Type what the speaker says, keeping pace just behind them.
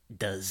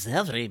Does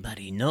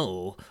everybody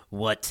know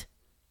what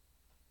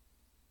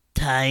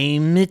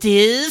time it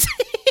is?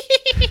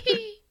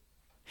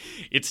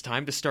 It's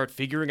time to start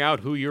figuring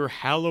out who your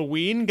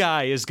Halloween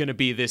guy is going to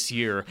be this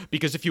year.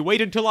 Because if you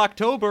wait until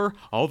October,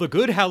 all the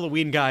good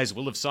Halloween guys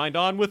will have signed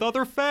on with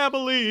other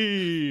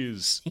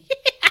families.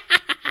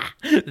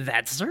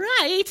 That's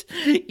right.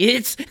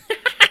 It's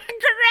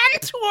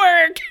grunt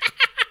work.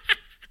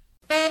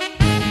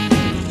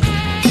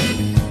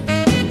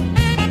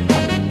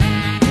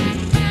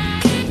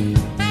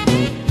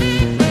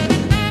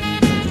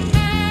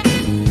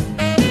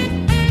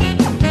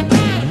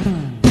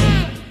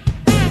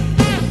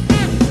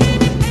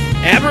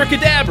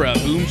 Abracadabra,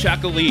 boom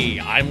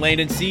chakalee. I'm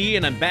Landon C,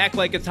 and I'm back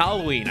like it's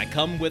Halloween. I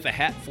come with a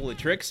hat full of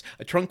tricks,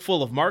 a trunk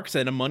full of marks,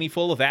 and a money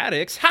full of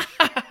addicts.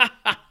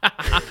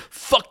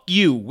 Fuck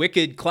you,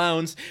 wicked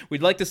clowns.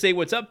 We'd like to say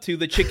what's up to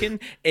the chicken,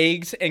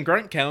 eggs, and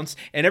grunt counts,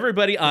 and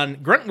everybody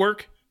on Grunt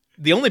Work,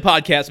 the only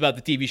podcast about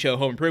the TV show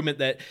Home Improvement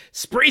that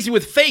sprays you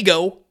with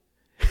Faygo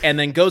and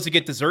then goes to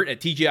get dessert at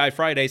TGI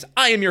Fridays.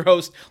 I am your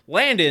host,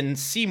 Landon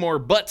Seymour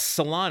Butts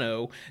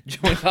Solano,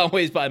 joined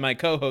always by my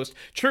co-host,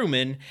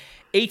 Truman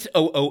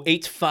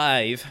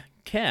 80085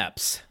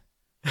 Caps.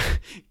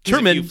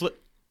 Truman,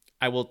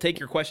 I will take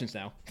your questions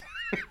now.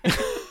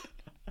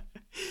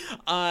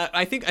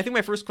 I think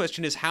my first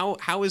question is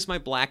how is my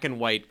black and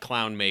white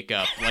clown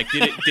makeup? Like,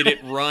 did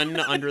it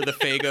run under the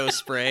Faygo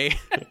spray?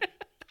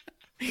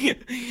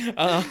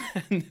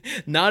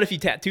 Not if you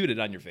tattooed it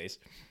on your face.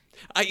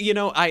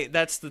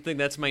 That's the thing.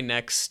 That's my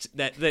next.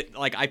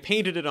 Like, I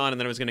painted it on, and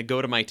then I was going to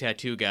go to my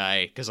tattoo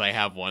guy because I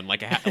have one.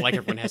 Like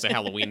everyone has a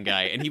Halloween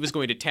guy, and he was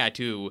going to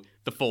tattoo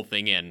the full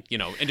thing in,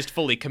 and just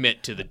fully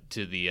commit to the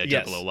Yes.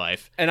 Juggalo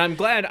life. And I'm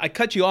glad I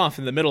cut you off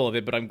in the middle of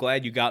it, but I'm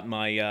glad you got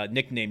my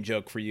nickname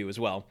joke for you as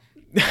well.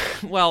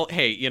 Well,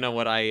 hey, you know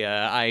what?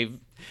 I'm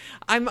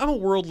a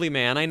worldly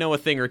man. I know a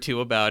thing or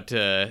two about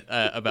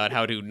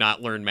how to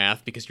not learn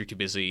math because you're too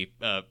busy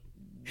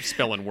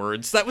spelling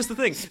words. That was the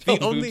thing.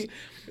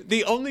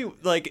 The only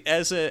like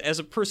as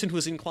a person who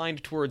is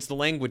inclined towards the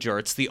language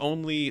arts, the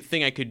only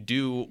thing I could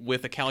do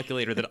with a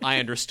calculator that I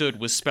understood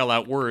was spell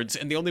out words,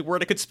 and the only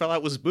word I could spell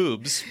out was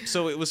boobs.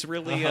 So it was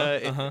really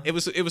it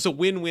was a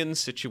win-win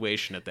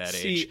situation at that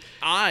age.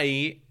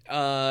 I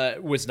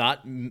was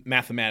not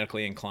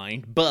mathematically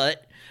inclined,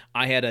 but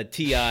I had a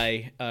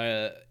TI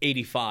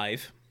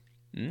 85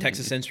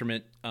 Texas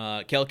Instrument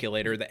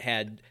calculator that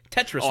had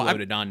Tetris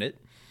loaded on it.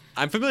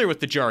 I'm familiar with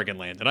the jargon,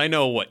 Landon. I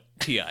know what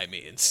TI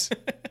means.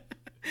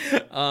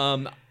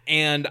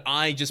 And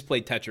I just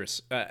played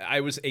Tetris.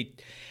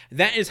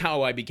 That is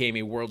how I became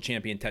a world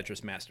champion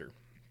Tetris master.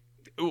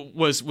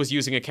 Was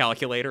using a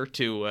calculator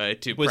to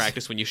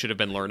practice when you should have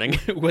been learning.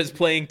 Was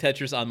playing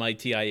Tetris on my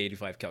TI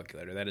 85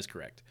 calculator. That is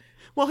correct.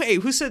 Well, hey,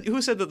 who said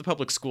that the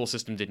public school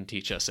system didn't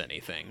teach us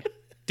anything?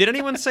 Did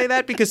anyone say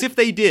that? Because if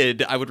they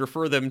did, I would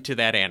refer them to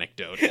that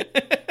anecdote.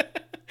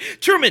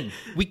 Truman,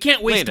 we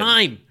can't waste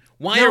time.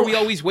 Why are we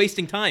always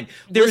wasting time?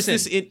 There's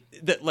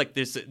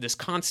this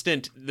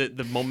constant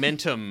the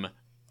momentum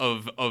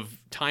of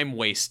time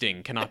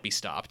wasting cannot be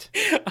stopped.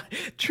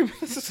 Truman,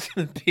 this is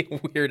going to be a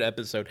weird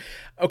episode.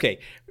 Okay,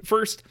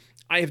 first,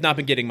 I have not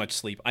been getting much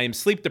sleep. I am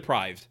sleep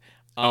deprived.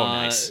 Oh,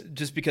 nice.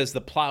 Just because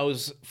the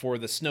plows for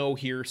the snow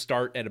here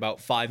start at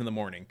about 5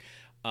 a.m,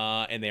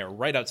 and they are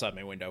right outside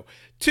my window.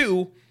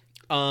 2,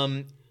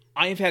 I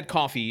have had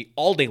coffee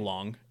all day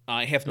long.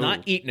 I have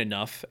not eaten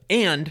enough,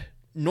 and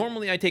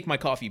normally I take my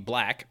coffee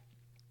black.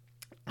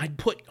 I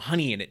put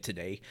honey in it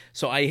today,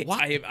 so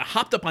I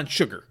hopped up on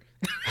sugar.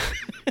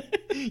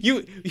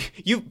 You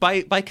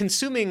by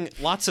consuming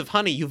lots of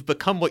honey, you've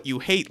become what you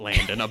hate,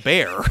 Landon, a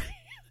bear.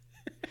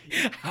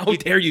 How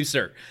dare you,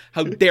 sir?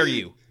 How dare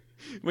you?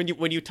 When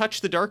you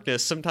touch the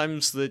darkness,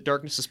 sometimes the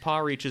darkness's paw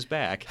reaches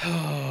back.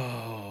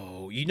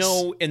 Oh,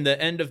 in the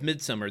end of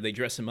Midsummer, they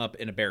dress him up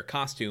in a bear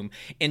costume,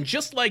 and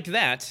just like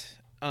that,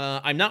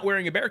 I'm not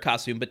wearing a bear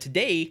costume, but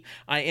today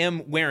I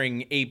am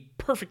wearing a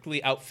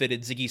perfectly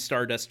outfitted Ziggy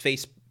Stardust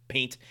face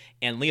paint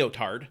and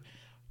leotard.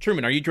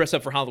 Truman, are you dressed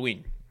up for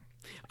Halloween?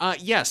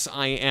 Yes,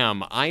 I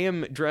am. I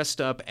am dressed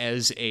up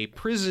as a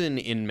prison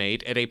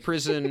inmate at a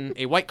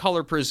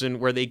white-collar prison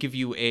where they give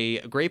you a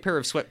gray pair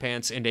of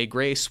sweatpants and a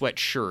gray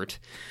sweatshirt.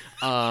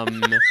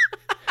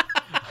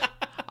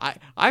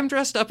 I'm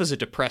dressed up as a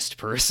depressed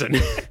person.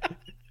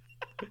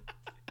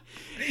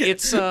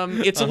 It's a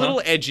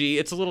little edgy.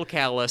 It's a little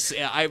callous.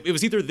 It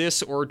was either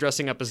this or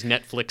dressing up as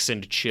Netflix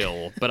and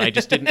chill, but I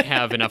just didn't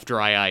have enough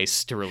dry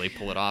ice to really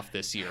pull it off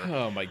this year.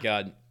 Oh, my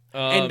God.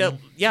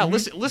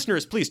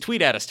 Listeners, please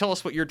tweet at us. Tell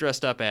us what you're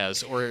dressed up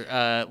as, or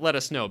let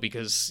us know,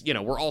 because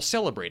we're all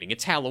celebrating.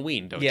 It's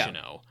Halloween, don't you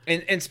know?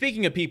 And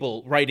speaking of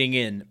people writing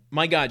in,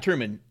 my God,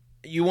 Truman,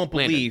 you won't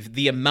believe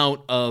the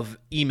amount of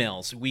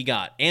emails we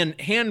got and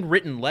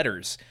handwritten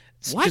letters.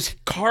 What?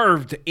 Just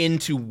carved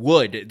into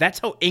wood. That's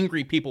how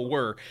angry people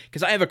were,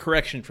 because I have a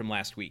correction from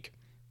last week.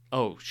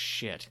 Oh,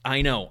 shit.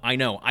 I know.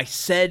 I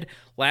said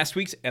last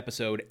week's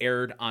episode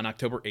aired on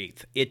October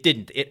 8th. It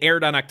didn't. It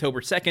aired on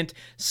October 2nd.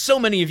 So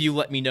many of you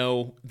let me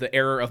know the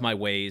error of my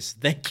ways.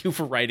 Thank you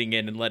for writing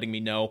in and letting me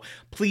know.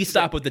 Please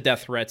stop with the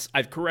death threats.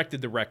 I've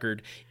corrected the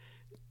record.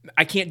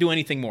 I can't do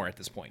anything more at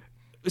this point.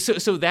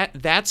 So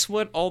that's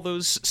what all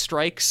those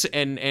strikes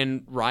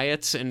and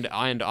riots and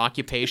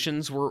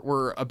occupations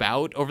were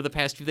about over the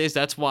past few days.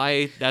 That's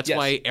why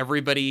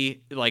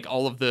everybody, like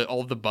all of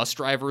the bus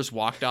drivers,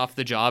 walked off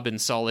the job in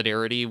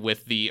solidarity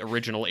with the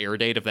original air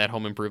date of that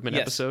Home Improvement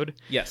episode.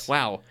 Yes.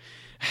 Wow.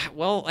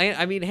 Well,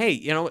 I mean, hey,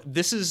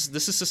 this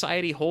is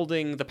society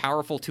holding the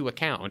powerful to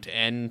account,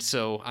 and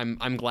so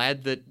I'm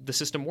glad that the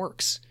system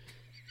works.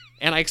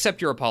 And I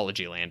accept your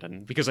apology,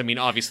 Landon, because, I mean,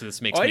 obviously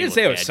this makes me I didn't look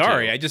say I was bad,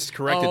 sorry. too. I just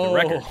corrected the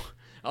record.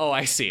 Oh,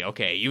 I see.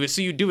 Okay.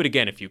 So you'd do it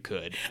again if you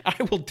could. I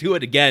will do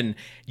it again.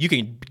 You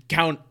can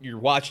count your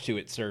watch to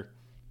it, sir.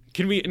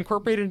 Can we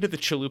incorporate it into the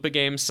Chalupa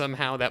game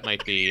somehow? That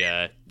might be,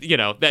 that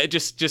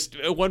just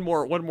one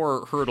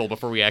more hurdle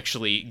before we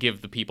actually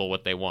give the people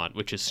what they want,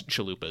 which is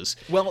chalupas.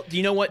 Well, do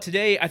you know what?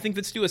 Today, I think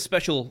let's do a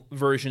special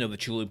version of the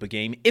Chalupa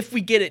game. If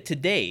we get it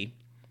today,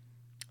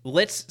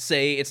 let's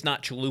say it's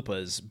not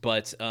chalupas,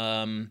 but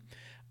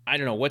I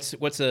don't know.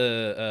 What's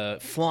a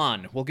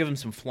flan? We'll give him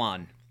some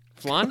flan.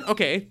 Flan?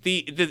 Okay.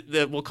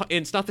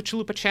 It's not the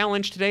Chalupa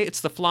Challenge today.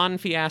 It's the Flan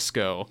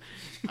Fiasco.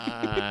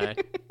 Yeah,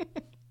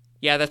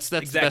 that's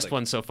exactly the best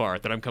one so far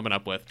that I'm coming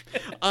up with.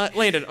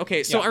 Landon,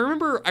 okay, so yeah.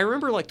 I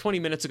remember like 20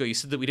 minutes ago you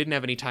said that we didn't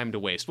have any time to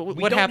waste.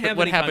 What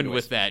happened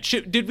with that?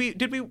 What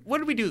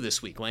did we do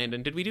this week,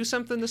 Landon? Did we do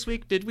something this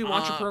week? Did we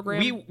watch a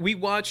program? We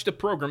watched a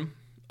program,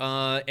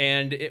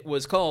 and it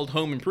was called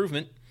Home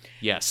Improvement.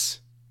 Yes.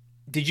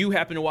 Did you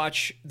happen to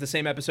watch the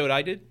same episode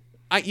I did?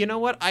 You know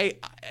what? I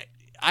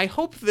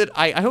hope that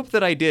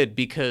I did,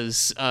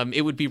 because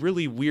it would be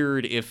really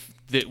weird if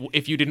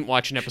you didn't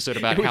watch an episode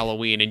about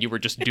Halloween and you were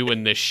just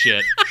doing this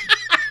shit.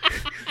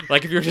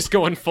 Like if you're just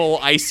going full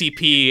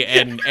ICP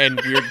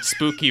and weird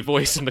spooky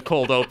voice in the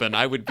cold open,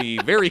 I would be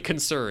very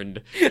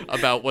concerned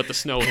about what the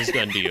snow has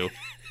done to you.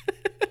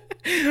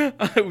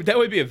 That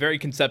would be a very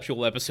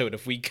conceptual episode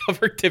if we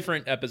covered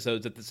different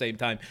episodes at the same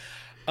time.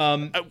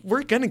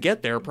 We're gonna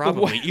get there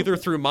probably, either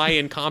through my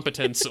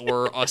incompetence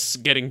or us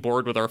getting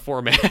bored with our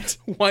format.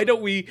 Why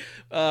don't we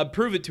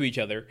prove it to each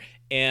other,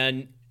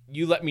 and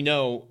you let me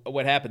know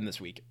what happened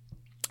this week?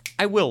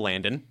 I will,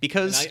 Landon,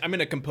 because I'm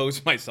gonna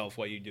compose myself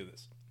while you do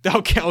this.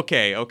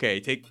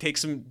 Okay. Take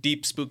some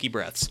deep, spooky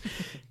breaths.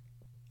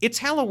 It's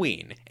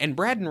Halloween, and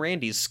Brad and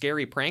Randy's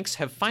scary pranks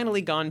have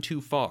finally gone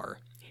too far.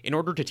 In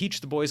order to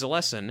teach the boys a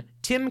lesson,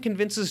 Tim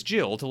convinces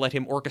Jill to let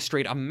him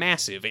orchestrate a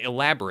massive,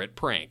 elaborate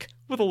prank,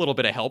 with a little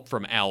bit of help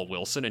from Al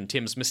Wilson and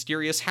Tim's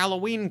mysterious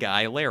Halloween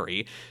guy,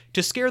 Larry,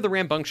 to scare the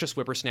rambunctious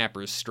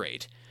whippersnappers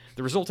straight.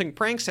 The resulting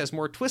pranks has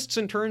more twists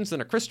and turns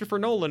than a Christopher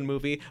Nolan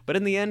movie, but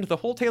in the end, the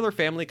whole Taylor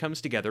family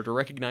comes together to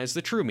recognize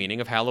the true meaning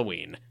of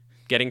Halloween.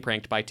 Getting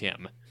pranked by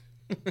Tim.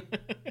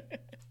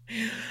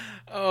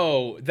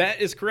 Oh,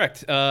 that is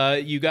correct.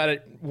 You got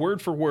it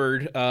word for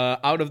word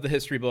out of the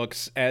history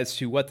books as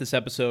to what this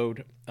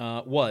episode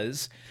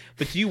was.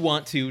 But do you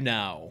want to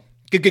now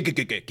guess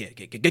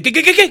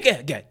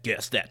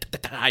that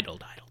title?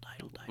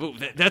 Ooh,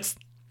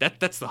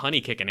 that's the honey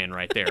kicking in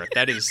right there.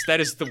 That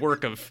is the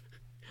work of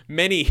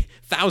many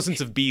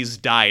thousands of bees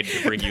died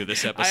to bring you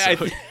this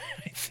episode.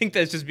 I think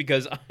that's just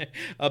because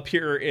up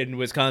here in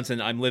Wisconsin,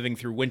 I'm living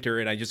through winter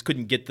and I just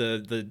couldn't get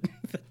the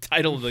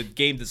title of the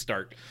game to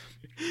start.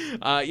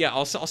 Yeah,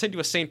 I'll send you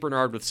a Saint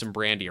Bernard with some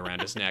brandy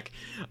around his neck.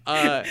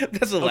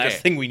 That's the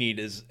last thing we need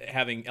is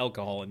having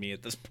alcohol in me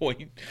at this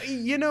point.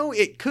 You know,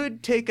 it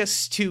could take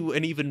us to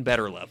an even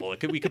better level.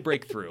 We could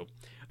break through.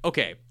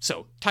 Okay,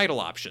 so title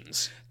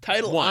options.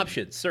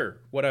 Options, sir.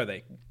 What are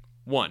they?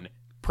 1,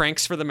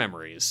 pranks for the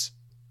memories.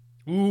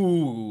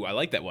 Ooh, I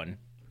like that one.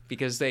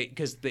 Because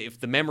if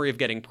the memory of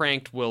getting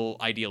pranked will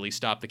ideally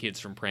stop the kids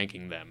from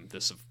pranking them.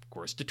 This, of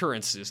course,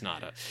 deterrence is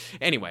not a...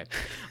 Anyway.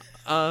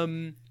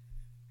 2.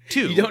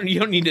 You don't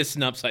need to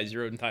synopsize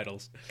your own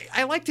titles.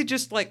 I like to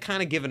just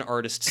kind of give an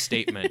artist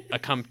statement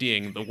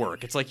accompanying the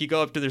work. It's like you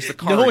go up to there's the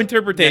card no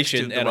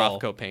interpretation next to at the all.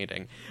 Rothko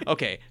painting.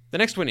 Okay, the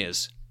next one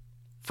is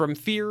From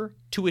Fear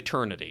to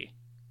Eternity.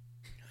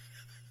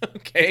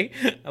 Okay,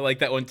 I like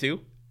that one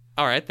too.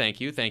 All right, thank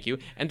you.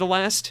 And the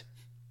last,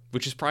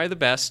 which is probably the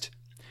best,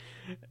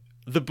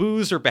 The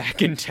Boos Are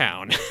Back in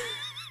Town.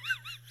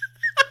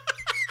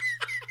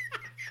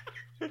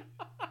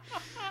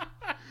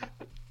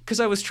 Because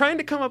I was trying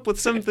to come up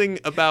with something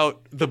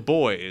about the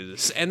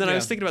boys, and then I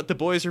was thinking about The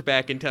Boys Are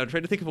Back in Town,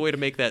 trying to think of a way to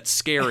make that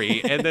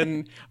scary, and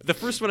then the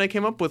first one I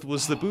came up with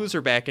was The Boos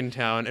Are Back in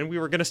Town, and we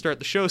were going to start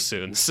the show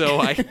soon,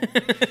 so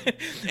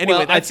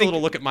anyway, that's a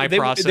little look at my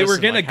process. They were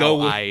going to go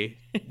with...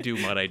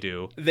 do what I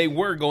do. They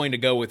were going to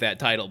go with that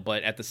title,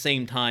 but at the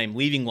same time,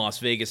 Leaving Las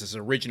Vegas'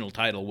 original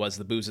title was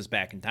The Booze is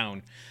Back in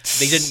Town.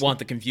 They didn't want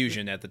the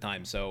confusion at the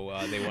time, so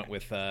they went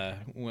with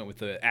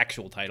the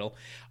actual title.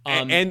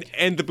 And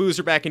The Booze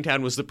Are Back in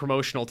Town was the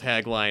promotional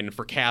tagline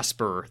for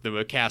Casper,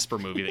 the Casper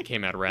movie that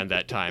came out around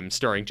that time,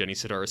 starring Jenny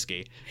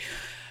Sidarsky.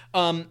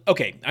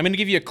 Okay, I'm going to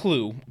give you a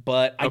clue,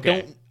 but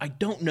Okay. I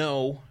don't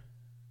know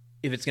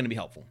if it's going to be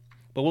helpful,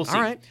 but we'll see.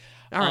 All right.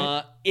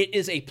 It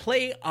is a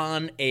play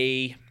on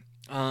an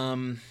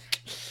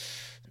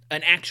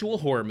actual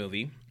horror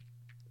movie,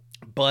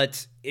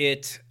 but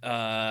it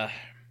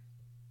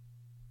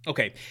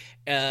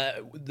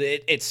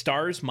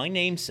stars my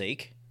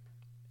namesake,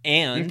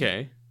 and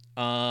Okay.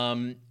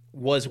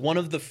 was one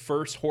of the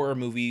first horror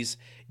movies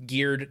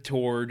geared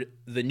toward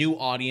the new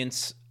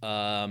audience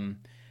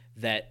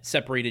that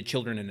separated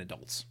children and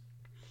adults.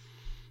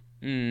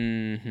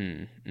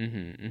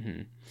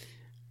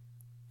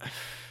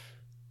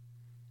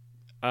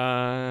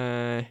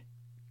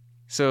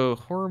 So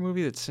horror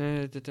movie that's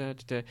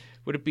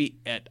would it be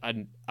at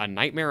a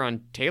Nightmare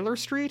on Taylor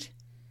Street?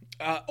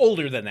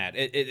 Older than that.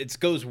 It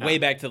goes way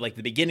back to like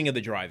the beginning of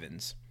the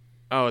drive-ins,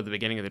 Oh, at the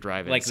beginning of the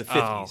drive-ins, like the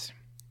 50s.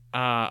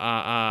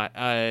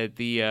 I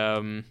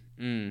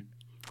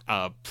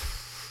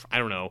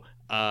don't know.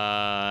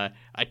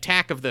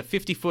 Attack of the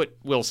 50-Foot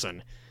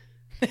Wilson.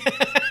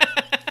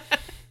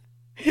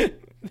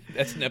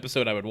 That's an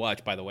episode I would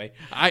watch, by the way.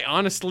 I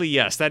honestly,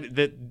 yes, that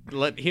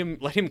let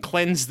him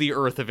cleanse the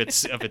earth of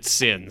its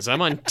sins.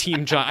 I'm on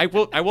Team Giant.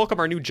 I welcome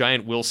our new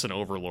giant Wilson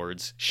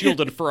overlords,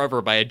 shielded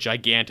forever by a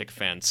gigantic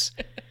fence.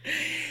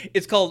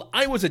 It's called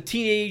I Was a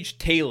Teenage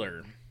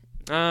Taylor,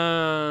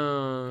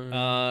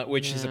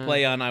 which is a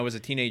play on I Was a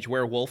Teenage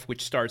Werewolf,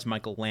 which stars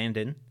Michael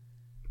Landon.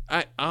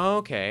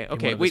 Okay.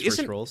 One of his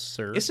first roles,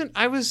 sir. Isn't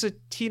I Was a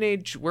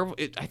Teenage Werewolf?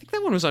 I think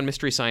that one was on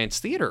Mystery Science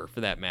Theater,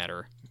 for that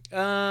matter.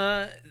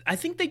 I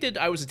think they did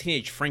I Was a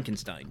Teenage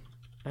Frankenstein.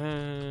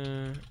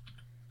 Being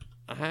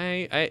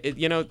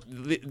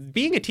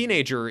a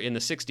teenager in the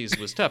 60s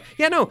was tough.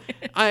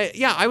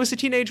 I Was a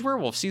Teenage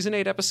Werewolf, season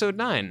 8, episode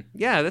 9.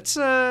 Yeah, that's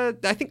I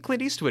think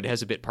Clint Eastwood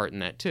has a bit part in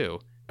that too.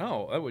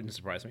 Oh, that wouldn't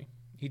surprise me.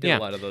 He did a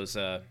lot of those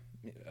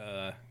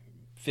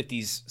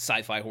 50s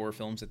sci-fi horror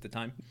films at the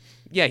time.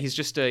 Yeah, he's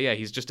just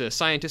a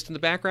scientist in the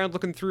background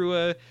looking through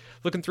a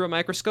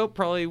microscope,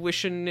 probably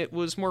wishing it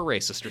was more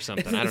racist or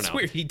something. I don't know.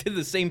 Weird. He did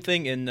the same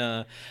thing in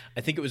I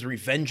think it was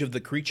Revenge of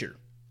the Creature.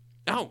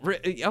 Oh,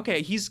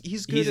 okay. He's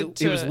good.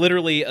 He was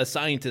literally a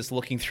scientist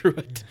looking through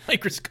a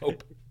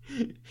microscope.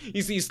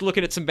 He's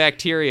looking at some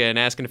bacteria and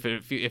asking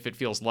if it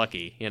feels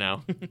lucky. You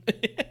know.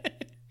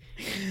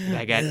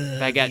 I got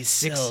these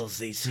 6 cells.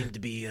 They seem to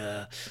be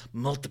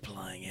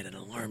multiplying at an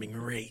alarming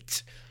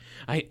rate.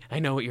 I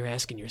know what you're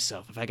asking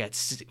yourself. If I got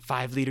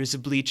 5 liters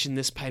of bleach in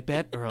this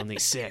pipette, or only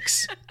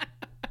 6.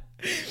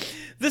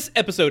 This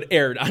episode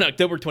aired on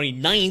October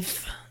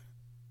 29th,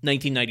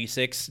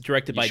 1996,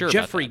 directed by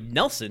Jeffrey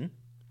Nelson,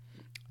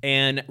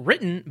 and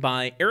written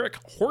by Eric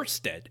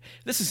Horsted.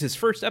 This is his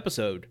first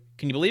episode.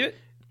 Can you believe it?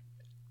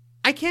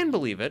 I can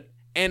believe it,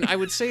 and I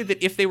would say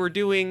that if they were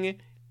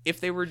doing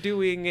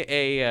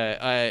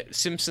a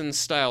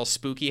Simpsons-style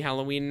spooky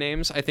Halloween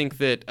names, I think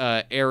that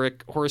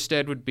Eric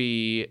Horsted would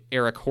be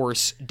Eric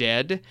Horse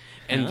Dead,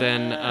 and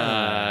then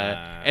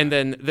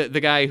the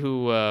guy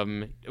who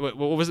what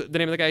was the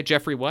name of the guy?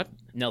 Jeffrey what?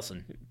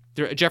 Nelson.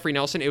 Jeffrey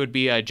Nelson. It would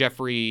be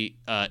Jeffrey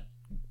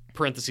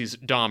parentheses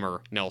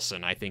Dahmer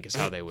Nelson, I think, is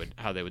how they would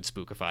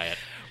spookify it.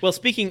 Well,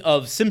 speaking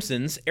of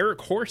Simpsons, Eric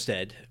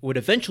Horsted would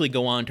eventually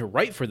go on to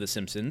write for The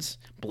Simpsons,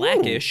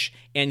 Blackish,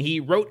 and he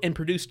wrote and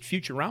produced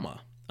Futurama.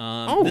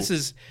 This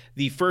is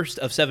the first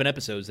of 7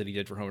 episodes that he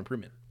did for Home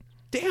Improvement.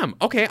 Damn.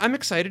 Okay, I'm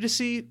excited to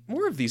see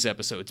more of these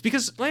episodes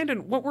because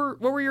Landon, what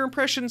were your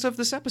impressions of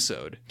this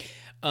episode?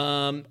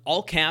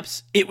 All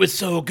caps. It was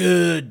so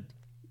good.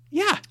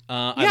 Yeah.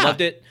 I loved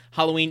it.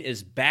 Halloween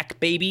is back,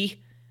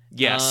 baby.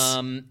 Yes.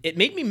 It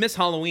made me miss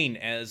Halloween,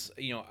 as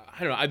I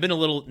don't know. I've been a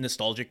little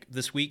nostalgic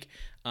this week.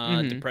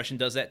 Depression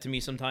does that to me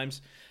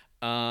sometimes.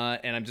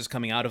 And I'm just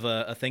coming out of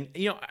a thing.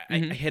 I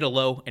hit a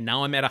low, and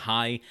now I'm at a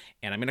high,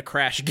 and I'm going to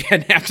crash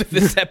again after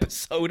this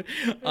episode.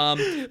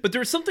 But there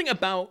was something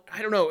about,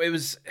 I don't know, it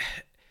was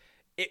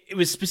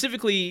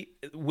specifically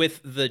with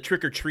the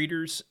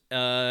trick-or-treaters,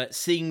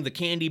 seeing the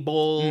candy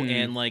bowl,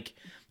 and, like,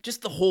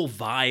 just the whole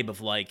vibe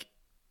of, like,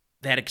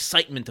 that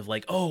excitement of,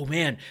 like, oh,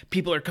 man,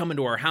 people are coming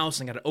to our house,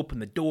 and I got to open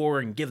the door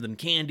and give them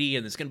candy,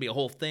 and it's going to be a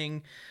whole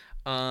thing.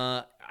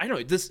 I don't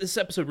know, this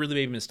episode really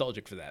made me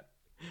nostalgic for that.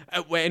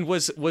 And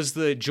was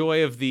the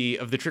joy of the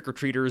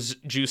trick-or-treaters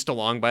juiced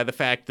along by the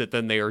fact that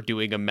then they are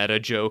doing a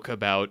meta joke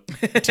about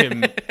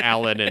Tim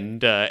Allen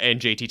and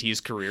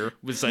JTT's career?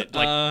 Was that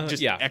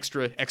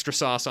extra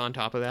sauce on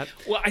top of that?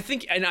 Well, I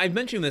think, and I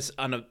mentioned this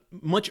on a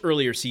much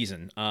earlier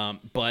season,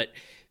 but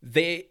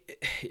they,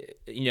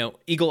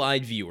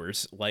 eagle-eyed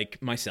viewers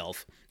like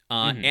myself,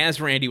 as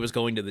Randy was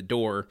going to the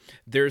door,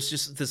 there's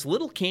just this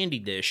little candy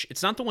dish.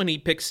 It's not the one he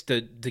picks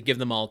to give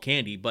them all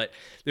candy, but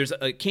there's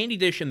a candy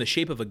dish in the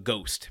shape of a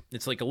ghost.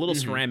 It's like a little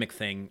ceramic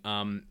thing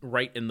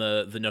right in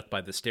the nook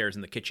by the stairs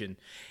in the kitchen.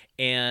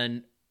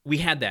 And we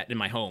had that in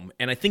my home.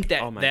 And I think that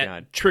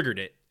God. triggered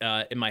it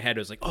in my head. It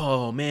was like,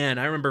 oh, man,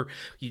 I remember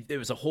there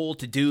was a whole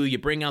to-do. You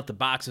bring out the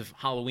box of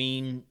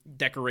Halloween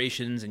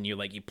decorations, and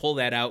you pull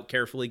that out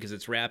carefully because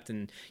it's wrapped,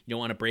 and you don't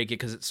want to break it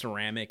because it's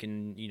ceramic,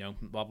 and,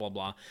 blah, blah,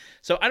 blah.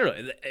 So, I don't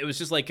know. It was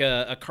just like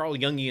a Carl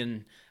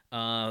Jungian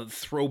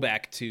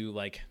throwback to,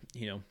 a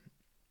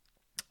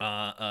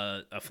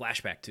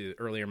flashback to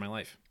earlier in my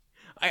life.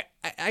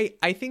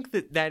 I think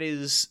that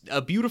is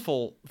a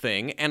beautiful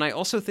thing, and I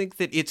also think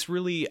that it's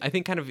really, I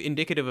think, kind of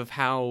indicative of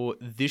how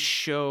this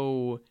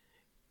show,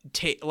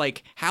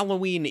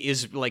 Halloween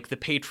is like the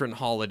patron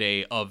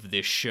holiday of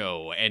this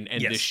show and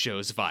this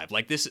show's vibe.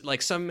 Like this,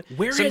 like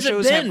where some has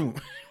shows it been?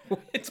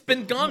 It's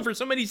been gone for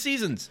so many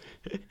seasons.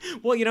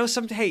 Well, you know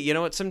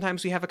what?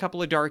 Sometimes we have a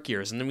couple of dark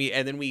years, and then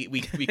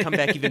we come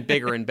back even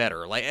bigger and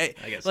better. I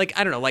guess.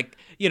 I don't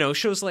know,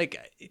 shows like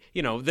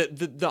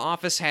the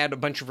Office had a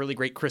bunch of really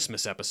great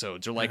Christmas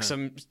episodes, or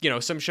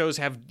some shows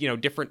have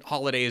different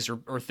holidays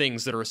or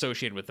things that are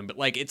associated with them. But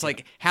it's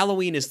like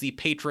Halloween is the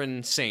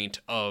patron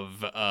saint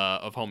of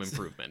Home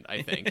Improvement,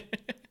 I think.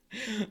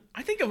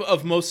 I think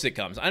of most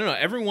sitcoms. I don't know.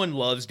 Everyone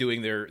loves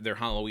doing their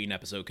Halloween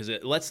episode because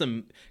it lets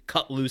them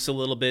cut loose a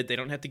little bit. They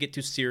don't have to get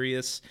too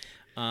serious.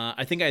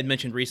 I think I had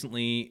mentioned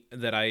recently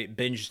that I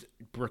binged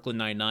Brooklyn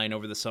Nine-Nine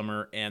over the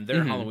summer, and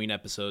their Halloween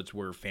episodes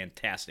were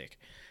fantastic.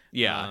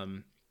 Yeah.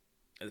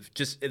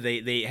 Just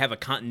they have a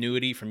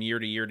continuity from year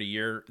to year to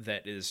year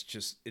that is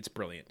just, it's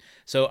brilliant.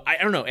 So I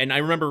don't know. And I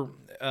remember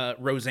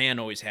Roseanne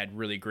always had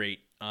really great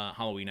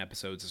Halloween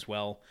episodes as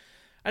well.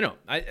 I know.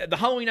 The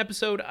Halloween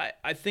episode,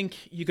 I think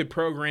you could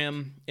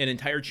program an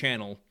entire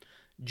channel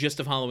just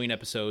of Halloween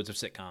episodes of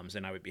sitcoms,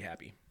 and I would be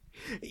happy.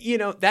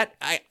 That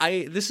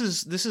this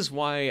is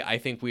why I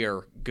think we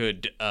are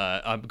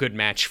a good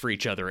match for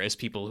each other as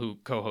people who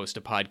co-host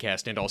a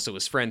podcast and also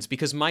as friends,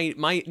 because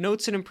my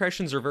notes and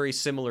impressions are very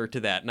similar to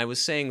that. And I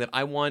was saying that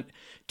I want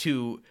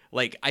to,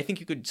 I think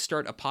you could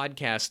start a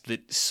podcast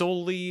that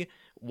solely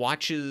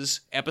watches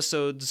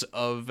episodes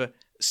of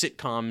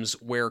sitcoms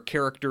where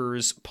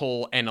characters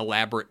pull an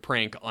elaborate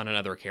prank on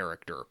another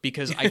character,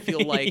 because I feel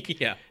like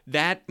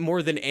that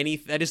more than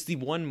that is the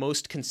one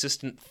most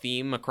consistent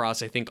theme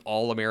across, I think,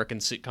 all American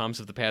sitcoms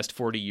of the past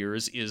 40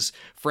 years is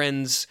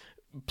friends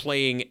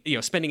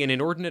spending an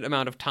inordinate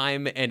amount of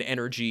time and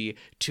energy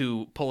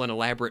to pull an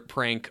elaborate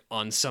prank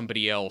on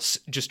somebody else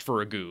just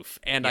for a goof.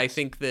 And I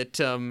think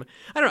that I don't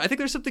know, I think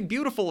there's something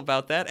beautiful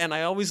about that, and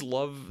I always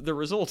love the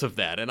result of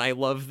that. And I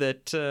love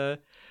that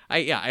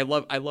I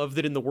love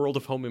that in the world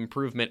of Home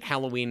Improvement,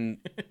 Halloween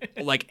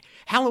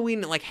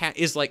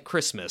is like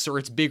Christmas, or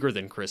it's bigger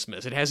than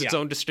Christmas. It has its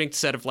own distinct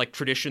set of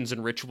traditions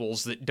and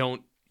rituals that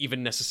don't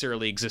even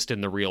necessarily exist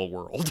in the real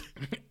world.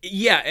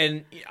 Yeah,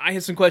 and I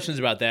have some questions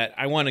about that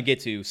I want to get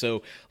to.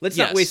 So let's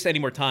not waste any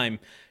more time.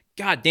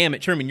 God damn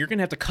it, Sherman, you're going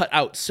to have to cut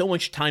out so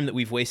much time that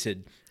we've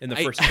wasted in the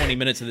first 20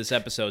 minutes of this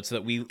episode so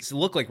that we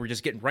look like we're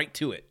just getting right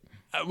to it.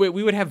 We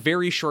would have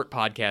very short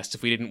podcasts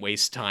if we didn't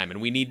waste time, and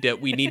we need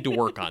to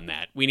work on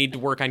that. We need to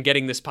work on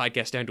getting this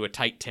podcast down to a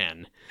tight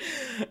 10.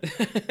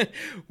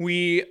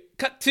 We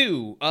cut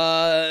to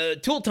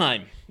Tool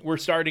Time. We're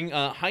starting.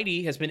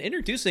 Heidi has been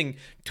introducing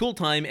Tool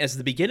Time as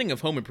the beginning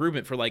of Home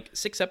Improvement for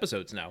 6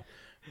 episodes now.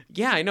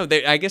 Yeah, I know.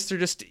 I guess they're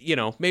just,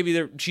 maybe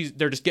they're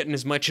just getting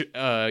as much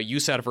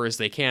use out of her as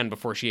they can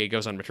before she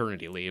goes on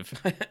maternity leave.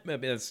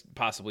 Maybe that's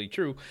possibly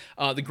true.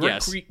 The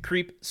grunt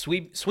creep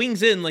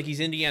swings in like he's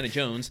Indiana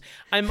Jones.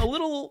 I'm a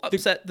little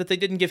upset that they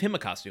didn't give him a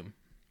costume,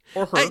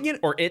 or her,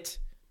 or it.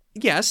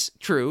 Yes,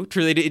 true.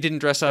 It didn't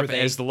dress up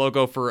as the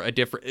logo for a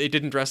different. It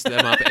didn't dress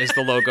them up as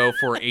the logo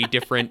for a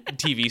different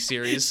TV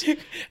series.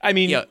 I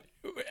mean,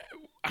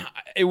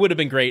 it would have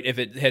been great if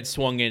it had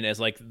swung in as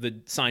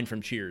the sign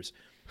from Cheers.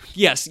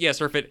 Yes,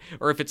 or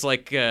if it's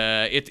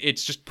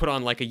it's just put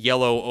on a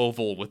yellow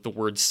oval with the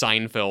word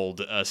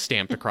Seinfeld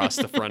stamped across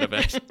the front of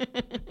it.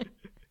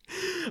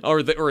 Or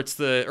I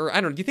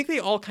don't know. Do you think they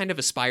all kind of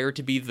aspire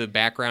to be the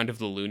background of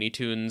the Looney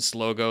Tunes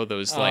logo?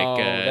 Those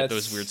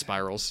those weird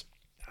spirals.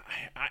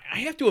 I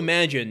have to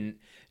imagine.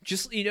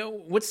 Just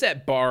what's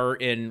that bar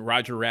in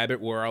Roger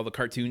Rabbit where all the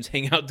cartoons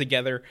hang out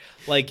together?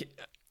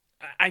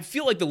 I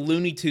feel like the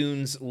Looney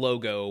Tunes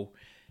logo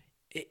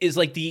is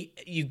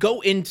you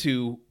go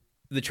into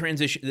the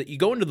transition, that you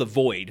go into the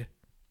void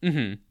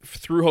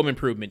through Home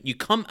Improvement, you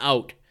come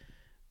out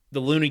the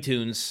Looney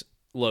Tunes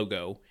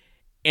logo,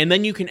 and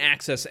then you can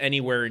access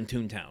anywhere in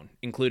Toontown,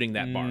 including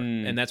that bar,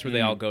 and that's where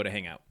they all go to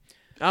hang out.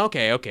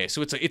 Okay.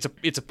 So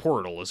it's a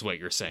portal, is what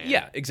you're saying.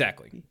 Yeah,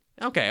 exactly.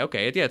 Okay.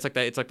 Yeah, it's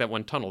like that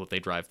one tunnel that they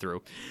drive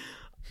through.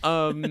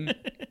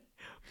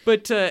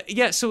 But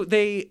yeah, so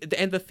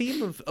and the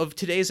theme of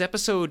today's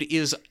episode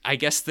is, I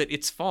guess, that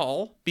it's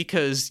fall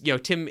because,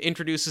 Tim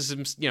introduces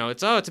him,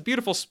 it's a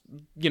beautiful,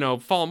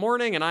 fall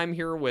morning, and I'm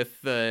here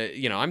with,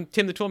 I'm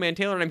Tim the Toolman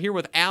Taylor, and I'm here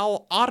with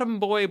Al Autumn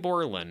Boy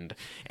Borland.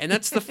 And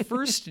that's the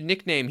first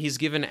nickname he's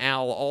given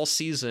Al all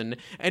season,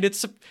 and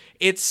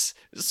it's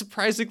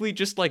surprisingly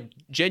just like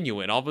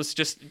genuine, almost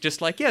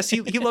just like, yes,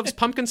 he loves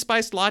pumpkin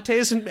spiced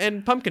lattes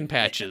and pumpkin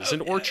patches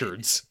and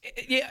orchards.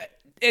 Yeah.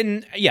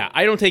 And yeah,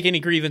 I don't take any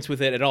grievance with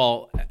it at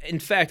all. In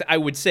fact, I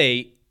would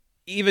say,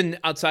 even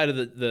outside of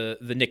the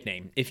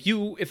nickname,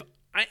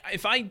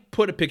 if I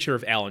put a picture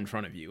of Al in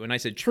front of you and I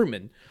said,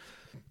 Truman,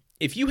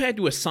 if you had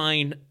to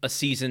assign a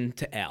season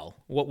to Al,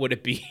 what would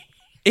it be?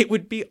 It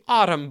would be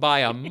autumn by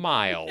a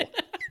mile.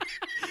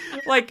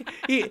 Like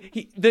I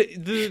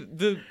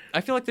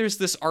feel like there's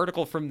this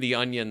article from The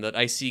Onion that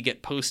I see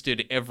get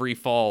posted every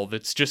fall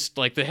that's just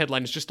like, the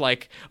headline is just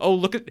like, oh,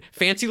 look at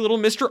fancy little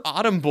Mr.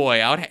 Autumn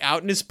Boy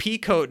out in his pea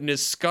coat and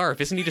his scarf.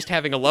 Isn't he just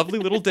having a lovely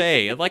little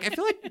day? And like, I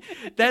feel like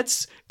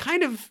that's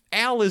kind of,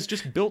 Al is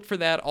just built for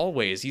that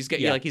always. He's got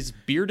he's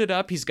bearded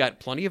up, he's got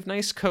plenty of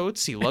nice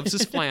coats, he loves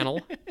his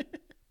flannel.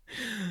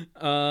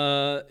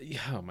 Oh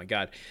my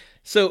God.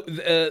 So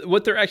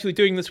what they're actually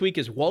doing this week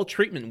is Wall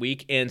Treatment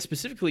Week, and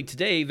specifically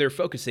today, they're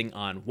focusing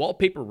on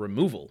wallpaper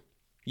removal.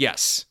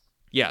 Yes.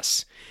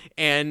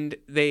 And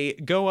they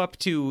go up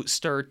to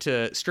start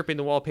stripping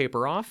the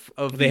wallpaper off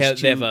of They these have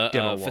two a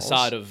demo walls.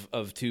 facade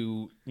of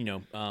two,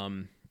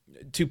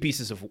 two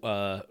pieces of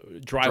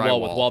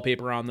drywall with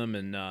wallpaper on them,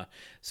 and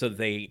so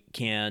they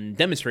can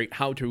demonstrate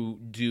how to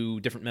do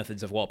different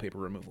methods of wallpaper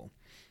removal.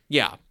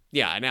 Yeah,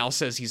 and Al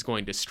says he's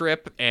going to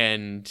strip,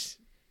 and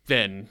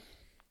then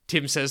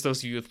Tim says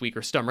those of you with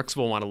weaker stomachs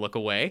will want to look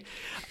away.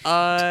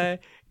 And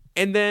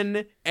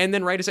then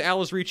right as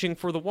Al is reaching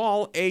for the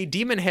wall, a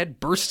demon head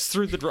bursts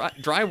through the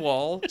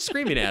drywall,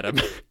 screaming at him.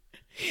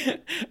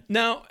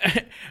 Now,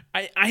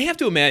 I have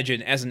to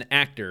imagine, as an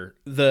actor,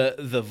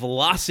 the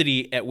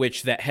velocity at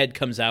which that head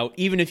comes out,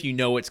 even if you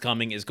know it's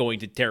coming, is going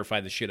to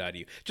terrify the shit out of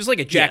you. Just like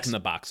a Jack in the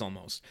Box,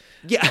 almost.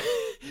 Yeah.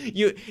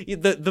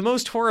 The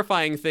most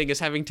horrifying thing is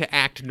having to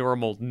act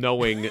normal,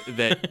 knowing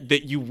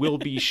that you will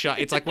be shot.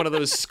 It's like one of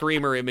those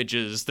screamer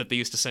images that they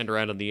used to send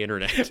around on the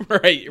internet.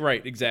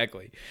 Right,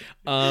 exactly.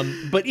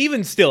 But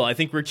even still, I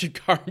think Richard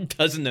Karn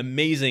does an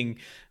amazing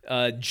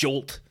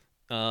jolt.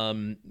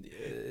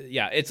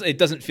 It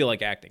doesn't feel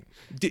like acting.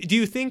 Do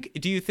you think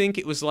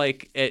it was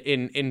like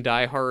in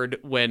Die Hard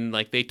when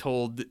like they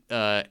told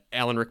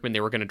Alan Rickman they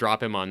were going to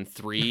drop him on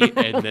 3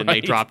 and then they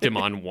dropped him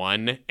on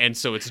 1, and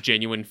so it's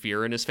genuine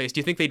fear in his face?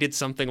 Do you think they did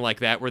something like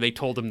that where they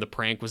told him the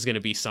prank was going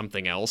to be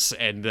something else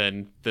and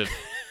then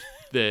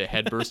the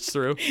head bursts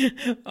through?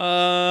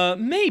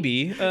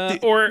 Maybe.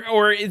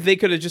 Or they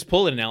could have just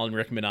pulled an Alan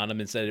Rickman on him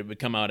and said it would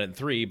come out at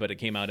 3, but it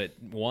came out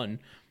at 1.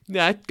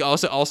 That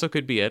also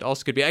could be it.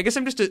 I guess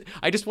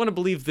I just want to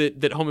believe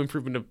that Home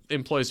Improvement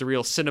employs a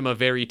real cinema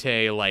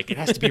verite. Like, it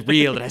has to be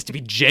real. It has to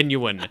be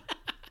genuine.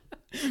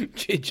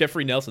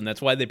 Jeffrey Nelson.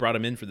 That's why they brought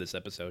him in for this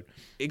episode.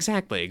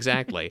 Exactly.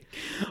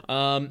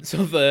 So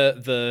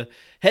the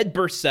head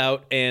bursts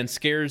out and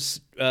scares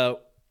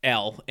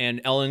Al,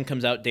 and Ellen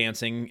comes out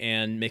dancing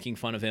and making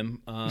fun of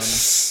him.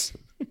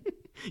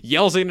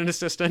 Yells at an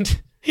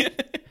assistant.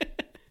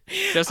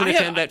 Doesn't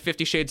attend that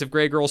 50 Shades of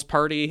Grey girls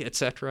party,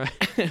 etc.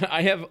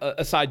 I have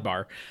a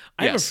sidebar.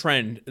 I have a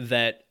friend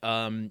that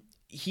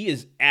he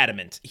is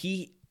adamant.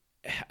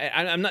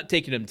 I'm not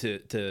taking him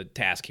to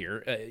task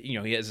here.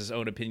 He has his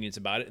own opinions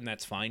about it, and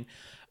that's fine.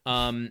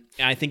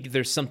 I think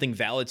there's something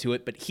valid to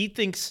it, but he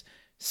thinks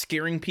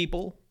scaring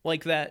people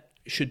like that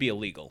should be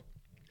illegal.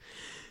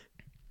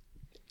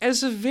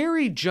 As a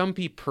very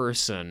jumpy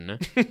person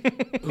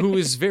who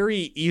is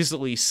very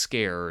easily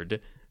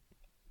scared,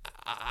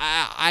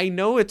 I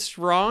know it's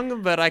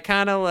wrong, but I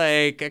kind of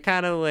like,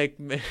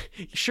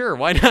 sure,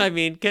 why not? I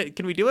mean,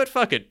 can we do it?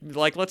 Fuck it.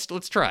 Like, let's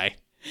try.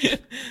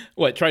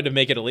 What, tried to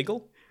make it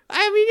illegal?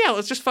 I mean, yeah,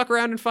 let's just fuck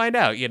around and find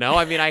out,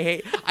 I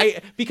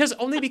mean,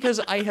 because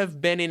I have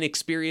been in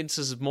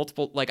experiences of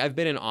multiple, like, I've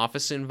been in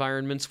office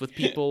environments with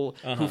people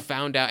who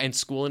found out, and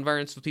school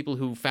environments with people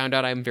who found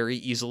out I'm very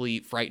easily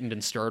frightened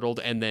and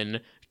startled, and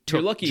then took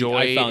You're lucky joy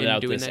I found in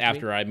out doing this that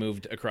after I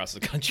moved across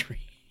the country.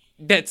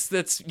 That's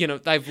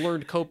I've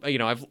learned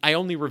I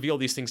only reveal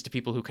these things to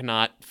people who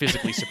cannot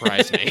physically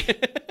surprise me.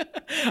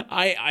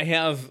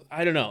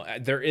 I don't know.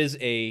 There is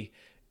a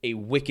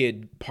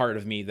wicked part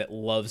of me that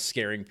loves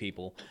scaring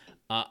people.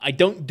 I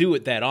don't do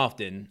it that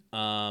often,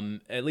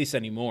 at least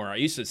anymore. I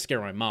used to scare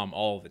my mom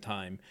all the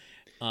time.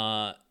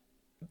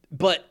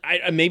 But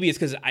maybe it's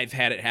because I've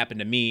had it happen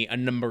to me a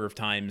number of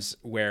times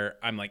where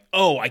I'm like,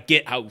 oh, I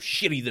get how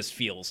shitty this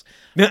feels.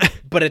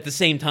 But at the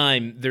same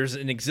time, there's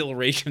an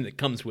exhilaration that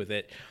comes with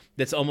it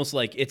that's almost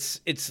like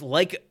it's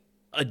like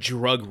a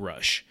drug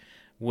rush.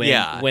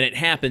 When it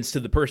happens to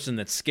the person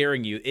that's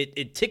scaring you,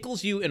 it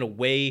tickles you in a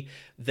way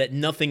that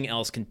nothing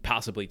else can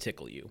possibly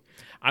tickle you.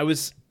 I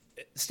was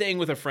staying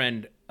with a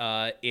friend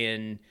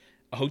in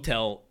a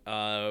hotel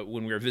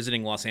when we were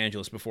visiting Los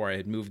Angeles before I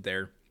had moved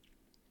there.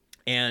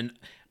 And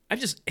I've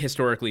just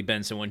historically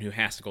been someone who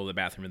has to go to the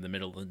bathroom in the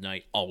middle of the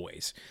night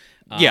always.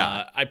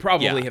 Yeah. I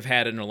probably Yeah. have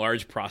had an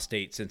enlarged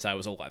prostate since I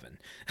was 11.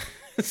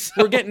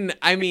 We're getting,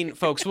 I mean,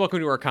 folks, welcome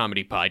to our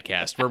comedy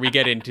podcast where we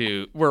get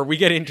into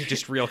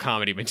just real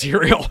comedy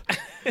material.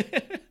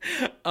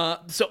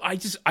 So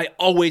I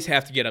always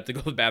have to get up to go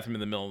to the bathroom in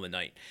the middle of the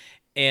night.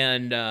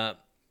 And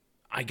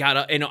I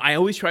gotta, I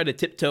always try to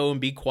tiptoe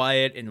and be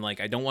quiet, and like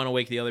I don't want to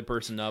wake the other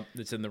person up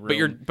that's in the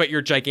room. But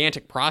your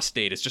gigantic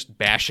prostate is just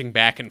bashing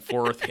back and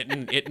forth,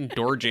 hitting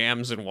door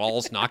jambs and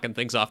walls, knocking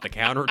things off the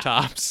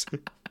countertops.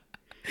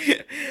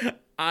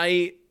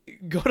 I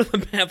go to the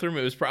bathroom.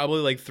 It was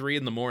probably like 3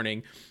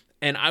 a.m,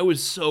 and I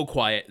was so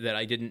quiet that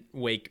I didn't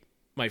wake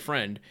my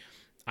friend.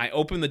 I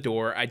opened the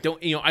door. I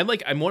don't,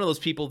 I'm one of those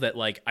people that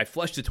like I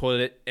flush the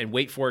toilet and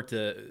wait for it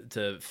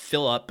to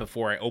fill up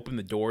before I open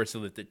the door so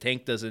that the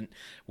tank doesn't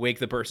wake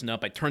the person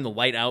up. I turn the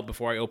light out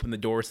before I open the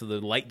door so the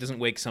light doesn't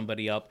wake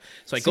somebody up.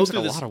 So I go through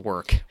like this a lot of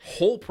work.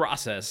 whole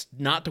process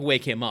not to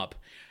wake him up.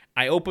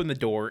 I open the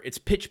door. It's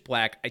pitch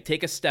black. I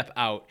take a step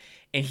out,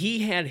 and he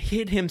had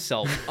hid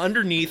himself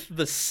underneath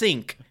the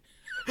sink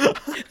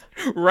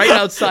right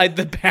outside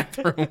the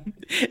bathroom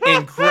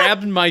and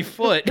grabbed my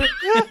foot.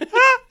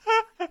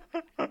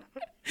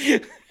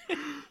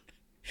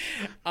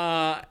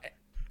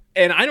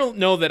 And I don't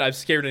know that I've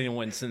scared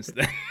anyone since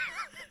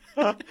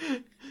then.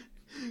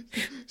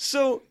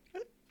 So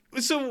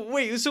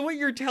wait, so what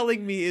you're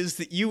telling me is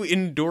that you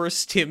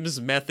endorse Tim's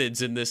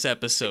methods in this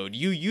episode.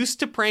 You used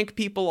to prank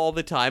people all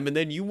the time, and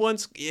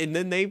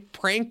then they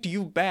pranked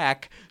you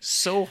back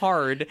so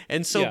hard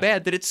and so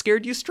bad that it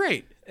scared you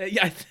straight.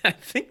 Yeah, I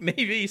think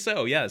maybe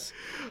so, yes.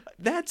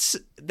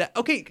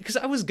 Okay, because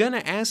I was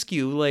gonna ask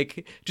you,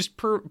 like, just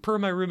per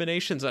my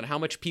ruminations on how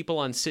much people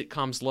on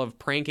sitcoms love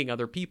pranking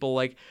other people,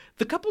 like,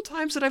 the couple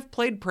times that I've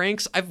played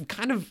pranks, I've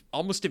kind of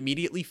almost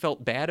immediately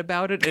felt bad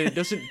about it, and it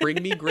doesn't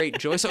bring me great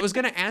joy. So I was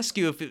gonna ask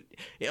you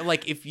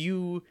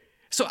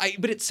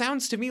but it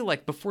sounds to me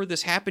like before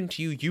this happened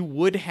to you, you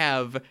would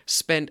have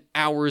spent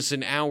hours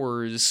and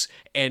hours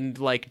and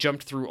like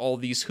jumped through all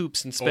these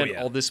hoops and spent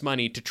all this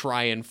money to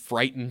try and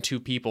frighten 2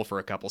 people for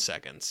a couple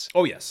seconds.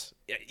 Oh, yes.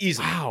 Yeah,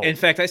 easily. Wow. In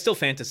fact, I still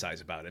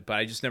fantasize about it, but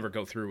I just never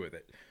go through with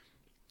it.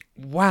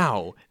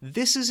 Wow,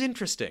 this is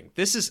interesting.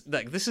 This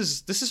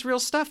is real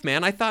stuff,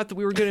 man. I thought that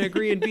we were going to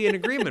agree and be in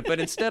agreement, but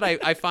instead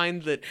I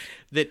find that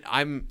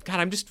I'm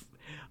just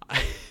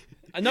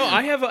No,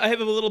 I have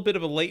a little bit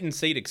of a latent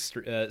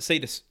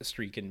sadist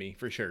streak in me,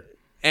 for sure.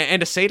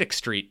 And a Sadic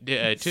street,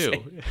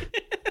 too.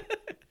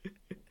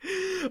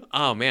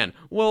 Oh, man.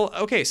 Well,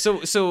 okay,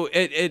 so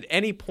at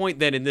any point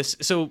then in this,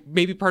 so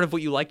maybe part of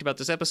what you liked about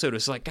this episode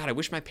was like, God, I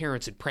wish my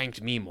parents had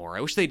pranked me more.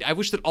 I wish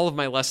that all of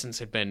my lessons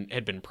had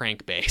been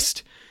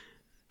prank-based.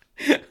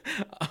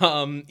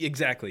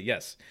 Exactly,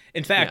 yes.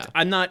 In fact,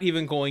 I'm not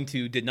even going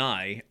to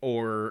deny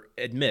or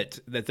admit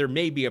that there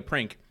may be a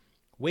prank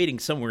waiting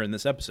somewhere in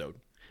this episode.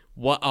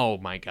 What? Oh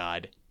my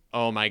god!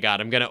 I'm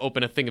gonna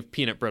open a thing of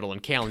peanut brittle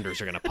and calendars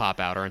are gonna pop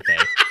out, aren't they?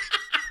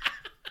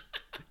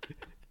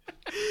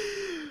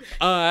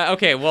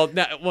 Okay. Well,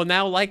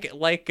 now, like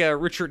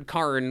Richard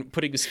Karn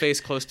putting his face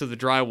close to the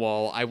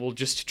drywall, I will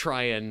just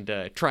try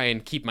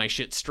and keep my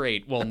shit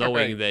straight while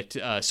knowing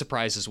that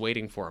surprise is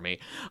waiting for me.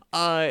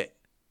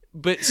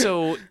 But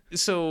so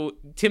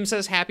Tim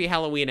says Happy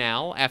Halloween,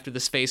 Al, after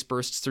this face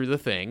bursts through the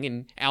thing,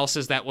 and Al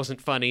says that wasn't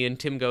funny, and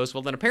Tim goes,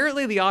 well, then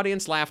apparently the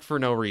audience laughed for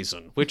no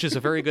reason, which is a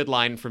very good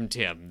line from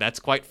Tim.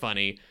 That's quite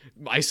funny.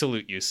 I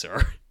salute you,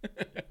 sir.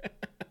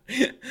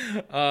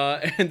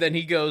 And then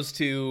he goes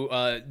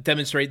to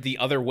demonstrate the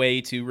other way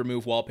to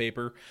remove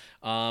wallpaper.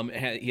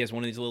 He has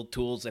one of these little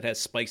tools that has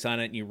spikes on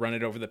it, and you run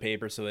it over the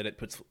paper so that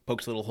it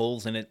pokes little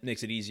holes in it,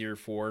 makes it easier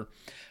for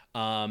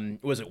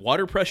was it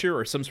water pressure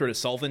or some sort of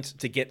solvent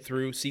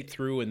to seep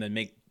through, and then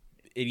make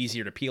it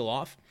easier to peel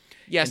off.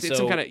 Yes, it's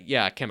some kind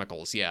of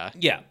chemicals. Yeah.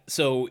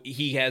 So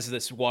he has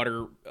this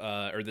water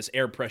or this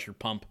air pressure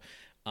pump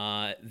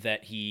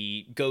that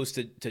he goes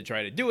to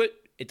try to do it.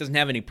 It doesn't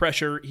have any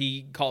pressure.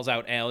 He calls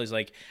out Al. He's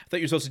like, I thought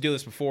you were supposed to do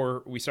this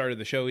before we started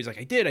the show. He's like,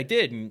 I did.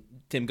 And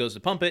Tim goes to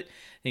pump it.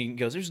 And he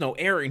goes, there's no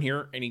air in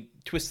here. And he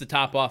twists the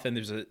top off, and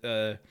there's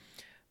a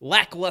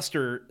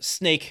lackluster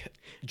snake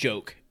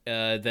joke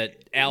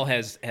that Al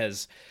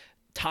has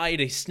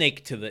tied a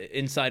snake to the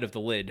inside of the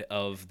lid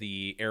of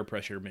the air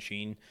pressure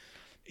machine.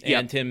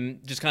 And Tim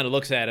just kind of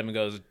looks at him and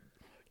goes,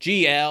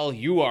 gee, Al,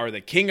 you are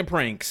the king of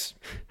pranks.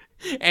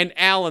 And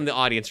Al and the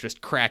audience just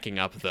cracking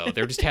up, though.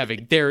 They're just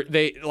having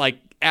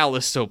Al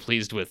is so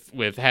pleased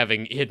with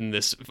having hidden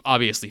this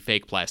obviously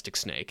fake plastic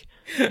snake.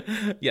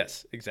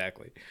 Yes,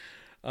 exactly.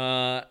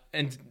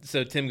 And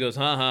so Tim goes,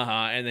 ha ha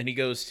ha, and then he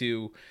goes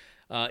to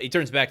he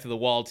turns back to the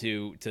wall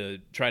to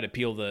try to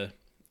peel the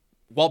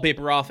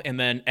wallpaper off, and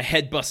then a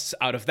head busts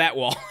out of that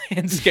wall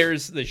and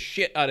scares the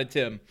shit out of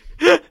Tim.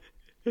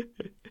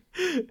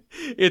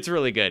 It's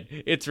really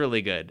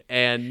good.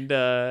 And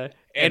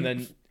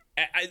then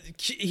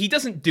he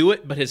doesn't do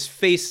it, but his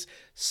face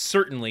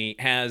certainly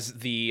has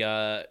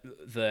the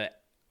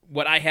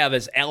what I have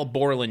as Al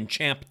Borland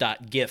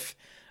champ.gif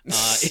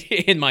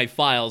in my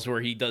files where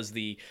he does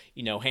the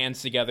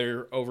hands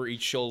together over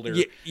each shoulder.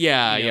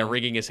 Yeah,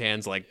 wringing his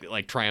hands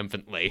like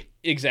triumphantly.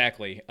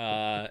 Exactly.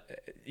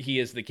 He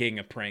is the king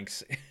of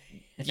pranks.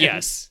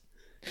 Yes.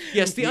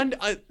 Yes,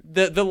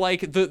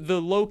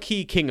 the low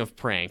key king of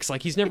pranks.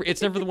 Like it's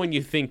never the one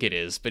you think it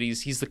is, but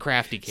he's the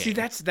crafty king. See,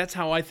 that's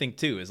how I think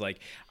too. Is like,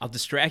 I'll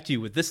distract you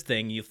with this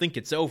thing, you think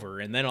it's over,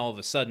 and then all of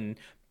a sudden,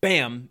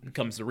 bam,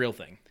 comes the real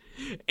thing.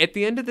 At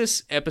the end of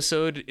this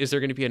episode, is there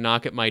going to be a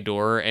knock at my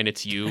door and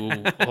it's you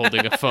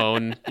holding a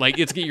phone? Like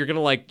you're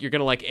gonna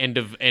like end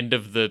of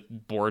the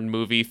Bourne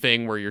movie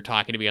thing where you're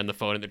talking to me on the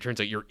phone and it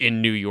turns out you're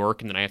in New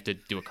York and then I have to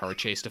do a car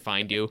chase to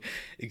find you.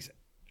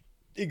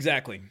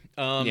 Exactly.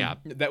 Yeah,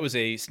 that was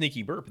a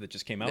sneaky burp that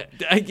just came out.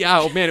 Yeah,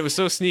 oh man, it was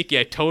so sneaky.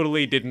 I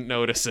totally didn't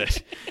notice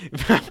it.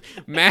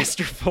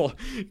 Masterful.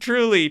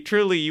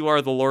 Truly, you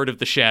are the Lord of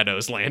the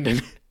Shadows,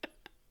 Landon.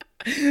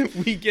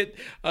 We get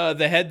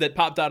the head that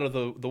popped out of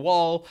the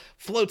wall,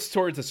 floats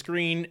towards the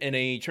screen in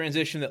a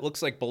transition that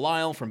looks like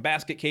Belial from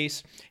Basket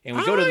Case, and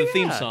we go to the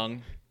theme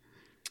song.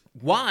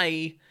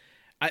 Why?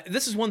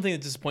 This is one thing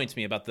that disappoints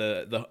me about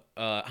the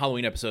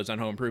Halloween episodes on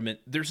Home Improvement.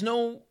 There's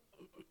no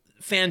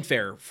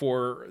fanfare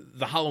for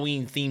the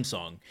Halloween theme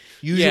song.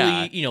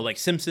 Usually, like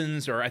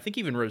Simpsons, or I think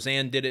even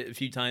Roseanne did it a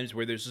few times,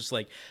 where there's just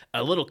like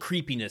a little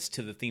creepiness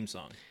to the theme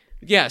song.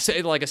 Yeah, so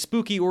like a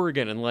spooky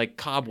organ and like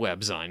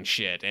cobwebs on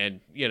shit,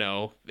 and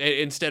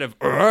instead of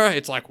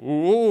it's like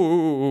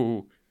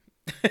ooh.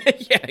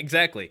 Yeah,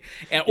 exactly.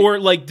 Or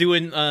like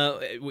doing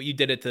what you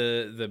did at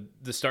the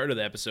start of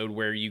the episode,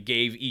 where you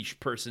gave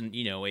each person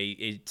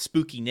a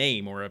spooky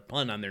name or a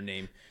pun on their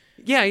name.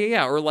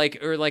 Yeah. Or like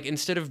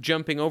instead of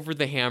jumping over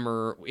the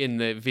hammer in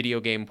the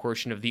video game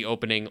portion of the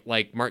opening,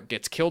 like Mark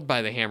gets killed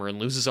by the hammer and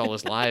loses all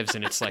his lives,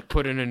 and it's like,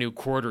 put in a new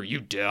quarter,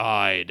 you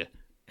died.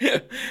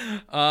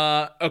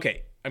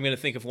 Okay, I'm gonna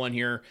think of one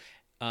here.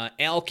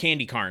 Al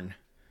Candy Carn.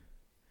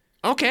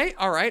 Okay,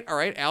 all right.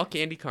 Al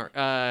Candy Carn,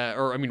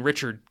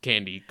 Richard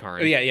Candy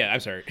Carn. Oh, yeah. I'm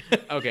sorry.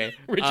 Okay,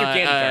 Richard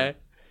Candy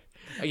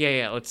Carn.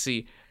 Yeah. Let's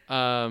see.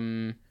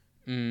 Bat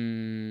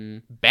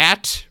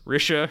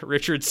Risha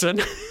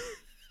Richardson.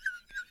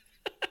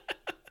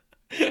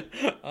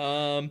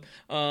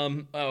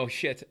 Oh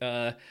shit.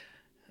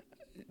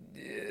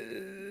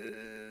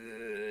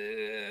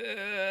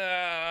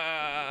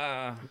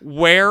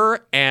 Where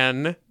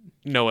Ann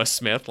Noah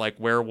Smith, like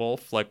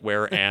werewolf, like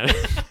where Ann.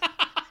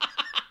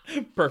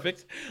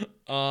 Perfect.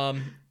 Yeah,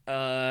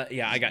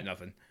 I got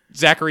nothing.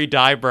 Zachary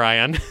Die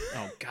Bryan.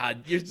 Oh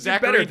God, you're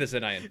better at this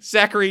than I am.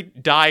 Zachary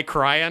Die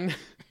Cryan.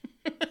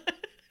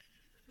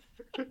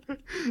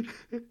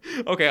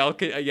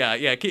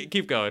 Okay,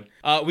 keep going.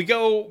 We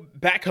go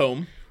back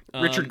home.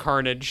 Richard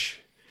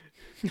Carnage.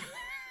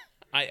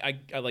 I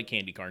like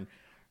Candy Carn.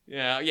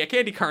 Yeah,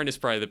 Candy Carn is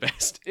probably the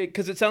best.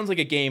 Because it sounds like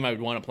a game I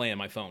would want to play on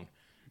my phone.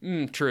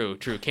 True.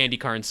 Candy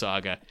Carn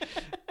Saga.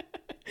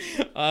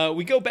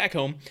 We go back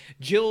home.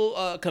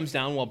 Jill comes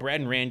down while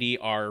Brad and Randy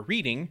are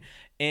reading,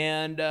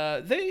 and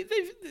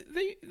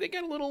they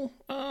got a little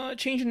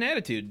change in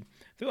attitude.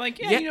 They're like,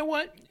 yeah, you know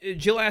what?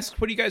 Jill asks,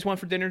 what do you guys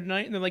want for dinner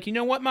tonight? And they're like, you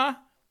know what, Ma?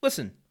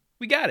 Listen,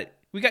 we got it.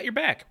 We got your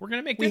back. We're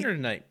going to make dinner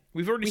tonight.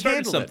 We've already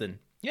started something.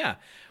 Yeah.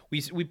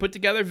 We put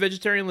together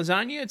vegetarian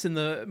lasagna. It's in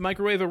the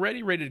microwave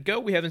already, ready to go.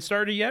 We haven't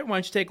started yet. Why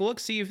don't you take a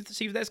look, see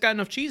if that's got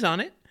enough cheese on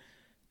it?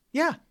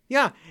 Yeah.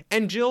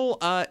 And Jill,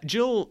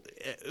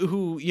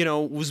 who,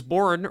 was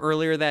born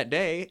earlier that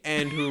day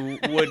and who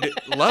would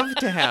love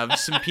to have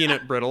some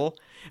peanut brittle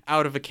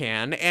out of a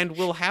can and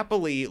will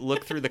happily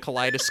look through the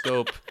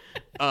kaleidoscope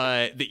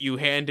that you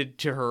handed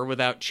to her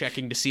without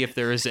checking to see if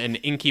there is an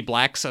inky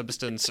black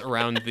substance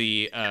around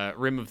the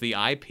rim of the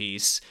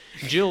eyepiece.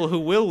 Jill, who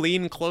will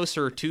lean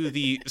closer to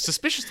the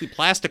suspiciously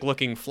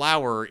plastic-looking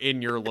flower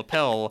in your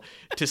lapel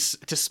to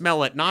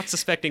smell it, not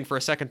suspecting for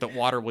a second that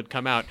water would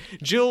come out.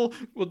 Jill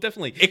will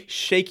definitely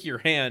shake your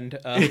hand,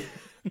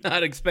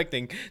 not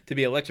expecting to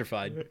be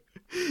electrified.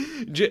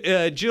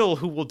 Jill,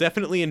 who will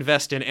definitely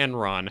invest in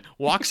Enron,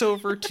 walks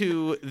over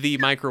to the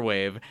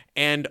microwave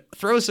and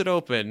throws it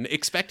open,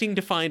 expecting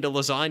to find a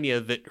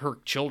lasagna that her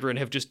children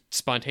have just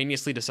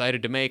spontaneously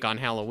decided to make on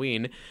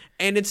Halloween,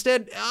 and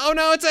instead, oh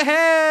no, it's a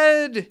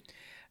head!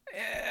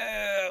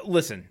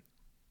 Listen,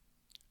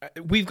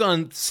 we've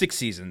gone 6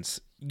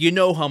 seasons. You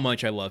know how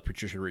much I love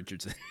Patricia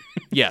Richardson.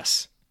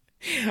 Yes.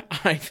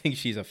 I think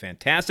she's a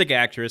fantastic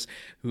actress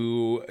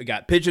who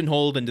got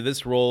pigeonholed into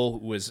this role,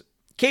 who was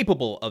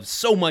capable of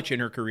so much in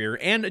her career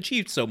and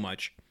achieved so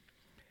much.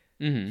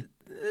 Mm-hmm.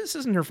 This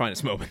isn't her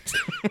finest moment.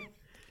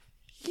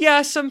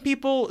 Yeah, some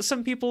people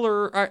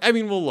are. I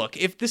mean, well, look,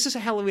 if this is a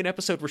Halloween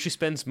episode where she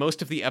spends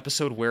most of the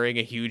episode wearing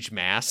a huge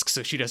mask,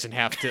 so she doesn't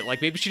have to,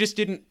 like, maybe she just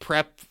didn't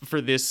prep for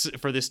this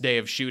day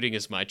of shooting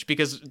as much,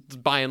 because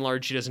by and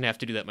large she doesn't have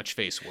to do that much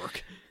face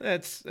work.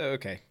 That's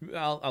okay.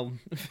 I'll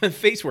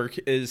face work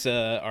is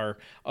our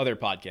other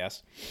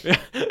podcast.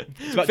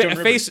 It's about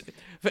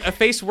a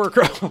face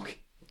worker.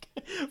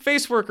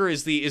 Face worker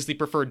is the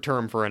preferred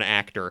term for an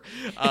actor.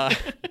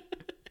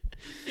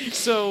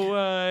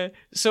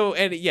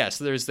 And yes,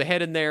 there's the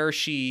head in there.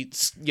 She,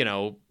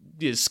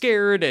 is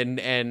scared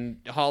and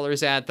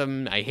hollers at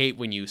them. I hate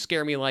when you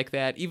scare me like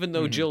that. Even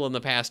though Jill in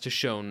the past has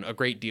shown a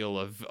great deal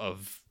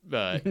of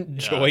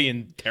joy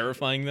in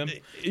terrifying them.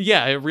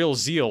 Yeah, a real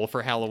zeal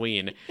for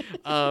Halloween.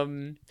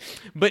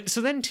 But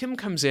so then Tim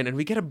comes in and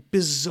we get a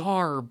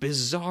bizarre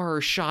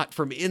shot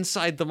from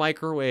inside the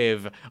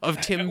microwave of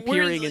Tim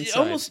peering inside. It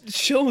almost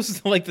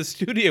shows like the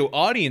studio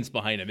audience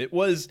behind him. It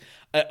was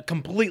a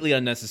completely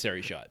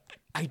unnecessary shot.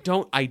 I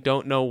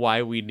don't know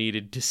why we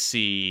needed to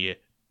see.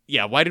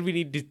 Yeah, why did we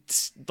need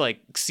to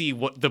see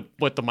what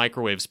the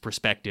microwave's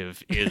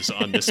perspective is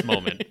on this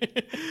moment?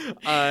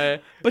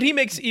 But he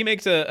makes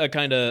a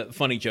kind of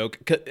funny joke,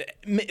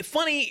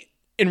 funny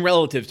in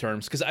relative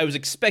terms, because I was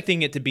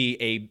expecting it to be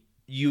a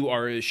 "you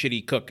are a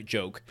shitty cook"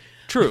 joke.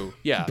 True,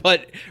 yeah,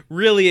 but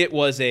really it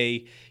was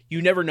a "you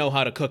never know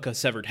how to cook a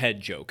severed head"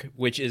 joke,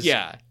 which is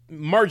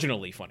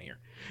marginally funnier.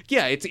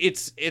 Yeah,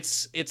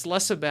 it's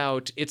less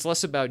about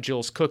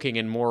Jill's cooking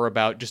and more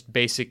about just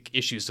basic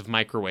issues of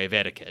microwave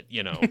etiquette.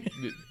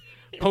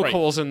 Poke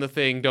holes in the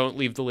thing, don't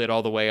leave the lid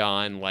all the way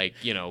on.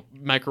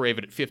 Microwave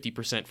it at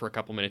 50% for a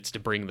couple minutes to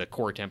bring the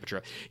core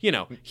temperature.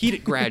 Heat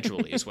it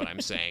gradually is what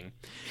I'm saying.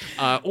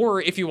 Or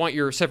if you want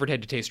your severed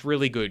head to taste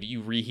really good,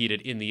 you reheat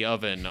it in the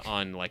oven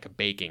on a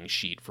baking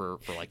sheet for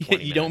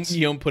 20 minutes.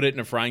 You don't put it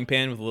in a frying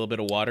pan with a little bit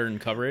of water and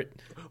cover it.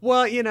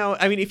 Well,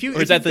 I mean, if you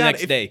or is that the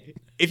next day?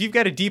 If you've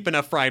got a deep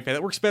enough frying pan,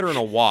 that works better in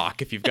a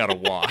wok. If you've got a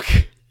wok.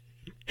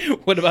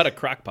 What about a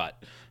crock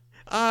pot?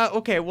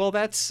 Okay, well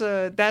that's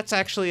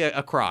actually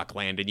a crock,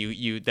 Landon.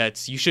 You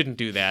shouldn't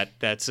do that.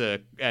 That's a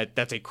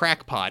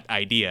crackpot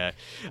idea,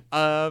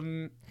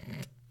 and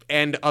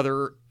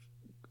other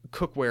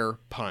cookware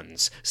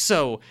puns.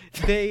 So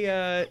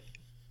they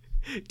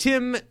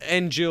Tim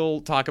and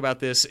Jill talk about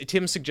this.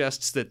 Tim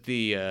suggests that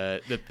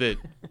the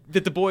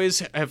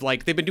boys have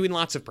they've been doing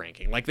lots of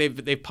pranking.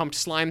 They've pumped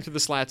slime through the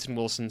slats in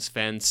Wilson's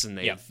fence, and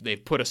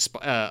they've put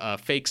a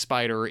fake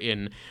spider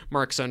in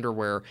Mark's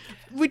underwear,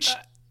 which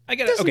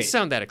doesn't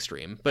sound that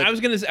extreme. But I was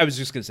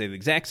just gonna say the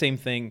exact same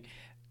thing.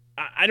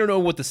 I don't know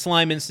what the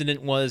slime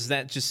incident was.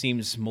 That just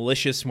seems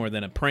malicious more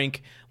than a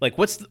prank.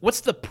 What's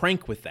the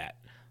prank with that?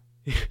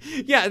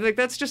 Yeah,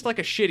 that's just a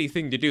shitty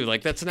thing to do.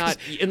 That's not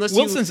unless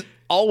Wilson's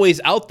always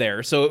out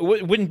there, so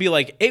it wouldn't be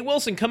 "Hey,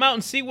 Wilson, come out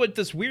and see what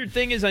this weird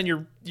thing is on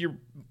your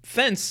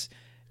fence."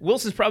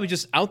 Wilson's probably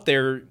just out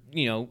there,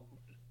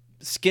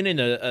 skinning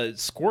a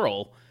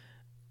squirrel,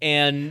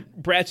 and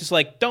Brad's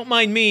just "Don't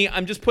mind me.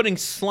 I'm just putting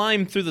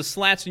slime through the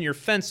slats in your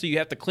fence, so you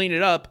have to clean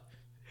it up."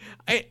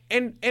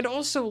 And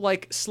also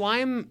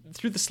slime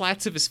through the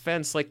slats of his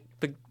fence,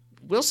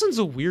 Wilson's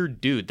a weird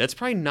dude. That's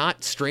probably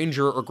not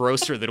stranger or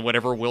grosser than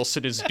whatever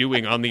Wilson is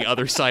doing on the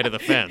other side of the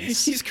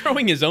fence. He's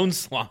growing his own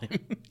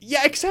slime.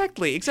 Yeah,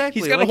 exactly. He's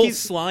got a whole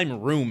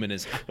slime room in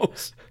his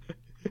house.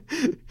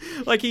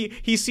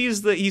 He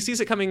sees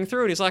it coming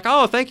through, and he's like,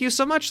 "Oh, thank you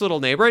so much,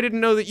 little neighbor. I didn't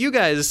know that you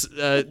guys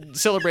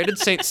celebrated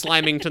St.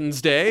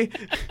 Slimington's Day."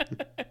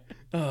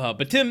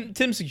 But Tim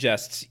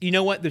suggests, you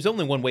know what? There's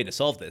only one way to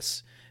solve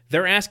this.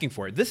 They're asking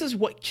for it. This is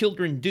what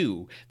children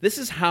do. This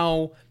is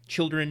how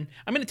children...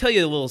 I'm going to tell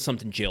you a little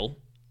something, Jill.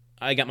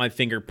 I got my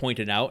finger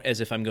pointed out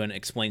as if I'm going to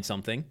explain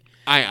something.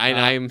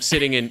 I'm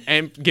sitting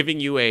and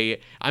giving you an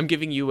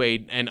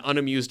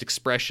unamused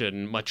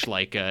expression, much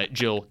like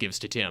Jill gives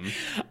to Tim.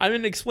 I'm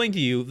going to explain to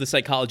you the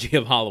psychology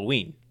of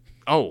Halloween.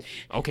 Oh,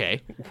 okay.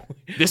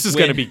 This is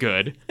going to be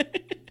good.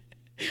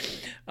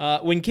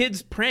 When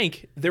kids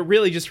prank, they're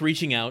really just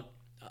reaching out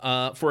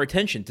for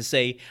attention to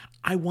say,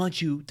 "I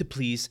want you to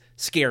please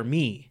scare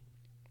me."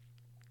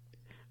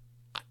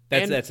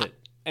 That's it.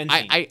 And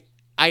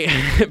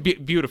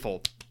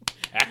beautiful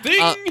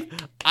acting.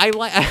 I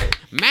like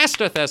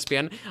Master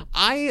Thespian.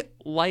 I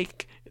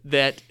like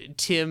that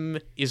Tim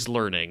is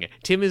learning.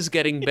 Tim is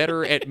getting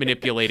better at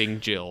manipulating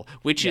Jill,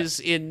 which is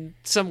in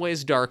some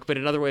ways dark, but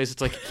in other ways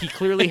it's he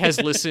clearly has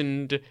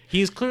listened.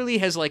 He clearly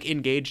has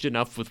engaged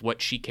enough with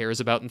what she cares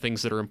about and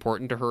things that are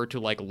important to her to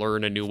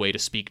learn a new way to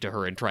speak to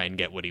her and try and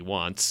get what he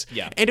wants.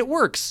 Yeah. And it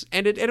works.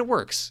 And it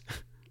works.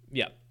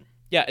 Yeah.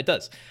 Yeah, it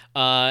does.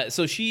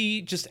 So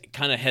she just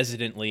kind of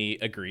hesitantly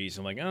agrees.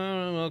 I'm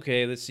 "Oh,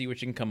 okay, let's see what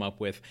you can come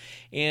up with."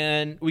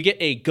 And we get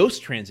a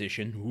ghost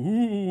transition.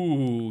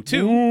 Ooh,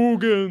 to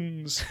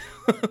Hoogans.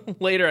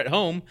 Later at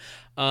home.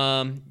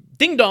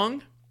 Ding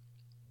dong.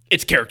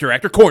 It's character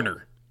actor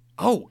corner.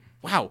 Oh,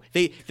 wow.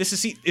 That's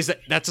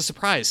a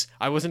surprise.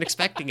 I wasn't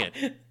expecting it.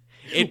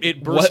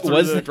 It burst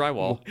through the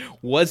drywall.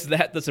 Was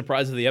that the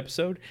surprise of the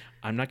episode?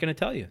 I'm not going to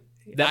tell you.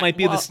 That might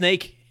be the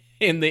snake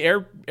in the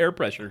air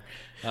pressure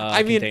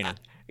container.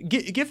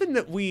 Given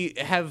that we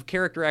have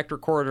character actor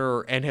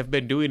corner and have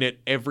been doing it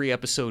every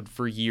episode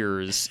for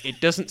years, it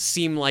doesn't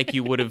seem like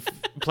you would have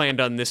planned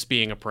on this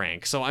being a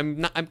prank. So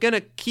I'm gonna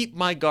keep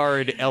my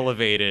guard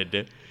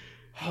elevated.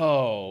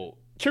 Oh,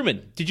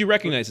 Truman, did you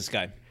recognize this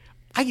guy?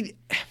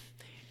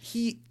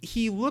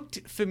 He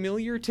looked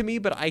familiar to me,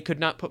 but I could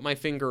not put my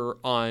finger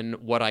on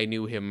what I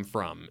knew him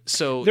from.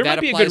 So there that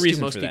might be a applies good reason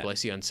to most for people that. I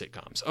see on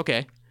sitcoms.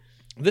 Okay.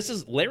 This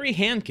is Larry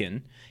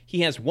Hankin.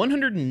 He has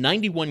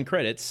 191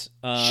 credits.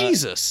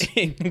 Jesus.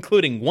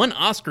 Including one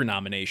Oscar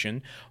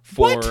nomination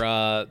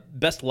for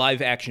Best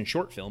Live Action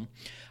Short Film.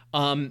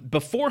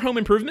 Before Home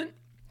Improvement,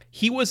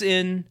 he was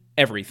in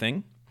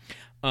everything.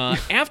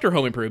 After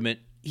Home Improvement,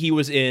 he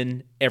was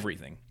in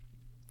everything.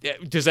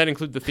 Does that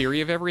include The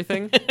Theory of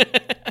Everything?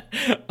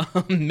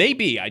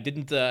 Maybe I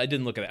didn't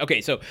look at that.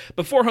 Okay, so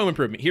before Home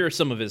Improvement, here are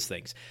some of his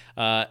things: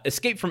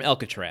 Escape from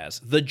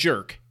Alcatraz, The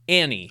Jerk,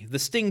 Annie, The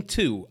Sting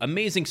 2,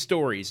 Amazing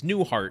Stories,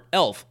 Newhart,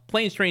 Elf,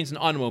 Planes, Trains, and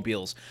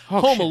Automobiles,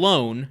 Home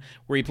Alone,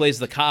 where he plays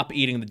the cop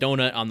eating the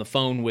donut on the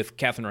phone with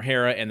Catherine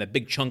O'Hara, and the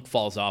big chunk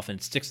falls off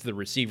and sticks to the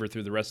receiver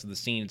through the rest of the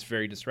scene. It's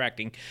very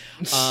distracting.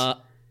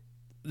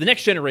 The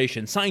Next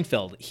Generation,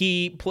 Seinfeld.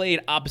 He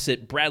played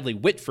opposite Bradley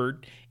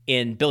Whitford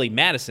in Billy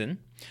Madison.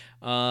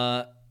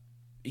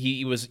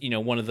 He was,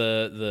 one of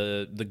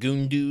the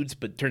goon dudes,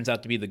 but turns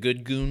out to be the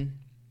good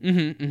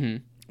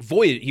goon.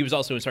 Voyager. He was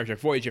also in Star Trek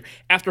Voyager.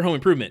 After Home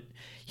Improvement,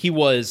 he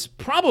was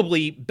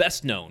probably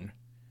best known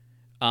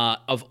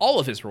of all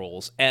of his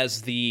roles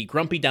as the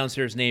grumpy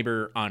downstairs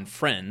neighbor on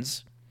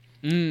Friends.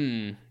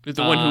 The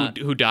one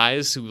who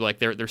dies, who like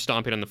they're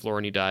stomping on the floor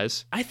and he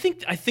dies. I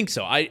think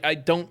so. I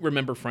don't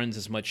remember Friends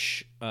as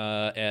much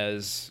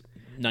as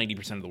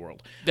 90% of the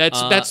world.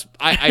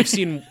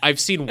 I've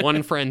seen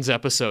one Friends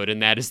episode,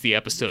 and that is the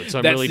episode. So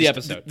I'm That's really the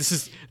episode. This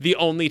is the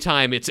only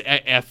time it's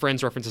a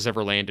Friends reference has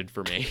ever landed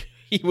for me.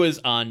 He was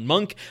on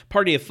Monk,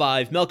 Party of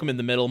Five, Malcolm in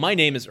the Middle, My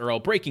Name is Earl,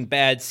 Breaking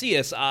Bad,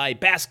 CSI,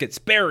 Baskets,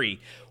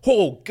 Barry.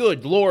 Oh,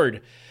 good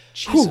Lord.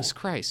 Jesus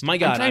Christ. My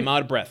God, I'm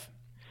out of breath.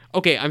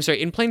 Okay, I'm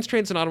sorry. In Planes,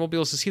 Trains, and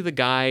Automobiles, is he the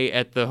guy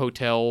at the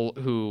hotel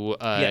who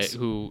Yes.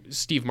 who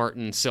Steve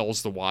Martin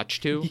sells the watch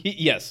to?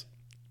 Yes.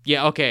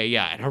 Yeah, okay,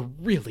 yeah, and a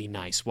really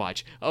nice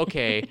watch.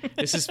 Okay,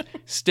 this is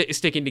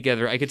sticking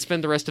together. I could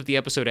spend the rest of the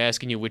episode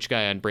asking you which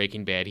guy on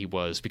Breaking Bad he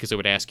was, because it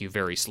would ask you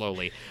very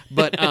slowly.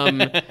 But,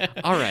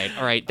 all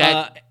right.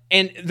 That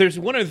And there's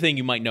one other thing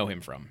you might know him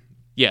from.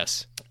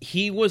 yes.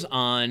 He was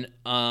on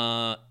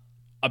a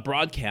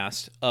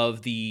broadcast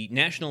of the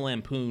National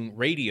Lampoon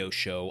radio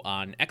show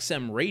on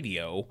XM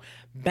Radio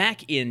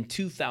back in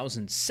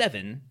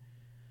 2007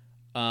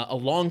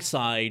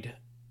 alongside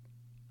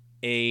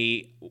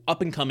a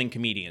up-and-coming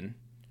comedian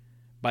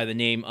by the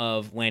name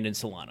of Landon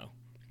Solano.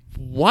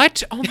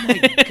 What? Oh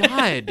my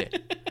God.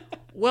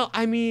 Well,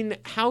 I mean,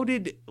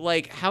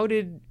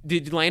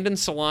 did Landon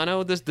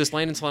Solano, this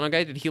Landon Solano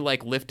guy, did he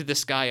lift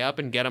this guy up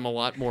and get him a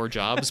lot more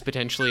jobs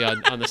potentially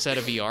on the set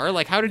of ER?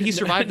 How did he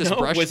survive this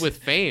brush with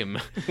fame?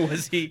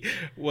 Was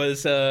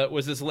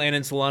this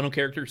Landon Solano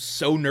character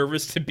so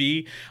nervous to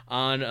be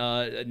on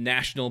a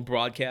national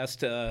broadcast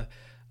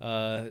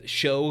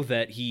show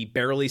that he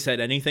barely said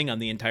anything on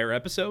the entire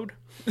episode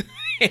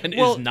and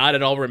is not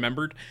at all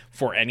remembered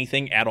for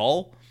anything at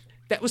all?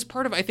 That was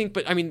part of, I think,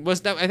 I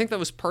think that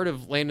was part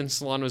of Landon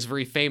Solano's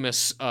very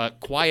famous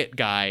quiet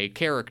guy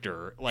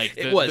character. Swept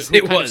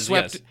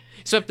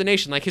the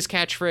nation. His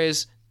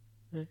catchphrase,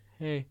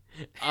 hey,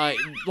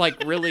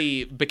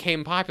 really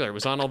became popular. It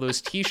was on all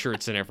those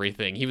T-shirts and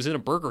everything. He was in a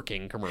Burger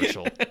King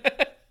commercial.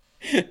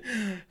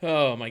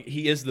 Oh my!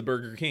 He is the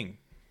Burger King.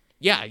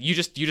 Yeah, you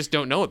just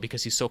don't know it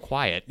because he's so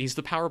quiet. He's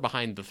the power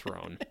behind the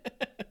throne.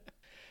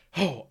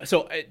 Oh,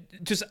 so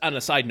just on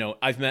a side note,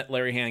 I've met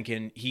Larry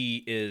Hankin.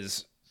 He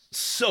is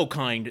so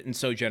kind and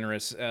so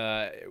generous.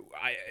 I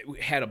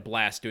had a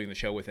blast doing the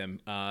show with him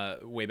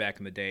way back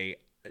in the day.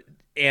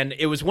 And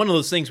it was one of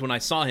those things when I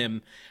saw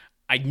him,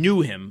 I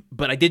knew him,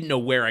 but I didn't know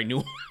where I knew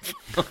him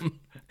from.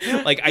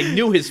 I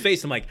knew his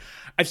face. I'm like,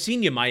 I've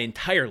seen you my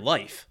entire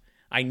life.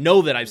 I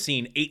know that I've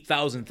seen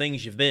 8,000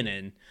 things you've been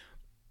in,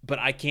 but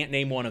I can't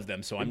name one of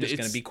them, so I'm just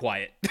going to be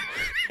quiet.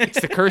 It's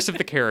the curse of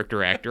the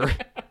character actor.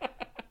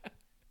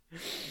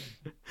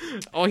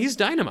 Oh, he's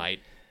dynamite.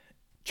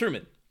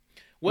 Truman.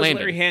 Was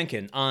Landon. Larry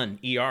Hankin on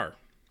ER?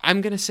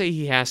 I'm going to say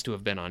he has to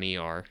have been on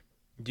ER.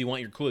 Do you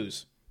want your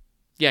clues?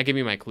 Yeah, give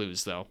me my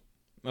clues, though.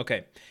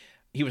 Okay.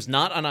 He was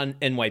not on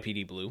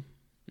NYPD Blue,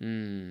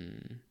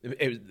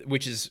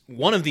 which is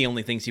one of the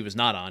only things he was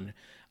not on,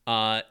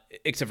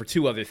 except for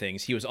two other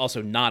things. He was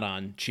also not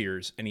on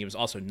Cheers, and he was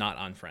also not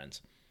on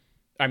Friends.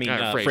 I mean,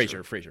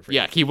 Frasier.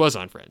 Yeah, he was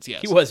on Friends,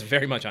 yes. He was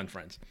very much on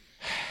Friends.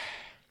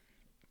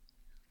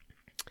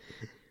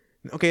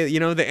 Okay, the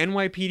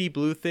NYPD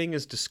Blue thing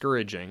is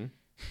discouraging.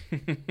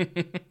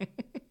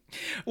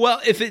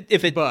 Well, if it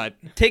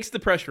takes the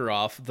pressure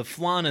off, the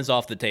flan is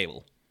off the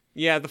table.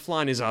 Yeah, the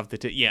flan is off the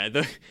table. Yeah,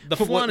 the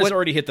flan has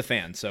already hit the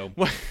fan. So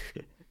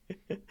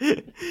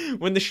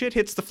when the shit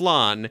hits the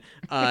flan,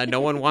 no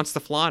one wants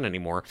the flan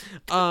anymore.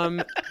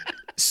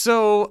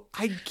 So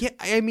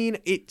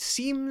it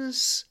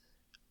seems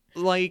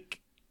like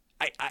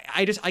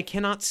I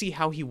cannot see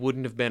how he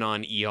wouldn't have been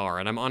on ER,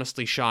 and I'm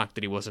honestly shocked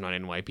that he wasn't on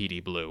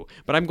NYPD Blue.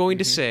 But I'm going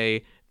to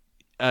say,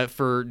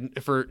 for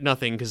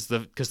nothing, because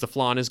the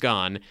flan is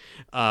gone,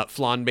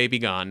 flan baby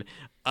gone.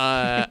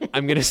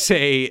 I'm gonna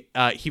say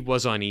he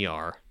was on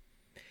ER.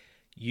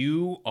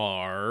 You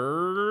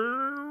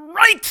are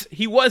right.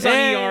 He was on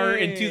ER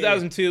in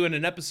 2002 in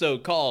an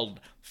episode called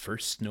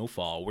First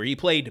Snowfall, where he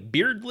played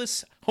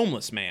beardless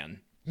homeless man.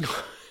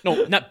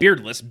 No, not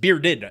beardless,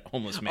 bearded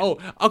homeless man. Oh,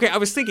 okay. I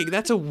was thinking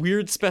that's a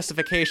weird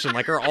specification.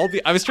 Like,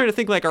 I was trying to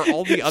think, like, are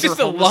all the other just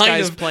a homeless line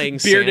guys of playing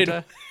bearded,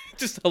 Santa?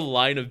 just a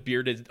line of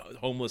bearded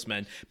homeless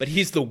men, but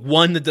he's the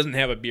one that doesn't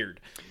have a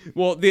beard.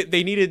 Well,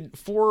 they needed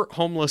 4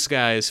 homeless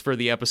guys for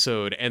the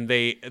episode, and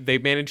they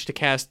managed to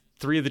cast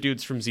 3 of the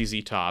dudes from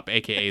ZZ Top,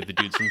 aka the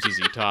dudes from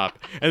ZZ Top,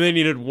 and they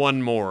needed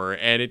 1 more,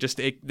 and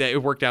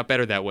it worked out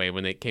better that way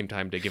when it came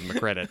time to give them a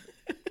credit.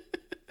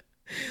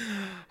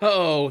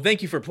 Oh,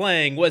 thank you for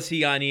playing. Was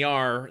he on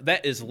ER?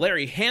 That is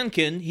Larry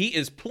Hankin. He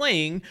is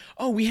playing.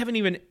 Oh, we haven't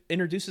even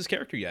introduced his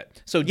character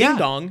yet. So Ding Yeah.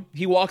 Dong,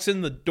 he walks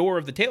in the door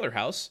of the Taylor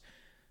house.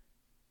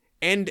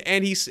 And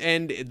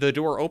the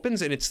door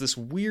opens, and it's this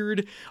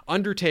weird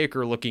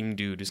Undertaker-looking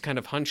dude who's kind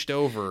of hunched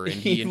over, and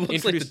He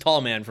looks like the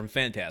tall man from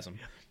Phantasm.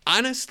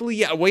 Honestly,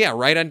 yeah. Well, yeah,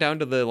 right on down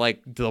to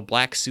the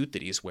black suit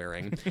that he's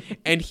wearing,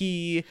 and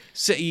he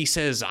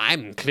says,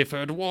 "I'm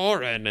Clifford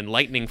Warren," and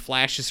lightning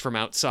flashes from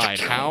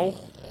outside.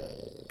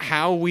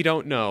 How we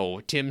don't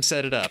know. Tim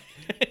set it up.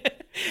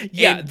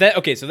 Yeah,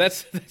 so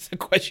that's a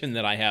question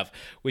that I have,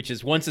 which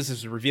is once this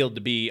is revealed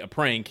to be a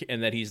prank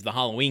and that he's the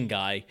Halloween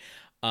guy,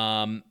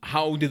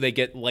 how do they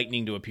get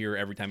lightning to appear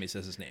every time he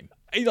says his name?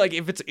 Like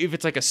if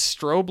it's like a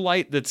strobe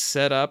light that's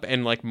set up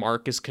and like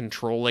Mark is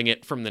controlling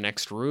it from the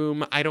next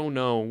room, I don't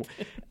know.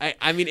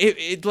 I mean,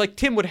 it like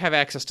Tim would have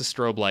access to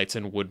strobe lights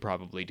and would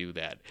probably do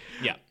that.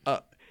 Yeah.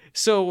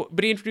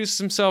 But he introduces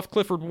himself.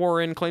 Clifford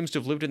Warren claims to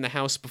have lived in the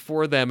house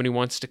before them, and he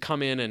wants to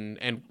come in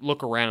and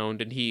look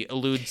around, and he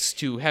alludes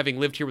to having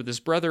lived here with his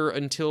brother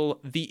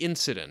until the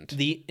incident.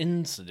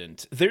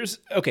 There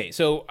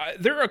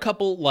are a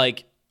couple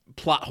like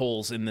plot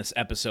holes in this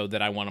episode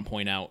that I want to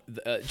point out.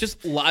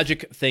 Just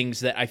logic things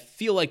that I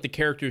feel like the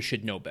characters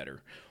should know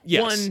better.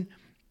 Yes. One,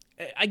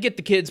 I get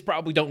the kids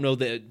probably don't know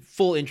the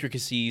full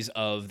intricacies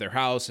of their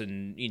house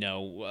and,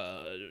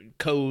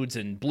 codes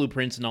and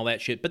blueprints and all that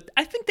shit, but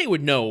I think they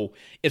would know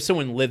if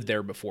someone lived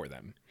there before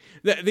them.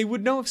 They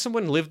would know if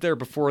someone lived there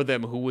before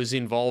them who was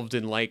involved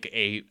in like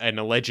an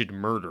alleged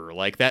murder.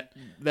 Like that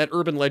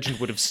urban legend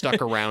would have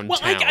stuck around Well,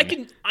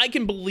 town. I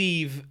can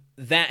believe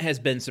that has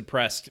been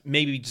suppressed,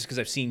 maybe just because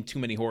I've seen too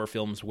many horror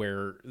films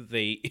where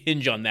they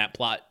hinge on that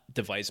plot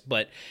device,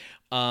 but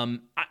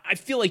I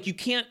feel like you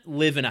can't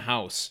live in a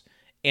house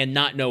and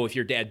not know if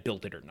your dad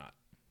built it or not.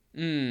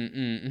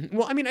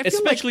 Well, I mean, I feel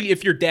Especially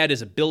if your dad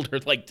is a builder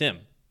like Tim.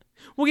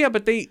 Well, yeah,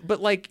 but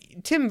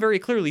Tim very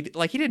clearly,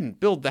 like, he didn't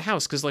build the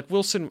house because, like,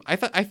 Wilson, I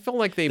felt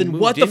like they Then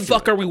moved what the into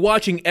fuck it. are we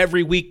watching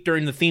every week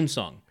during the theme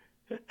song?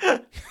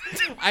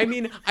 I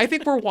mean, I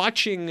think we're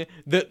watching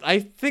the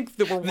myth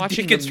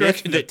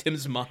Deconstruction that of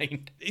Tim's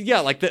mind. yeah,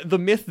 like the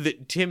myth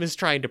that Tim is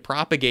trying to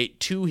propagate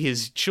to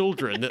his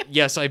children that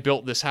yes, I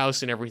built this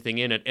house and everything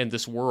in it and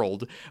this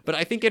world, but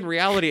I think in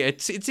reality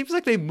it seems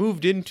like they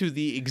moved into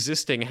the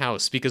existing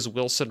house because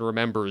Wilson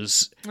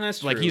remembers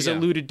That's like true, he's yeah.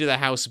 alluded to the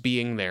house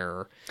being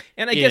there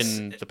And I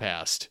in guess the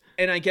past.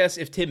 And I guess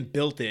if Tim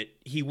built it,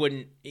 he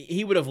would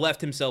have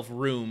left himself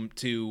room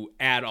to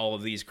add all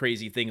of these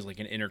crazy things like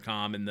an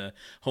intercom and the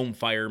home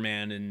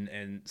fireman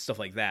and stuff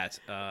like that.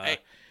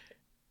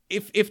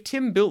 If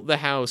Tim built the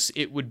house,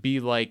 it would be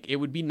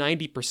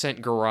 90%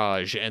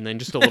 garage and then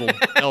just a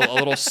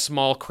little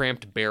small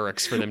cramped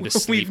barracks for them to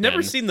sleep We've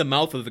never in. seen the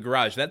mouth of the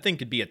garage. That thing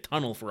could be a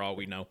tunnel for all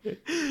we know.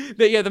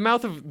 The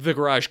mouth of the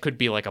garage could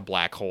be like a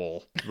black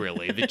hole,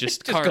 really. That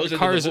just, Goes into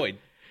cars the void.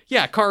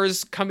 Yeah,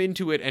 cars come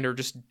into it and are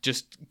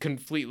just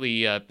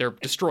completely they're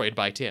destroyed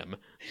by Tim.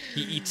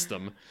 He eats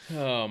them.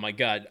 Oh my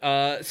god.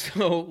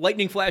 So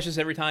lightning flashes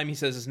every time he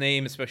says his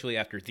name, especially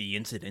after the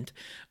incident.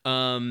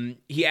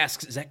 He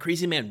asks, "Is that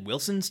crazy man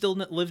Wilson still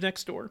live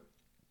next door?"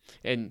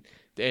 And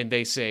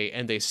they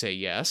say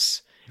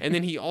yes. And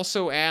then he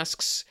also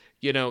asks,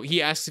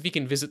 he asks if he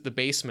can visit the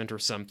basement or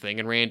something,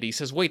 and Randy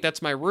says, "Wait,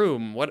 that's my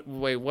room. What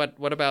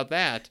about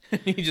that?"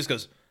 He just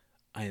goes,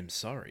 "I am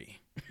sorry."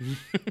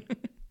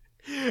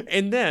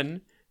 And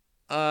then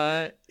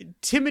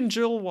Tim and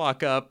Jill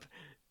walk up,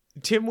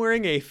 Tim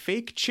wearing a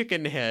fake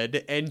chicken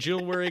head and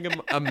Jill wearing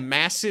a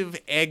massive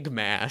egg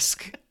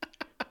mask.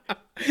 And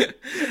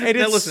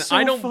Now it's listen,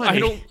 so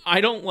funny. I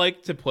don't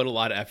like to put a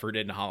lot of effort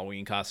into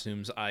Halloween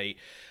costumes. I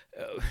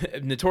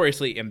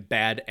notoriously am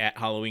bad at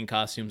Halloween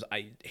costumes.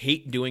 I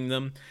hate doing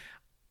them.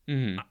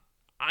 Mhm.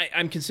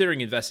 I'm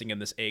considering investing in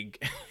this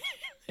egg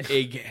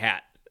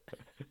hat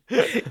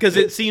because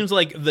it seems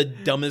like the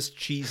dumbest,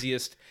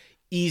 cheesiest,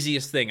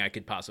 easiest thing I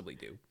could possibly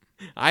do.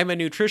 I'm a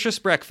nutritious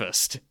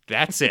breakfast.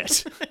 That's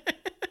it.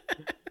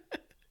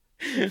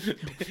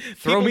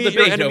 Throw People me at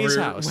your debate enemy's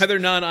over house. whether or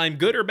not I'm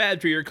good or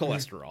bad for your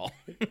cholesterol.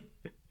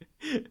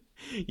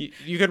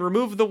 You can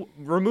remove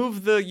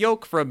the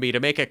yolk from me to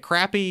make a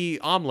crappy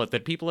omelet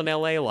that people in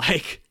LA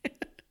like.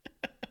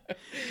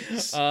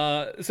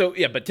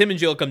 But Tim and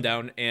Jill come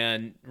down,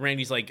 and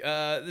Randy's like,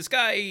 this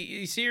guy,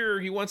 he's here,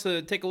 he wants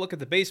to take a look at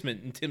the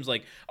basement, and Tim's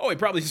like, oh, he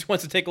probably just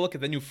wants to take a look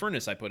at the new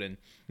furnace I put in.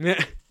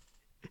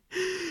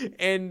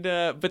 And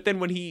but then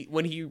when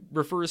he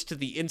refers to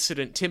the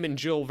incident, Tim and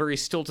Jill very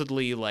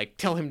stiltedly like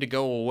tell him to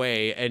go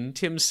away, and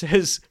Tim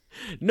says,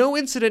 "No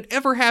incident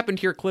ever happened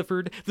here,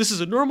 Clifford. This is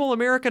a normal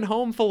American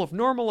home full of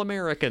normal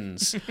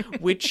Americans,"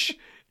 which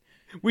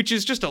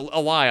is just a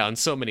lie on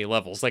so many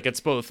levels. Like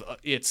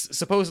it's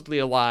supposedly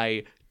a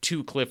lie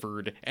to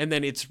Clifford, and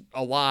then it's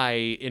a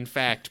lie, in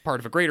fact, part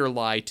of a greater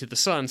lie to the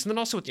Sons, and then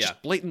also it's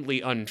just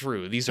blatantly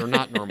untrue. These are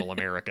not normal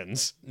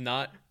Americans.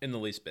 Not in the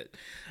least bit.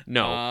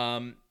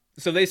 No.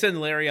 So they send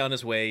Larry on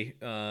his way,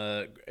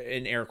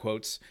 in air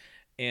quotes,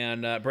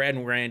 and Brad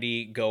and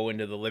Randy go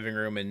into the living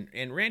room,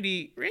 and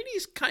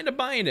Randy's kind of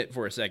buying it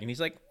for a second. He's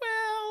like,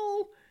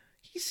 well,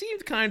 he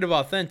seemed kind of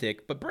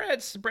authentic, but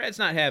Brad's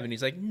not having.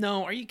 He's like,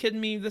 no, are you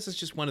kidding me? This is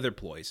just one of their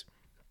ploys.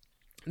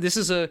 This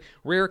is a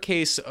rare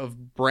case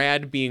of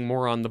Brad being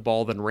more on the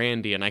ball than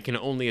Randy, and I can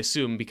only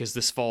assume because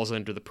this falls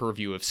under the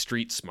purview of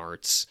street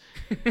smarts.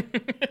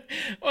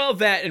 Well,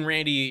 that and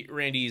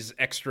Randy's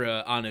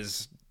extra on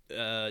his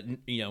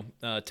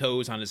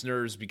toes, on his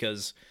nerves,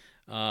 because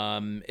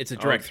it's a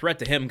direct threat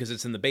to him because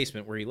it's in the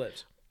basement where he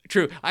lives.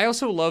 True. I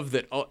also love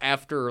that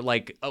after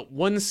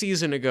one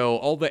season ago,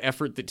 all the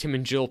effort that Tim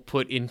and Jill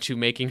put into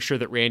making sure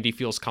that Randy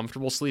feels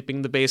comfortable sleeping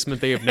in the basement,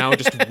 they have now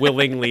just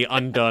willingly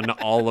undone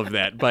all of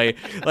that by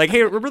like,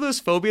 hey, remember those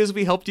phobias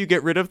we helped you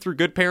get rid of through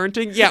good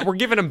parenting? Yeah, we're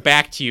giving them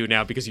back to you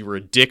now because you were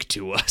a dick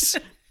to us.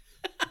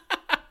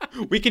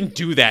 We can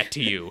do that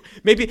to you.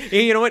 Maybe,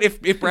 you know what,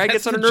 if Brad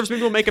gets on our nerves,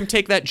 maybe we'll make him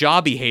take that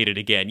job he hated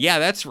again. Yeah,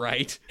 that's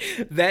right.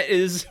 That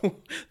is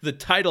the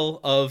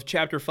title of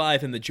Chapter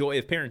 5 in The Joy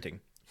of Parenting.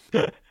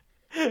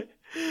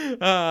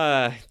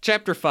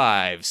 Chapter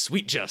 5,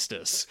 Sweet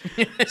Justice.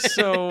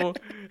 So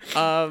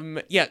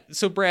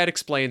Brad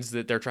explains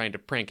that they're trying to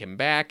prank him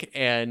back,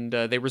 and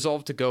they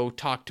resolve to go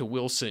talk to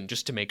Wilson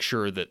just to make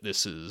sure that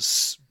this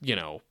is,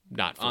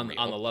 not for real.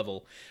 On the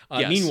level.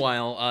 Yes.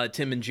 Meanwhile,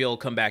 Tim and Jill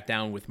come back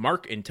down with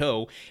Mark in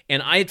tow,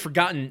 and I had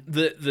forgotten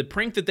the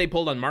prank that they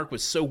pulled on Mark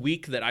was so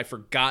weak that I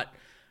forgot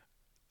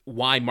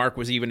why Mark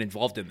was even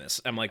involved in this.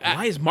 I'm like,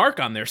 why is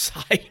Mark on their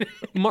side?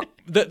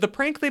 The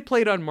prank they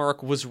played on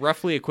Mark was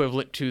roughly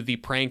equivalent to the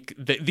prank,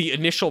 the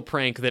initial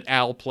prank that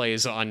Al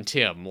plays on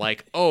Tim.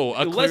 Like,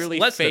 a clearly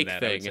less fake than that,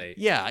 thing. I would say.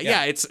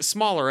 Yeah, it's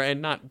smaller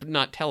and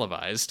not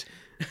televised.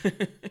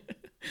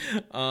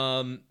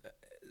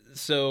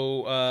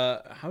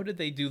 So how did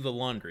they do the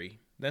laundry?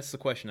 That's the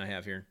question I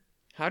have here.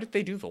 How did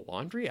they do the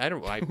laundry? I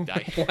don't.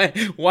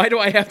 Why do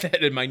I have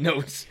that in my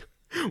notes?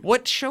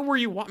 What show were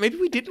you watching? Maybe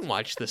we didn't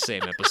watch the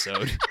same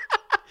episode.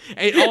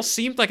 It all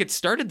seemed like it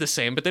started the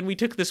same, but then we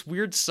took this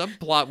weird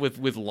subplot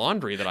with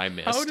laundry that I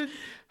missed.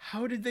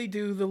 How did they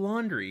do the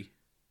laundry?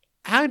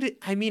 How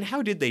did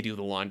they do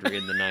the laundry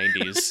in the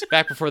 90s,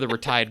 back before there were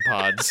Tide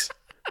Pods?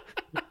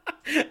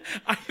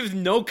 I have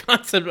no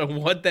concept of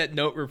what that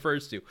note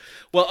refers to.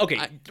 Well, okay,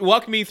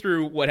 walk me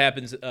through what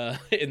happens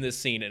in this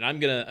scene,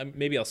 and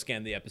maybe I'll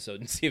scan the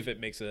episode and see if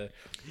it comes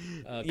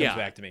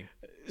back to me.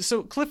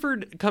 So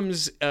Clifford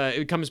comes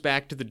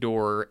back to the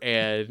door,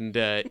 and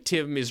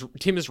Tim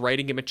is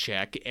writing him a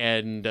check,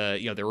 and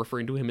they're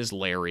referring to him as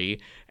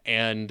Larry,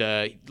 and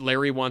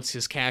Larry wants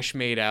his check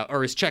made out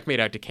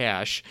to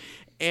cash,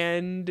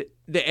 and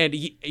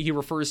he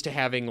refers to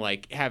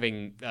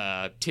having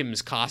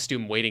Tim's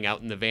costume waiting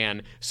out in the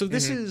van. So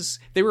this is,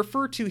 they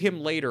refer to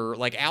him later,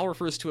 like Al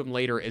refers to him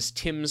later as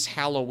Tim's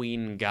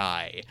Halloween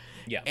guy.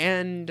 Yeah,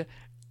 and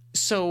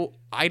so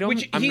I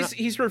don't.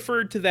 He's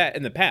referred to that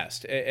in the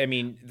past. I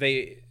mean,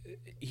 every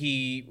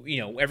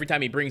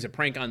time he brings a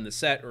prank on the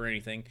set or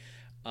anything,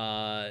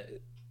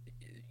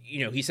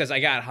 he says, "I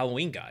got a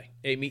Halloween guy."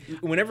 I mean,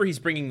 whenever he's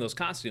bringing those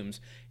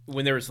costumes,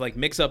 when there was like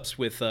mix-ups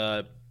with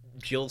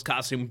Jill's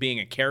costume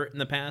being a carrot in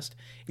the past,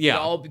 it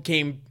all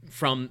came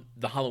from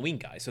the Halloween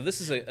guy. So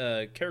this is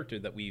a character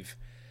that we've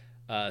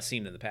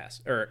seen in the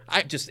past, or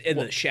just in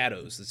the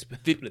shadows. Let's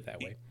put it that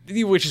way.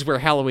 Which is where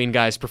Halloween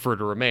guys prefer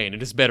to remain.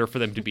 It is better for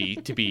them to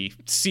be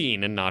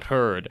seen and not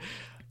heard.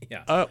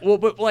 Yeah.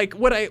 But like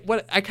what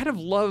I kind of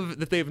love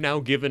that they've now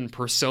given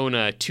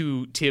persona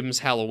to Tim's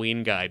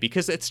Halloween guy,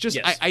 because it's just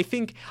I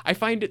think I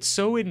find it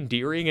so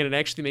endearing, and it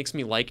actually makes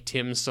me like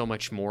Tim so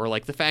much more.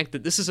 Like the fact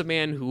that this is a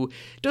man who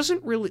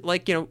doesn't really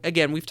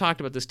again, we've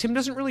talked about this. Tim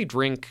doesn't really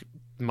drink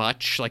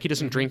much. Like, he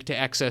doesn't drink to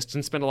excess,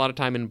 doesn't spend a lot of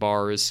time in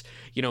bars.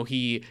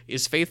 He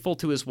is faithful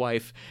to his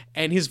wife,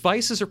 and his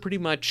vices are pretty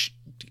much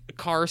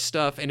car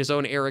stuff and his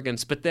own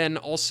arrogance, but then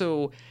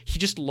also he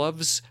just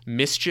loves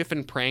mischief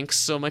and pranks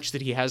so much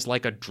that he has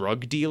like a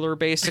drug dealer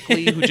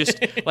basically who just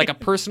like a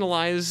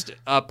personalized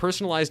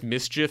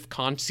mischief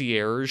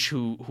concierge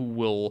who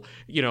will,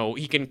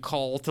 he can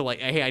call to like,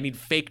 hey, I need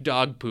fake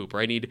dog poop, or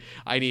I need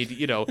I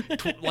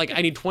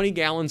need 20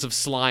 gallons of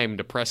slime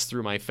to press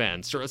through my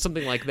fence, or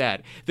something like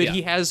that.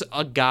 He has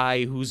a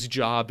guy whose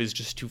job is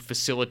just to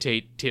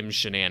facilitate Tim's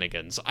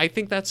shenanigans. I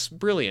think that's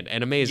brilliant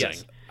and amazing.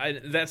 Yes.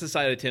 That's a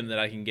side of Tim that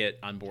I can get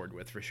on board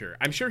with for sure.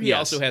 I'm sure he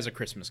also has a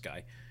Christmas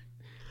guy.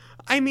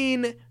 I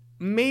mean,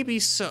 maybe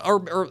so,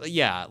 or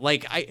yeah.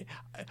 Like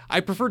I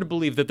prefer to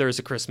believe that there's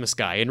a Christmas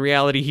guy. In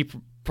reality, he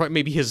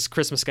maybe his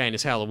Christmas guy and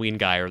his Halloween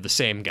guy are the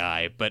same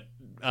guy, but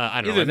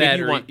I don't Either know. that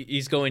Maybe or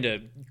he's going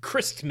to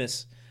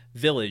Christmas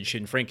Village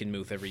in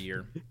Frankenmuth every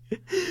year.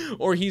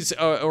 or he's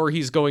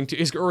going to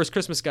his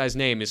Christmas guy's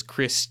name is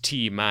Chris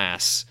T.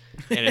 Mass,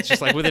 and it's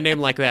just like with a name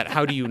like that,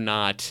 how do you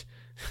not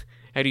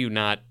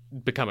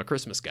become a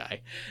Christmas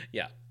guy?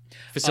 Yeah.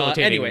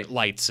 Facilitating Anyway.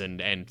 lights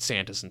and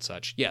Santas and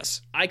such.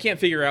 Yes. I can't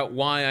figure out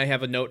why I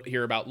have a note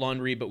here about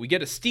laundry, but we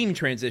get a steam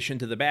transition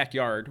to the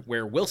backyard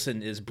where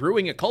Wilson is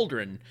brewing a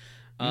cauldron.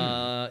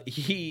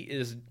 He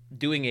is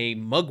doing a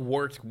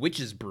mugwort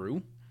witch's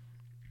brew.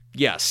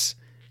 Yes.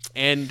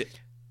 And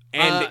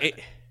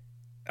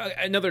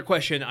Another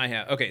question I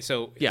have. Okay,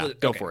 so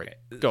go for it.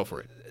 Go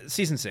for it.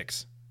 Season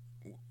 6.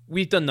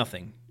 We've done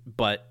nothing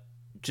but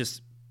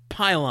just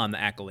pile on the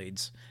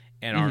accolades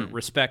and our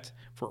respect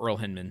for Earl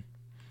Hindman.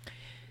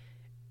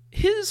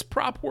 His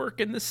prop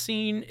work in this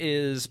scene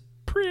is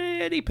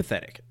pretty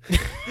pathetic.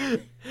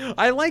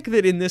 I like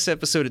that in this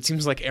episode it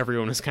seems like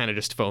everyone is kind of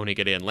just phoning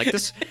it in. Like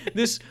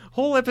this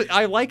whole episode,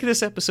 I like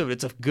this episode.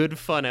 It's a good,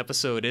 fun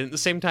episode, and at the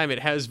same time it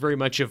has very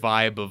much a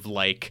vibe of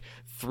like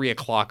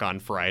 3:00 on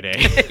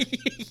Friday.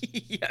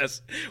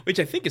 Yes, which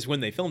I think is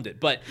when they filmed it.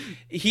 But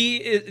he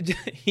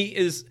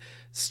is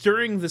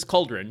stirring this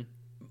cauldron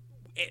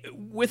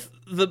with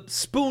the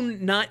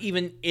spoon not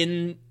even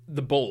in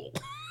the bowl.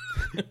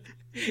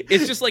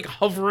 It's just like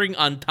hovering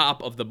on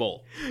top of the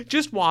bowl.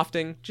 just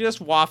wafting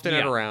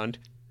it around.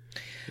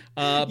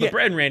 But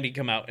Brad and Randy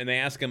come out and they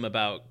ask him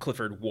about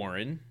Clifford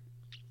Warren.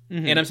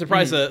 And I'm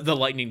surprised the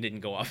lightning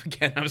didn't go off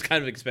again. I was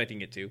kind of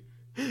expecting it to.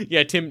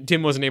 Yeah,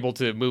 Tim wasn't able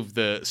to move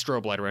the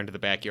strobe light around to the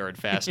backyard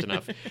fast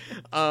enough.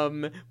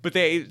 But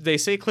they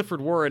say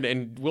Clifford Warren,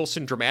 and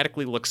Wilson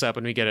dramatically looks up,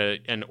 and we get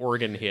an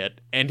organ hit,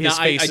 and his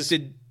face.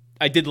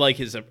 I did like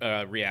his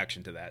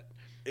reaction to that.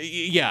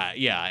 Yeah,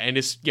 and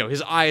his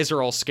eyes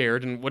are all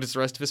scared, and what is the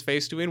rest of his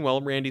face doing?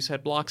 Well, Randy's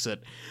head blocks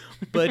it.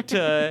 But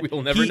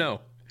we'll never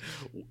know.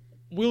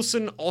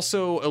 Wilson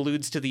also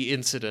alludes to the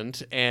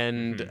incident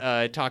and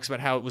talks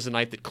about how it was the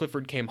night that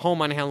Clifford came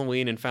home on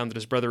Halloween and found that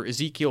his brother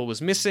Ezekiel was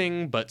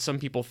missing, but some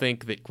people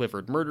think that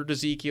Clifford murdered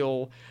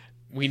Ezekiel.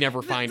 We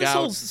never find out. This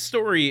whole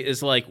story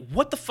is like,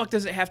 what the fuck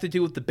does it have to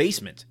do with the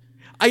basement?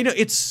 I know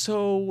it's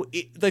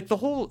like the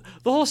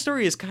whole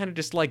story is kind of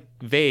just like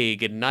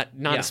vague and not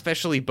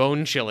especially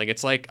bone chilling.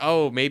 It's like,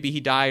 oh, maybe he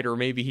died or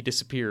maybe he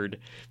disappeared.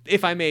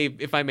 If I may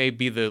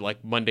be the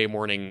like Monday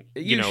morning,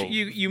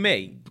 you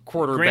may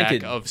quarterback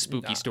Granted, of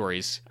spooky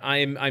stories.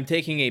 I'm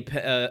taking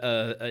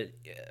a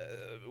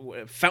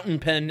fountain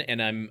pen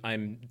and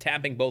I'm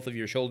tapping both of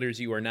your shoulders.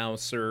 You are now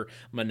Sir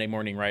Monday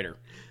Morning Writer.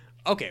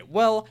 Okay,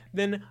 well,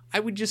 then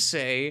I would just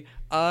say,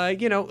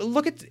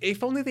 look at,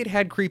 if only they'd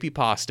had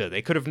creepypasta,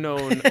 they could have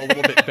known a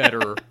little bit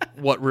better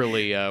what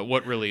really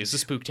is a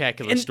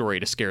spooktacular story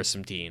to scare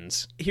some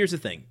teens. Here's the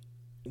thing.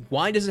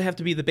 Why does it have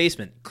to be the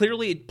basement?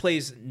 Clearly it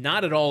plays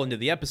not at all into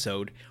the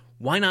episode.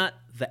 Why not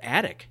the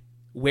attic,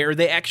 where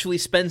they actually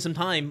spend some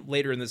time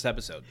later in this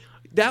episode?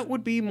 That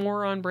would be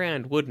more on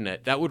brand, wouldn't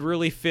it? That would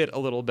really fit a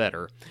little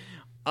better.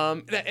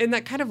 And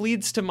that kind of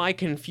leads to my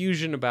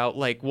confusion about,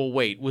 like, well,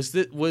 wait, was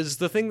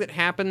the thing that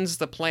happens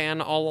the plan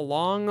all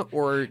along,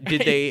 or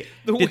did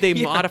they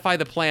modify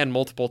the plan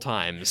multiple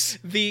times?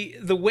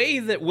 The way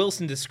that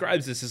Wilson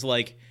describes this is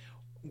like,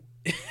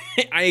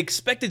 I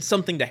expected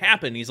something to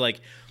happen. He's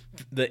like,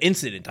 the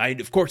incident.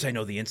 Of course I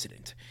know the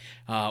incident.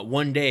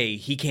 One day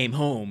he came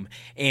home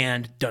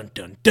and dun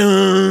dun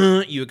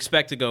dun. You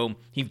expect to go,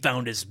 he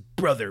found his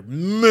brother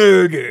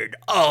murdered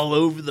all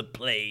over the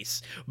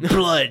place,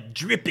 blood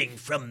dripping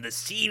from the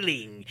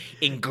ceiling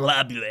in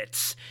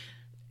globulets.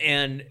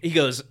 And he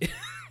goes,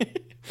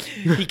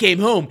 he came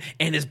home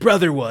and his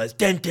brother was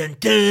dun dun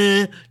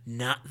dun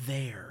not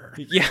there.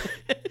 Yeah.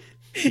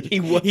 He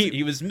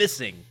was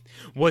missing.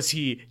 Was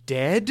he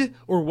dead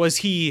or was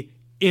he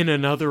in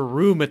another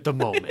room at the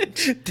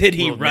moment? Did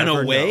he run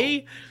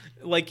away?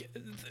 Like,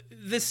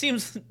 this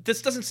seems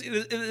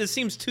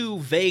too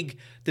vague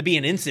to be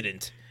an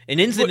incident. An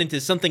incident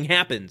is something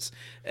happens.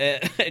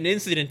 An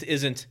incident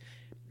isn't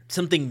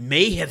something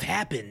may have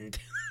happened.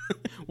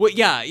 Well,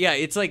 yeah.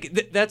 It's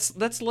like that's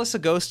less a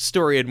ghost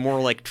story and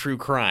more like true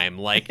crime.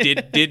 Like,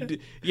 did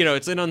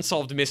it's an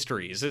unsolved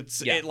mysteries.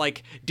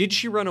 Like, did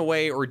she run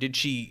away or did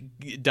she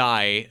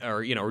die,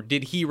 or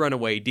did he run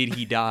away? Did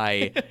he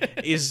die?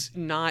 Is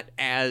not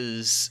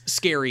as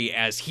scary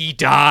as he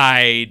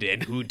died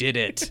and who did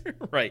it.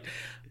 Right.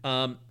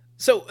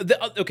 So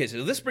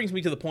this brings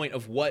me to the point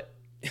of what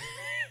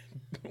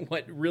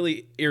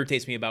really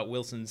irritates me about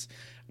Wilson's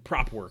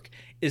prop work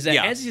is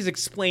that as he's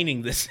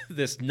explaining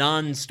this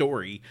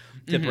non-story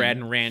to Brad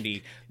and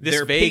Randy,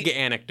 this vague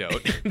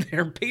anecdote,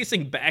 they're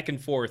pacing back and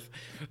forth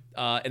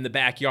in the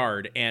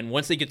backyard, and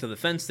once they get to the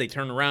fence, they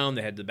turn around,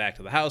 they head back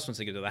to the house. Once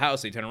they get to the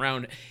house, they turn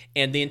around,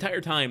 and the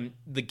entire time,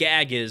 the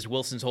gag is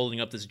Wilson's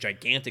holding up this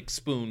gigantic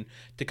spoon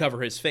to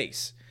cover his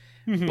face.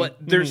 But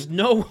there's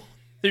no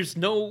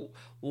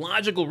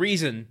logical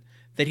reason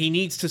that he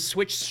needs to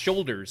switch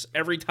shoulders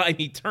every time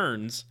he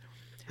turns.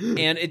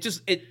 And it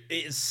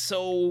is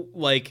so,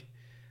 like,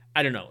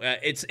 I don't know.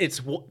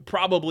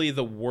 Probably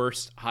the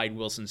worst Hide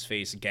Wilson's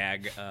face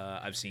gag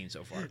I've seen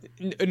so far.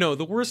 No,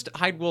 the worst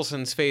Hide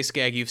Wilson's face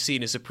gag you've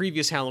seen is a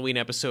previous Halloween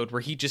episode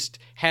where he just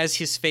has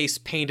his face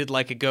painted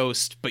like a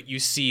ghost, but you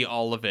see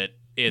all of it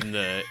in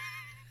the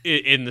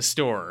in the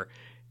store,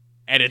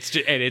 and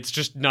it's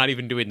just not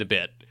even doing the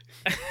bit.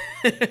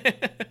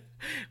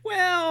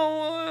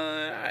 Well,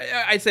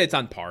 I'd say it's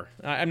on par.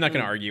 I'm not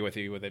going to argue with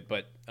you with it,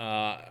 but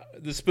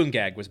the spoon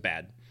gag was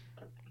bad.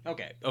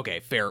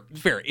 Okay, fair.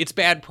 It's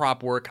bad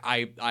prop work.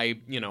 I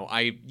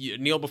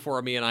kneel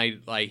before me and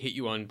I hit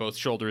you on both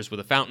shoulders with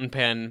a fountain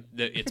pen.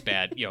 It's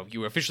bad.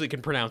 You officially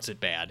can pronounce it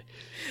bad.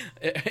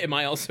 Am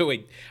I also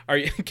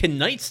can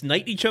knights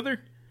knight each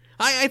other?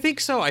 I think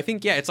so. I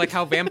think, yeah, it's like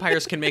how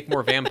vampires can make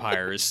more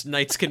vampires.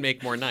 Knights can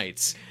make more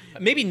knights.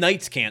 Maybe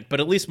knights can't, but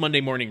at least Monday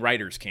morning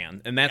writers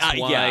can, and that's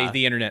why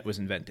the internet was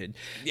invented.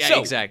 Yeah, so,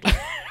 exactly.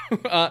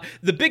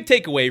 The big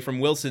takeaway from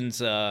Wilson's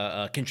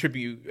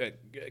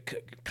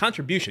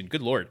contribution,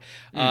 good Lord,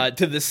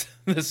 to this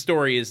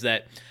story is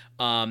that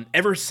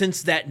ever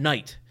since that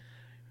night,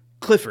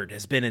 Clifford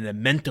has been in a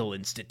mental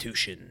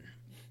institution.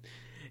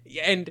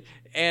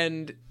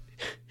 And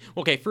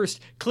okay, first,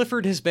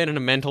 Clifford has been in a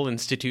mental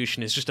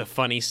institution is just a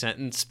funny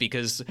sentence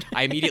because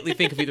I immediately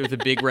think of either the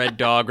Big Red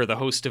Dog or the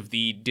host of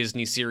the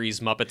Disney series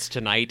Muppets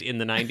Tonight in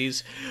the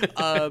 90s.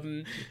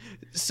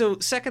 So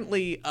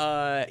secondly,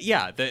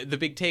 the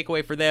big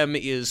takeaway for them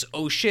is,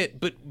 oh shit,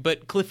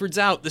 but Clifford's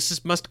out.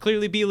 Must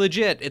clearly be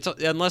legit. It's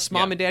unless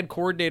mom and dad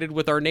coordinated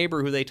with our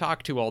neighbor who they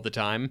talk to all the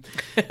time.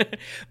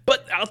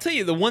 But I'll tell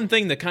you the one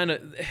thing that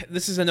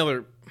this is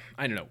another,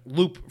 I don't know,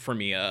 loop for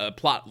me, a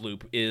plot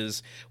loop,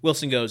 is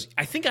Wilson goes,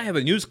 I think I have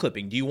a news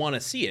clipping. Do you want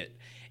to see it?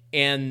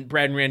 And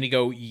Brad and Randy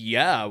go,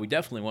 yeah, we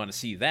definitely want to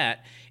see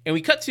that. And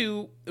we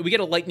get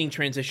a lightning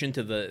transition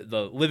to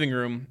the living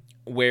room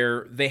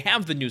where they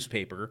have the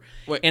newspaper,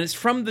 and it's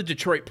from the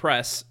Detroit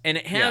Press, and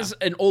it has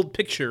an old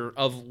picture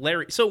of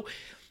Larry. So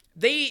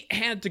they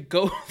had to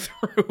go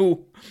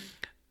through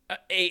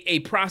a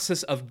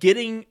process of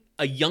getting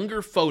a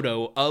younger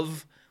photo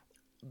of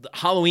the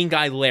Halloween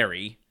guy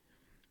Larry,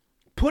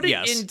 put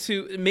it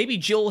into, maybe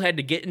Jill had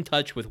to get in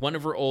touch with one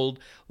of her old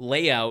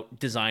layout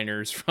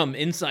designers from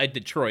inside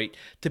Detroit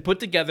to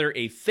put together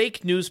a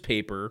fake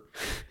newspaper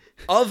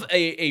of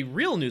a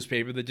real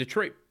newspaper, the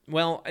Detroit.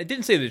 Well, I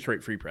didn't say the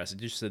Detroit Free Press. It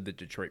just said the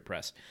Detroit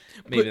Press.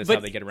 Maybe that's how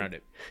they get around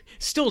it.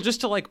 Still,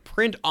 just to like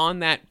print on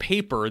that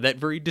paper, that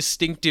very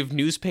distinctive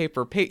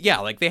newspaper.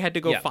 Like they had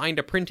to go find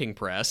a printing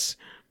press.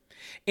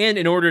 And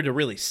in order to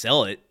really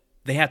sell it,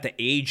 they have to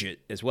age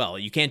it as well.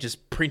 You can't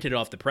just print it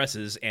off the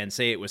presses and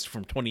say it was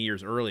from 20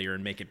 years earlier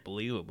and make it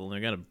believable. They're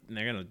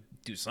gonna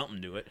do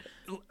something to it.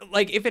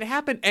 Like if it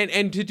happened,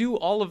 and to do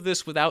all of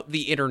this without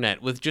the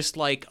internet, with just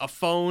like a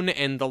phone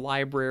and the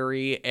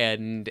library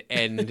and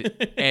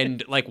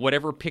and like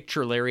whatever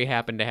picture Larry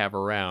happened to have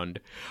around.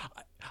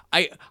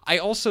 I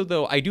also,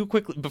 though, I do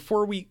quickly,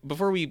 before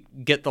we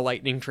get the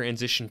lightning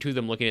transition to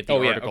them looking at the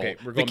article,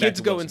 the kids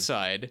go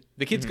inside.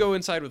 The kids go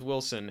inside with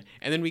Wilson,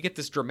 and then we get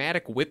this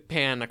dramatic whip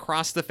pan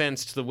across the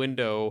fence to the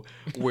window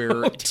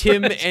where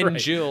Tim and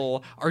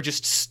Jill are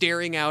just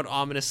staring out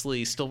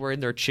ominously, still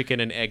wearing their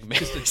chicken and egg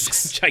masks.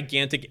 Just a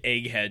gigantic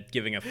egghead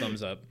giving a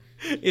thumbs up.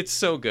 It's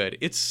so good.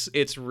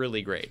 It's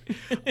really great.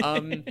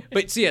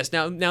 But so yes,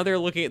 now they're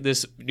looking at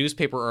this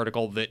newspaper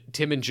article that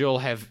Tim and Jill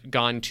have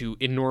gone to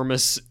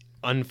enormous,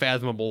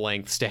 unfathomable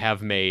lengths to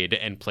have made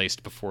and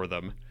placed before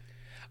them.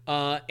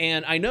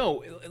 And I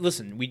know,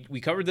 listen,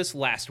 we covered this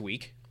last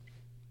week.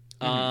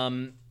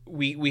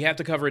 We have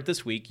to cover it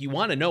this week. You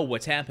want to know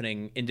what's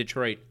happening in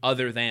Detroit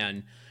other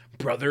than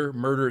brother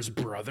murders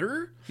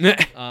brother?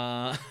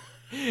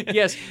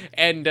 Yes,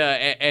 and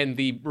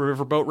the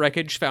riverboat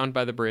wreckage found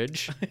by the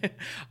bridge.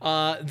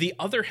 The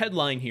other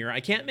headline here,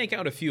 I can't make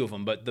out a few of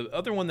them, but the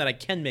other one that I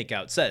can make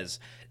out says,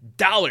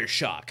 "Dollar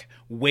shock,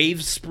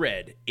 waves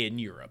spread in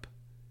Europe."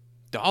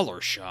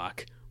 Dollar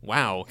shock.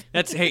 Wow.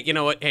 That's, hey, you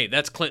know what? Hey,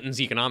 that's Clinton's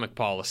economic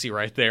policy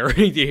right there.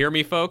 Do you hear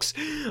me, folks?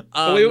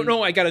 Wait,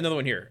 no, I got another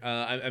one here.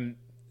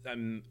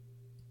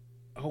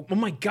 Oh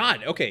my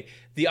God. Okay.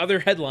 The other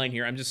headline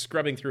here, I'm just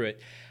scrubbing through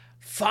it.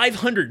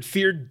 500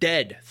 feared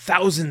dead,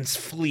 thousands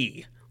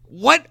flee.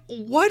 What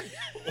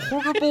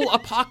horrible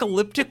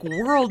apocalyptic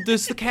world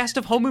does the cast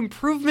of Home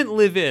Improvement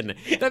live in?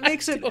 That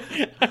makes it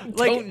I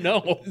don't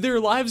know. Their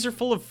lives are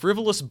full of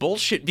frivolous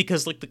bullshit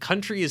because like the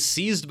country is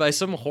seized by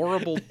some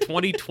horrible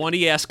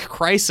 2020-esque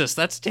crisis.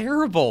 That's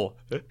terrible.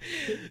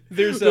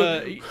 There's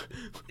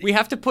we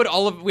have to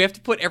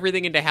put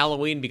everything into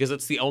Halloween because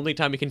it's the only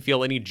time we can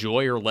feel any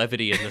joy or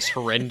levity in this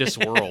horrendous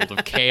world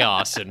of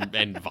chaos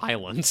and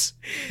violence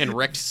and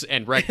wrecked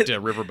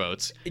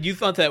riverboats. You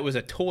thought that was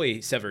a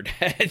toy severed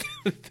head.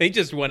 They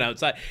just went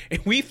outside. And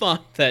we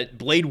thought that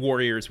Blade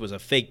Warriors was a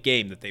fake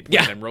game that they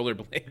played on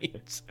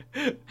rollerblades.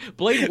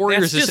 Blade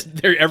Warriors is just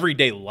their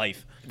everyday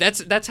life.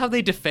 That's how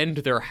they defend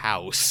their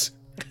house.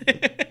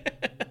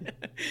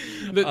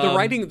 The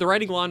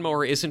riding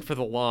lawnmower isn't for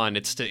the lawn.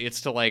 It's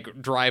to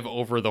like drive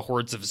over the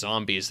hordes of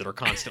zombies that are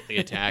constantly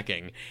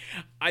attacking.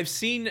 I've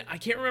seen, I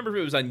can't remember if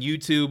it was on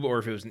YouTube or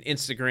if it was an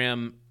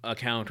Instagram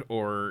account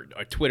or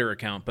a Twitter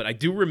account, but I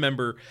do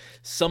remember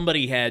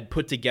somebody had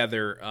put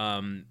together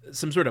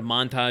some sort of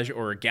montage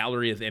or a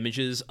gallery of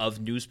images of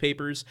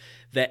newspapers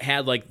that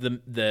had like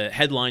the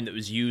headline that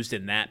was used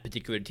in that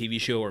particular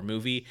TV show or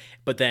movie,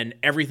 but then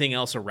everything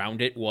else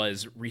around it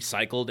was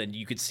recycled and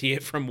you could see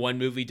it from one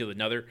movie to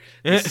another,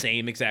 the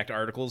same exact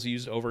articles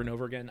used over and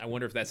over again. I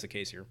wonder if that's the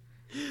case here.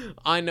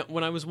 I know,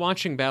 when I was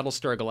watching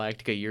Battlestar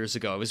Galactica years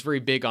ago, I was very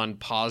big on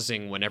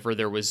pausing whenever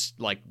there was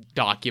like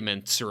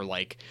documents or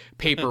like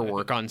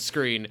paperwork on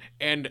screen.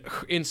 And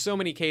in so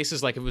many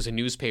cases, like if it was a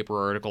newspaper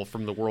article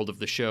from the world of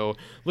the show,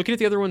 looking at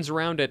the other ones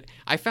around it,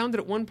 I found that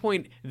at one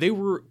point they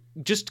were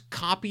just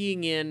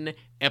copying in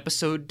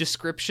episode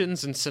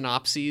descriptions and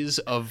synopses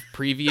of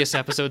previous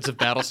episodes of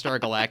Battlestar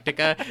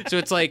Galactica. So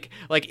it's like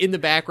in the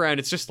background,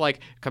 it's just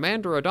like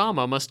Commander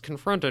Adama must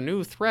confront a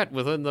new threat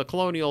within the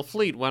colonial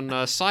fleet when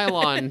a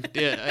Cylon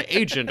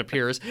agent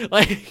appears.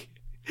 Like,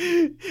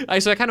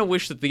 I kind of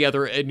wish that the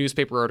other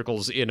newspaper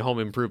articles in Home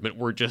Improvement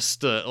were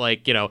just the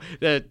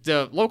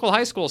local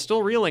high school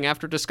still reeling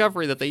after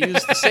discovery that they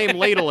used the same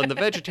ladle in the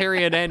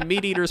vegetarian and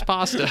meat eaters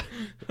pasta.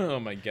 Oh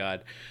my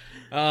God.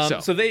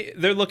 So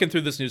they're looking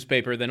through this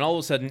newspaper. Then all of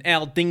a sudden,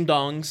 Al ding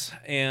dongs,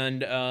 and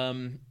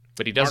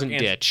but he doesn't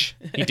ditch.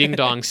 He ding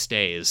dong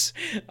stays.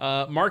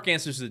 Mark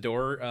answers the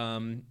door,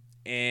 and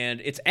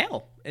it's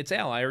Al. It's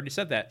Al. I already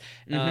said that.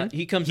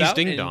 He comes He's out.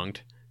 He's ding donged.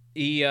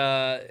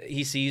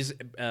 He sees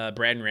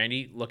Brad and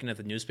Randy looking at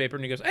the newspaper,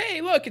 and he goes, "Hey,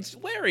 look, it's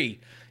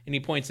Larry!" And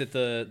he points at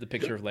the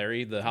picture of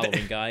Larry, the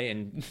Halloween guy,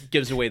 and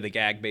gives away the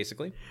gag,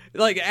 basically.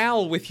 Like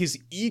Al with his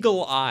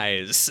eagle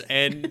eyes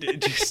and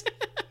just.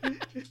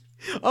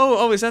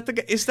 Oh, is that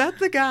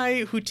the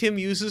guy who Tim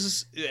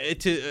uses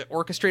to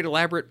orchestrate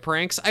elaborate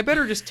pranks? I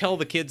better just tell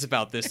the kids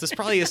about this. This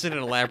probably isn't an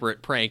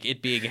elaborate prank,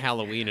 it being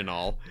Halloween and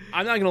all.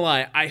 I'm not gonna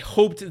lie. I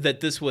hoped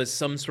that this was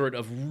some sort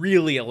of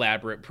really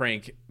elaborate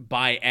prank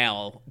by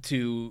Al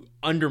to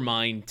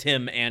undermine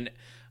Tim and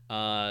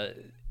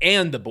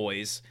the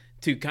boys,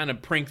 to kind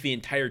of prank the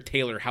entire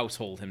Taylor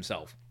household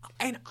himself.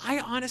 And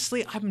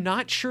I'm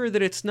not sure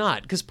that it's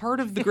not, because part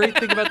of the great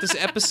thing about this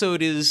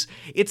episode is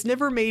it's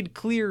never made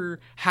clear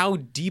how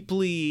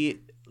deeply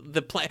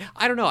the play.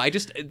 I don't know. I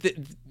just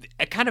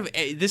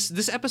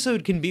this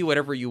episode can be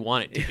whatever you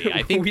want it to be.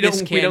 I think we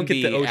don't get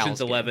the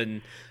Ocean's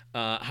 11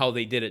 how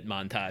they did it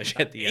montage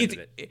at the end of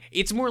it.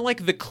 It's more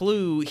like the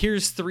Clue.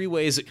 Here's 3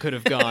 ways it could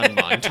have gone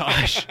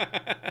montage.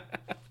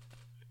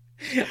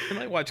 I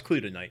might watch Clue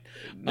tonight.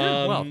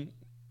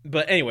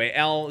 But anyway,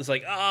 Al is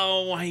like,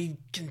 "Oh, I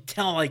can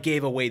tell I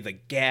gave away the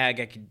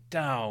gag.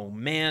 Oh,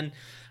 man."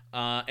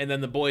 And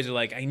then the boys are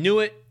like, "I knew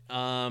it."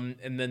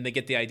 And then they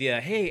get the idea,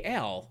 "Hey,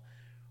 Al,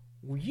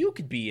 well, you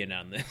could be in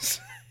on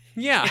this."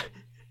 Yeah.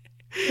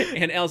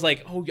 And Al's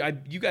like, "Oh,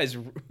 you guys,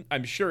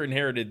 I'm sure,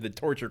 inherited the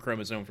torture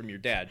chromosome from your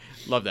dad."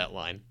 Love that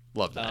line.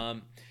 Love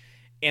that.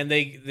 And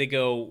they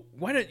go,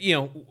 "Why don't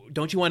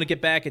you want to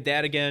get back at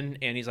Dad again?"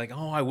 And he's like,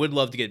 "Oh, I would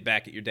love to get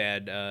back at your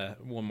dad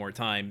one more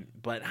time,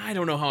 but I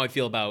don't know how I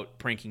feel about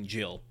pranking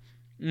Jill."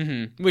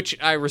 Mm-hmm. Which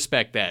I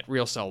respect that.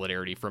 Real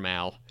solidarity from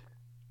Al.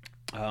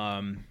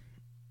 I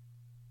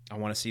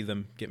want to see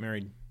them get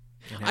married.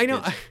 I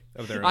know.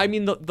 I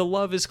mean, the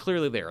love is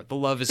clearly there. The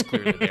love is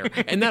clearly there,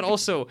 and that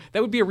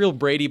would be a real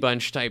Brady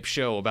Bunch type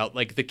show about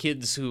like the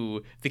kids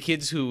who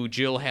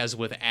Jill has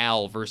with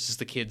Al versus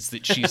the kids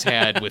that she's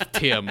had with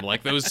Tim.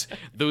 Like those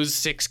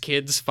 6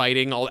 kids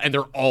fighting and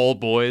they're all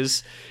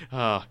boys.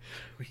 But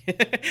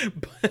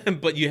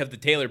you have the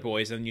Taylor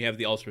boys and you have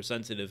the ultra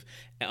sensitive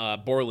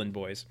Borland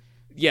boys.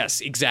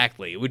 Yes,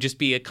 exactly. It would just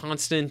be a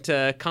constant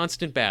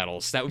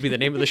battles. That would be the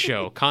name of the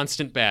show.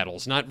 Constant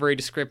battles. Not very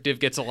descriptive.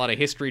 Gets a lot of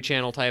History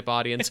Channel type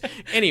audience.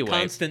 Anyway,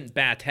 constant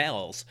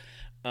battles.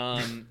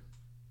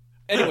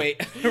 Anyway,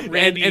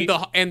 Randy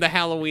and the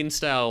Halloween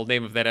style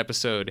name of that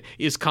episode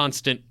is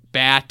Constant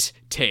Bat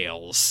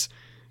Tales,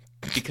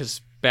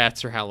 because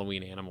bats are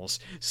Halloween animals.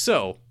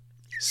 So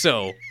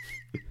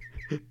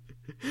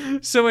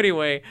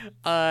anyway,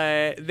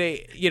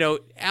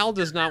 Al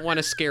does not want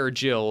to scare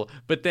Jill,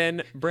 but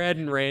then Brad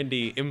and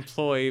Randy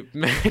employ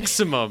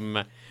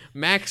maximum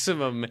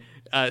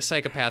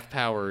psychopath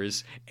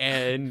powers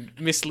and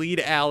mislead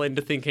Al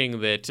into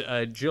thinking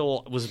that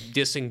Jill was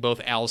dissing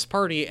both Al's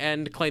party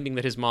and claiming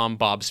that his mom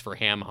bobs for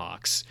ham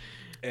hocks.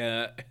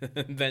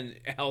 Then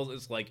Al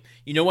is like,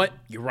 "You know what?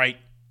 You're right.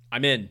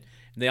 I'm in."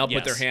 And they all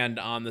put their hand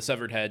on the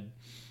severed head,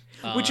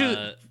 which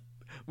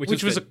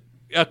was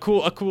a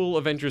cool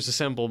Avengers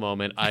Assemble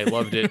moment. I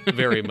loved it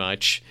very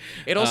much.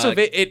 It also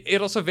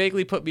it also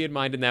vaguely put me in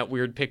mind in that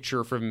weird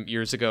picture from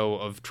years ago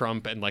of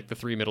Trump and like the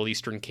 3 Middle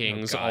Eastern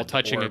kings all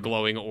touching a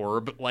glowing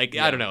orb. Like,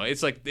 yeah. I don't know.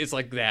 It's like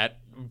that,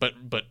 but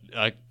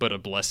a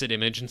blessed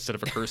image instead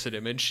of a cursed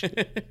image.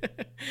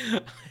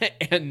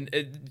 And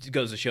it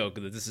goes to show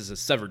that this is a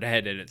severed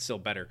head and it's still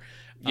better.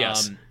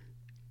 Yes.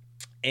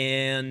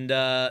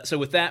 So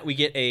with that, we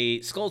get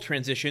a skull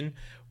transition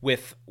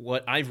with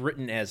what I've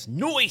written as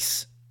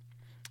noise.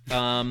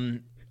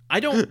 I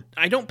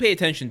don't pay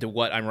attention to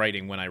what I'm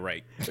writing when I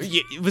write.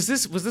 Was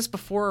this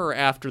before or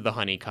after the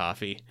honey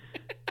coffee?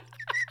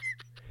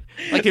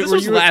 Like This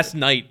was last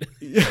night.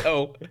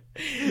 So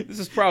this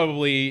is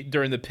probably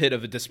during the pit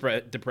of a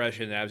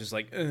depression. And I was just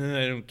like,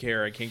 I don't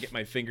care. I can't get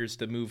my fingers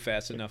to move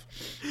fast enough.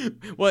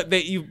 Well,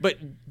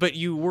 but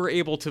you were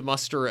able to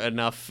muster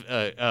enough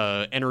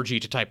energy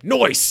to type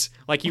noise.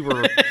 Like you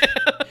were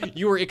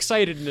you were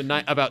excited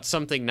about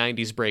something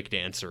 90s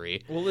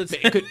breakdancery. Well, it's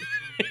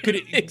could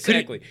it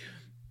exactly.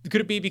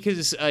 Could it be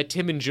because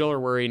Tim and Jill are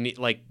wearing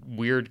like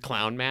weird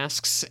clown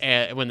masks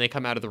when they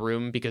come out of the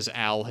room because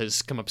Al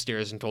has come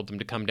upstairs and told them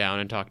to come down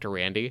and talk to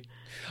Randy?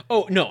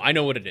 Oh, no, I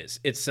know what it is.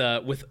 It's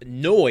with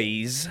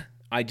noise,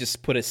 I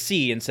just put a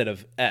C instead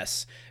of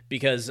S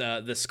because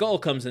the skull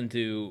comes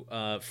into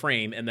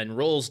frame and then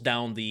rolls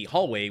down the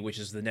hallway, which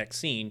is the next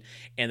scene,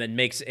 and then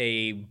makes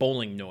a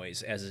bowling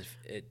noise as if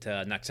it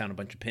knocks down a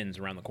bunch of pins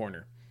around the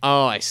corner.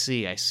 Oh, I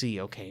see.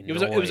 Okay, It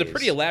was a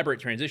pretty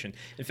elaborate transition.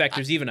 In fact,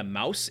 there's even a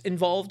mouse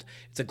involved.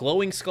 It's a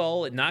glowing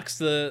skull. It knocks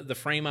the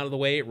frame out of the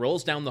way. It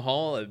rolls down the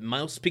hall. A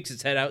mouse peeks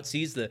its head out,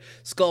 sees the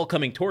skull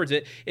coming towards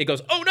it. It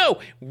goes, oh no!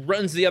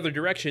 Runs the other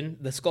direction.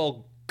 The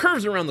skull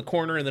curves around the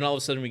corner, and then all of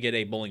a sudden we get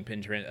a bowling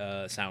pin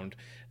sound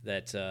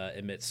that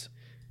emits.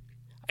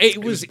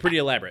 It was pretty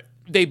elaborate.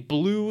 They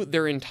blew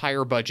their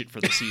entire budget for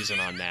the season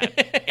on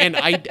that, and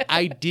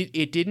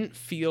it didn't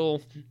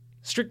feel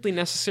strictly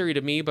necessary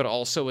to me, but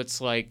also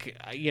it's like,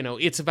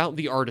 it's about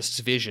the artist's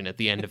vision at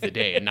the end of the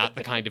day and not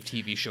the kind of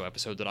TV show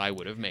episode that I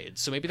would have made.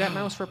 So maybe that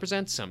mouse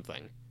represents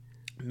something.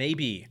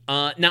 Maybe.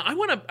 Now I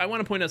want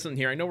to point out something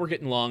here. I know we're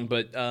getting long,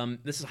 but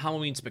this is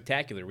Halloween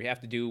Spectacular. We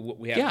have to do what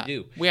we have to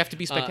do. We have to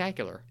be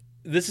spectacular.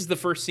 This is the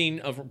first scene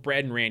of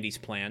Brad and Randy's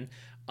plan.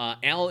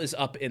 Al is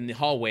up in the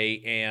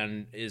hallway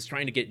and is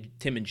trying to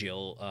get Tim and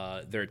Jill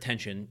their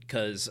attention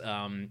because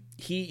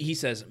he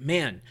says,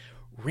 man,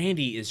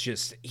 Randy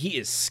he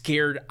is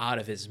scared out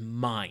of his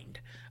mind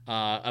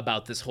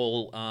about this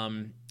whole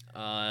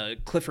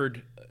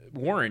Clifford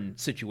Warren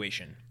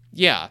situation.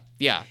 Yeah,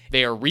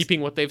 they are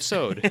reaping what they've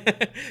sowed.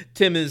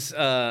 Tim is,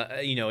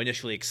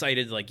 initially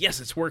excited, like,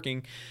 yes, it's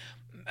working.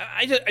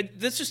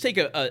 Let's just take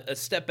a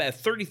step back,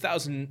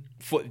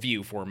 30,000-foot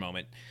view for a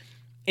moment.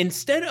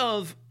 Instead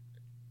of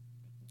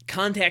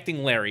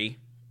contacting Larry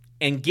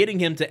and getting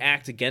him to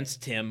act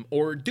against Tim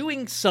or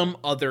doing some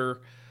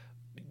other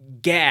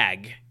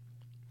gag,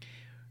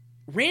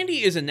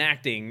 Randy is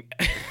enacting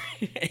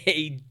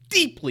a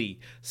deeply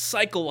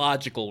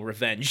psychological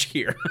revenge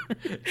here,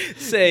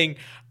 saying,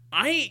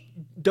 I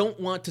don't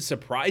want to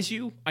surprise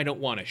you. I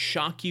don't want to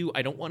shock you.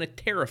 I don't want to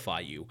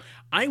terrify you.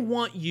 I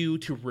want you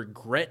to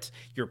regret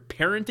your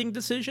parenting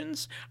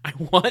decisions. I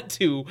want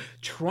to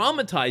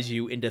traumatize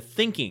you into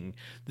thinking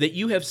that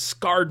you have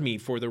scarred me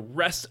for the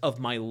rest of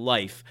my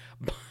life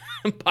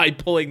by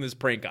pulling this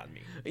prank on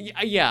me.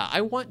 Yeah,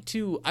 I want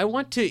to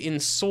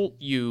insult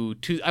you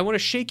I want to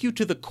shake you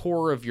to the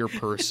core of your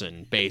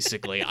person,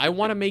 basically. I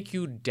want to make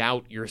you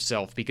doubt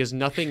yourself because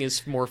nothing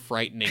is more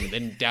frightening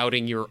than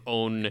doubting your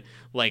own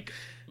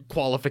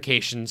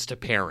qualifications to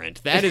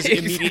parent. That is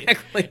immediate.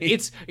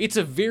 Exactly. It's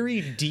a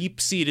very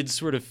deep-seated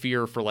sort of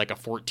fear for a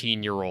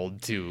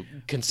 14-year-old to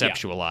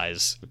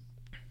conceptualize.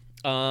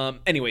 Yeah.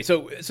 Anyway,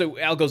 so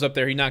Al goes up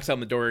there, he knocks on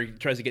the door, he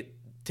tries to get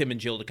Tim and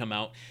Jill to come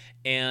out,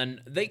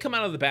 and they come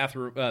out of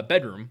the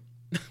bedroom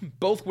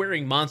both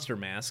wearing monster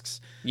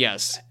masks.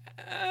 Yes.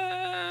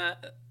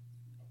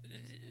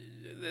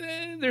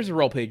 There's a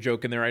role-play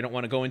joke in there I don't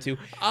want to go into.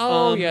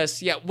 Oh,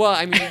 yes. Yeah. Well,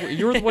 I mean,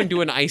 you're the one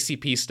doing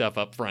ICP stuff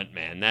up front,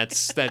 man.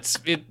 That's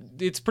it.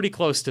 It's pretty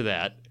close to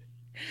that.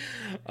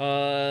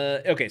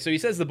 Okay, so he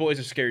says the boys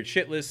are scared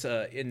shitless,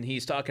 and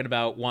he's talking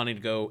about wanting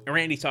to go.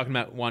 Randy's talking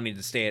about wanting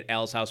to stay at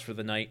Al's house for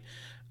the night.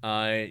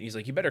 He's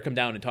like, you better come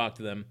down and talk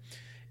to them.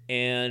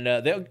 And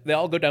they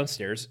all go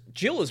downstairs.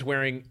 Jill is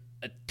wearing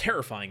a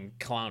terrifying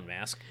clown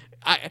mask.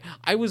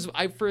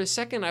 For a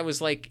second I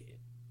was like,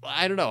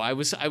 I don't know. I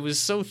was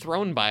so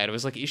thrown by it. I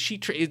was like, is she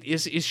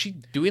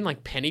doing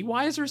like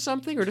Pennywise or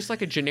something, or just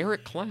like a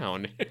generic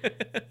clown?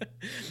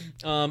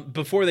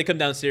 Before they come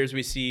downstairs,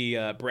 we see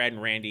Brad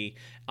and Randy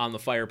on the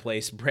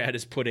fireplace. Brad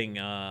is putting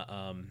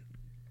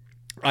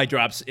eye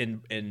drops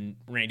in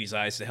Randy's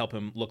eyes to help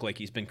him look like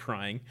he's been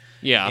crying.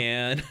 Yeah.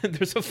 And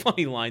there's a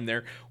funny line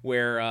there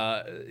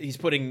where he's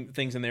putting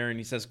things in there and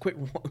he says, quit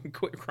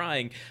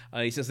crying.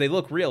 He says, they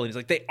look real. And he's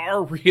like, they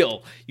are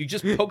real. You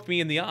just poked me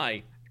in the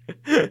eye.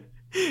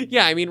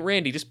 Yeah, I mean,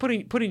 Randy, just put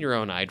in your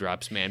own eye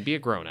drops, man. Be a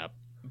grown-up.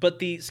 But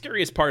the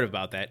scariest part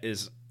about that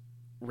is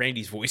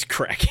Randy's voice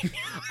cracking.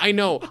 I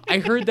know. I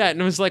heard that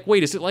and I was like,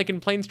 wait, is it like in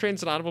Planes,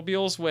 Trains, and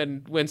Automobiles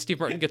when Steve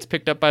Martin gets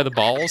picked up by the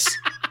balls?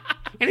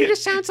 And he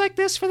just sounds like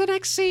this for the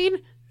next scene.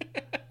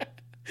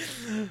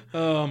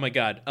 Oh my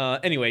God.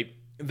 Anyway,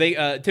 they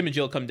Tim and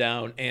Jill come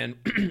down, and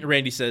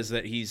Randy says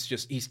that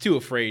he's too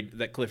afraid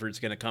that Clifford's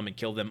going to come and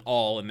kill them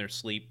all in their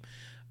sleep.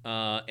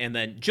 And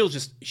then Jill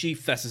she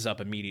fesses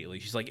up immediately.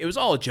 She's like, it was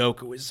all a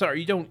joke. Sorry,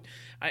 you don't.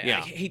 I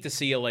hate to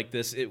see you like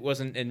this. It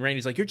wasn't. And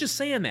Randy's like, you're just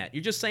saying that.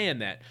 You're just saying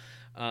that.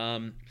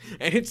 And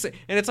it's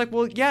like,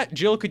 well, yeah,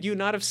 Jill, could you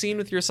not have seen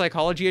with your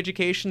psychology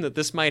education that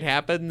this might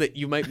happen, that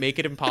you might make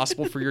it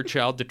impossible for your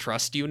child to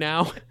trust you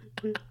now?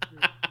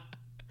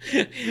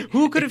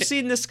 Who could have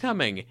seen this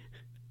coming?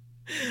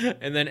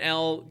 And then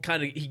Al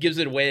he gives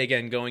it away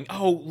again, going,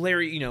 "Oh,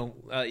 Larry,"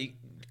 he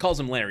calls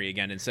him Larry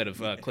again instead of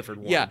Clifford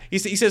Warren. Yeah, he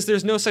says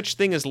there's no such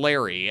thing as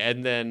Larry,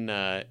 and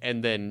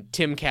then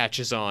Tim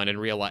catches on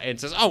and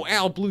says, "Oh,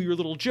 Al blew your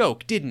little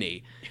joke, didn't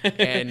he?"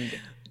 And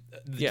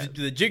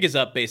the jig is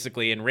up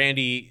basically, and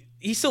Randy,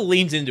 he still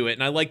leans into it,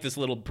 and I like this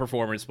little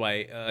performance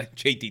by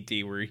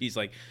JTT where he's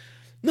like,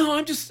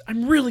 "No,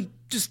 I'm really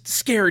just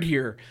scared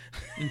here."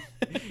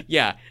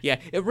 yeah.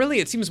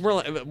 It seems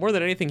more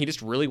than anything, he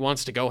just really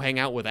wants to go hang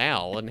out with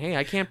Al, and hey,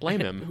 I can't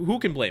blame him. Who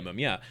can blame him?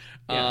 Yeah.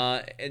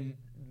 And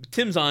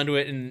Tim's onto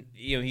it, and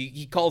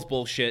he calls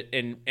bullshit,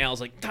 and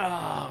Al's like,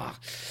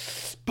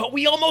 but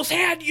we almost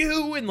had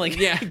you, and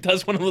he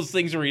does one of those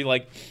things where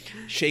he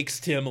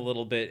shakes Tim a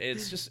little bit.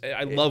 It's just,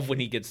 I love when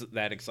he gets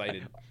that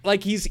excited.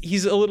 Like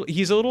he's a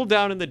little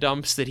down in the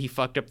dumps that he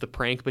fucked up the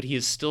prank, but he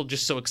is still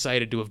just so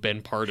excited to have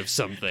been part of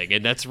something,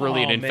 and that's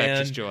really an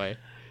infectious joy.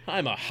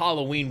 I'm a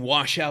Halloween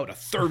washout, a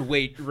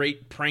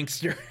third-rate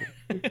prankster.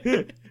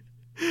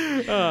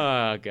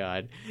 Oh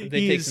God,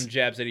 they take some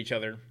jabs at each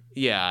other.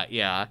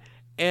 Yeah.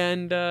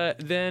 And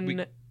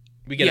then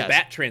we get a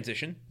bat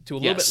transition to a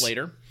little bit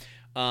later.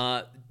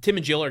 Tim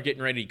and Jill are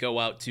getting ready to go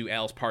out to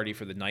Al's party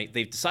for the night.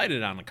 They've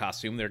decided on a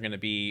costume. They're going to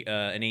be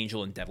an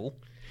angel and devil.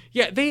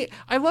 Yeah,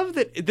 I love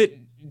that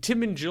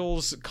Tim and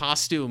Jill's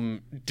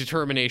costume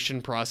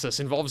determination process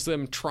involves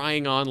them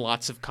trying on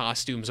lots of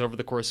costumes over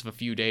the course of a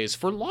few days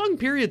for long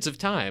periods of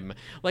time.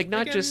 I'm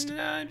just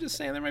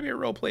saying there might be a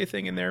role play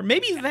thing in there.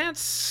 Maybe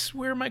that's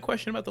where my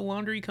question about the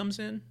laundry comes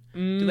in.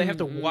 Do they have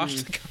to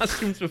wash the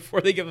costumes before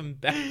they give them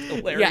back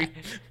to Larry?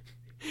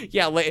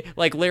 Yeah,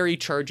 Larry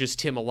charges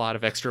Tim a lot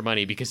of extra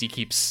money because he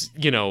keeps,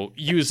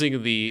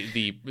 using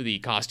the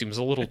costumes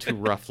a little too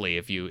roughly.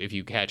 If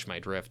you catch my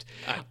drift,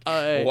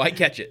 I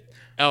catch it.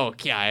 Oh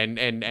yeah,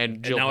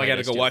 and Jill now I got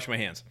to go wash my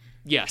hands.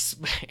 Yes,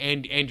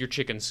 and your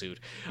chicken suit.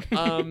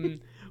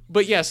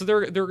 But yeah, so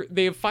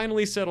they've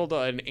finally settled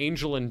on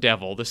Angel and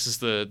Devil. This is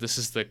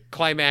the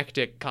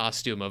climactic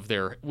costume of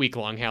their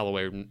week-long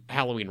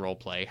Halloween role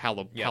play,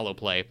 Hallow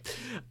play.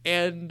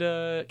 And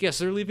so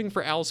they're leaving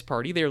for Al's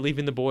party. They're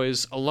leaving the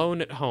boys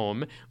alone at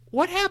home.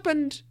 What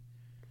happened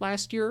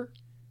last year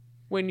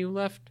when you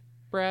left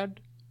Brad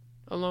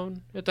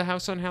alone at the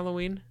house on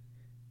Halloween?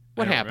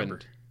 What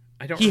happened?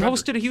 He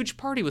hosted a huge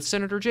party with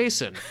Senator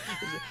Jason.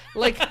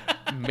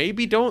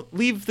 Maybe don't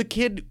leave the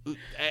kid.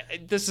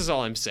 This is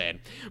all I'm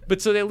saying.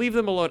 But so they leave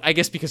them alone, I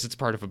guess because it's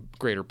part of a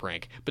greater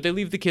prank. But they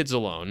leave the kids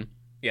alone.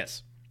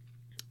 Yes.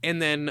 And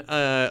then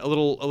a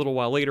little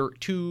while later,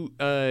 two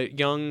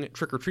young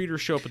trick-or-treaters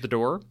show up at the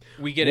door.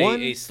 We get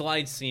a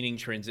slide scening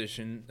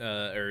transition,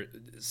 or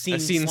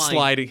scene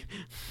sliding.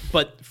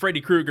 But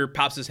Freddy Krueger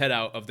pops his head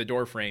out of the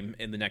door frame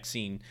in the next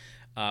scene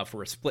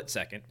for a split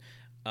second.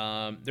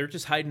 They're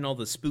just hiding all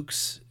the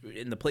spooks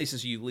in the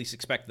places you least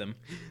expect them.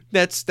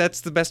 That's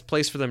the best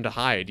place for them to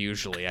hide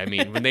usually. I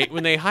mean,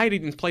 when they hide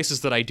in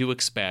places that I do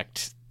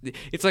expect,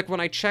 it's like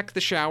when I check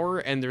the shower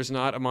and there's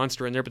not a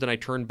monster in there, but then I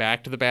turn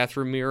back to the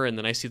bathroom mirror and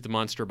then I see the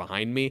monster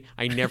behind me.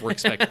 I never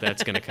expect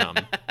that's going to come.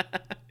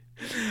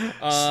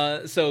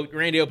 So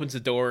Randy opens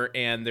the door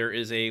and there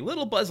is a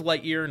little Buzz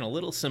Lightyear and a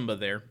little Simba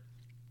there.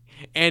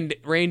 And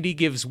Randy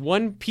gives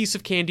one piece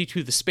of candy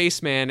to the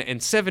spaceman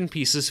and 7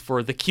 pieces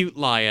for the cute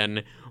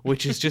lion,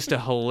 which is just a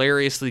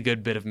hilariously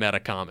good bit of meta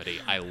comedy.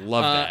 I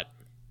love that.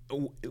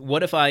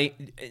 What if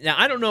now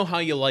I don't know how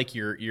you like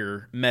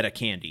your meta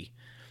candy,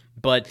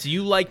 but do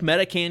you like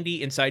meta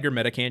candy inside your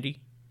meta candy?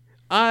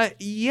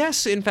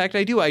 Yes, in fact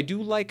I do. I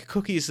do like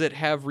cookies that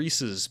have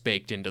Reese's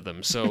baked into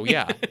them. So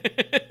yeah.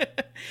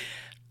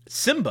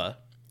 Simba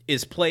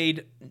is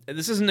played,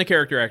 this isn't a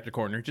character actor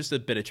corner, just a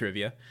bit of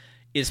trivia,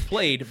 is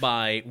played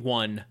by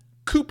one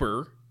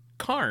Cooper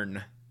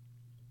Carn.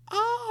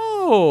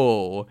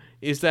 Oh,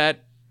 is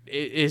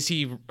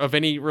he of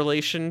any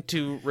relation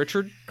to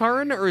Richard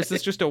Karn, or is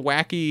this just a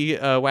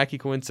wacky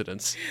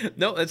coincidence?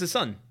 No, that's his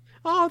son.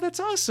 Oh, that's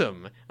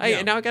awesome.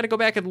 Now I got to go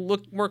back and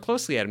look more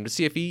closely at him to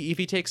see if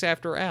he takes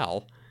after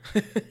Al.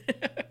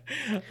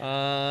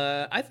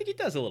 I think he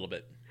does a little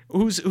bit.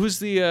 Who's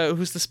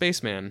the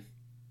spaceman?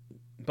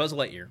 Buzz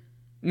Lightyear.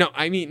 No,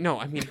 I mean,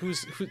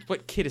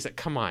 what kid is that?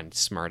 Come on,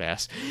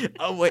 smartass.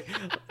 Oh, wait.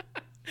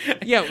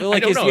 Yeah, well, I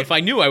don't know. If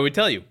I knew, I would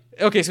tell you.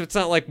 Okay, so it's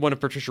not like one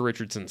of Patricia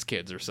Richardson's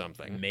kids or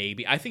something.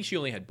 Maybe. I think she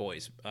only had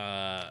boys, so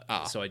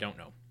I don't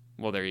know.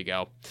 Well, there you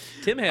go.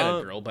 Tim had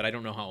a girl, but I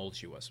don't know how old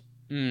she was.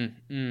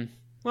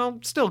 Well,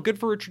 still good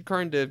for Richard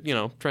Karn to,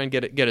 try and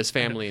get his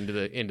family into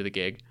the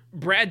gig.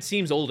 Brad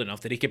seems old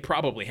enough that he could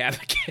probably have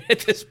a kid at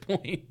this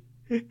point.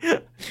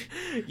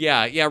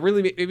 Yeah,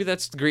 really, maybe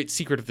that's the great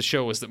secret of the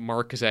show, is that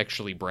Mark is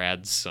actually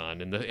Brad's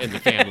son, and the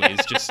family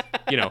is just,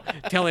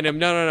 telling him,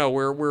 no,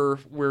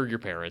 we're your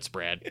parents,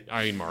 Brad.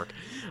 I mean, Mark.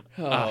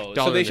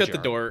 So they shut the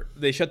door.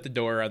 They shut the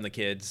door on the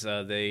kids.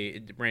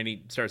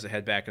 Randy starts to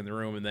head back in the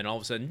room, and then all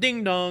of a sudden,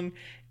 ding dong,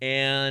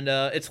 and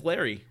it's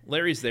Larry.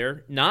 Larry's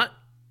there, not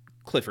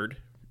Clifford.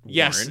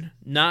 Yes. Warren,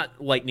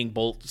 not lightning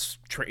bolts,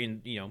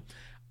 striking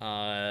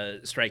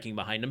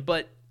behind him,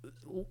 but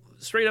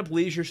straight up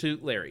leisure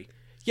suit Larry.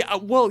 Yeah,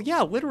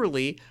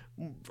 literally,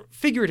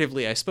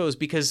 figuratively, I suppose,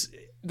 because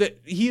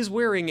he's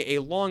wearing a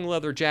long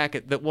leather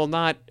jacket that, while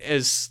not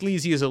as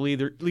sleazy as a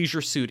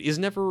leisure suit, is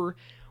never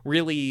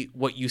really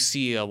what you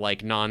see a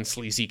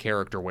non-sleazy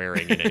character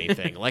wearing in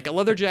anything. Like a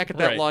leather jacket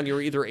that long,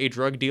 you're either a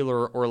drug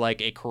dealer or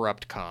like a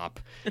corrupt cop.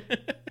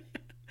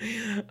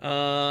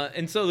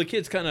 And so the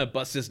kids kind of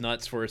bust his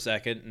nuts for a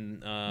second,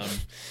 and I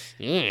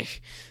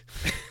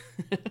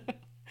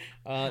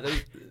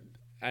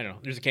don't know.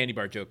 There's a candy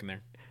bar joke in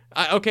there.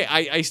 Okay,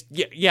 it's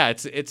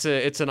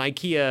an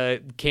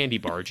IKEA candy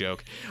bar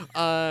joke,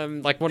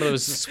 like one of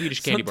those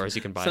Swedish candy bars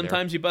you can buy.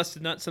 Sometimes you bust a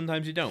nut,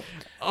 sometimes you don't.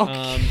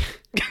 Okay.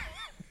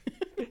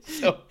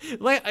 So,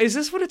 is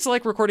this what it's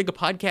like recording a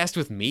podcast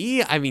with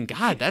me? I mean,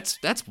 God,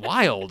 that's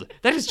wild.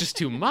 That is just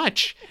too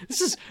much.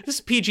 This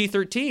is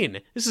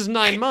PG-13. This is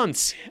 9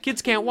 months.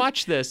 Kids can't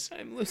watch this.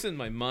 I'm losing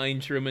my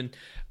mind, Truman.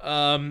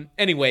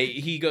 Anyway,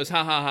 he goes,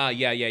 ha ha ha,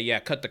 yeah,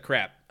 cut the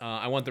crap.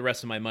 I want the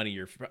rest of my money.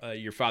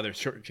 Your father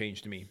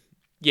shortchanged me.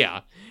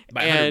 Yeah,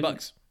 by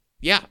 $100.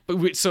 Yeah,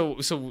 but so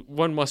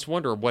one must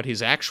wonder what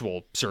his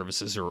actual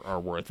services are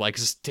worth. Like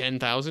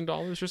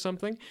 $10,000 or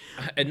something.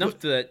 Enough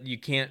that you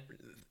can't.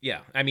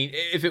 Yeah, I mean,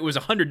 if it was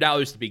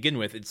 $100 to begin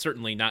with, it's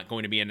certainly not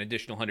going to be an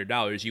additional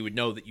 $100. You would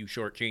know that you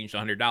shortchanged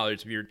 $100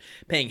 if you're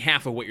paying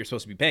half of what you're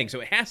supposed to be paying. So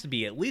it has to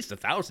be at least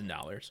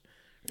 $1,000.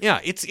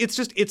 Yeah,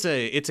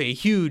 it's a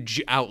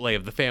huge outlay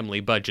of the family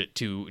budget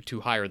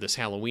to hire this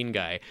Halloween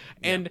guy.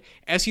 And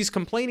as he's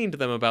complaining to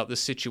them about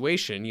this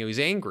situation, he's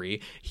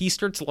angry. He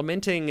starts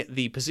lamenting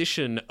the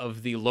position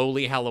of the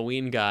lowly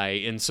Halloween guy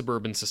in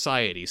suburban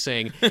society,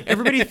 saying,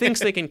 everybody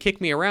thinks they can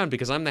kick me around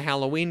because I'm the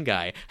Halloween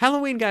guy.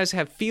 Halloween guys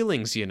have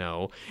feelings,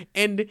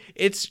 And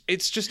it's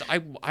just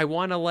I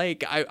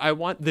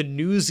want the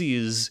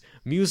Newsies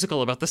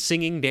musical about the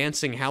singing,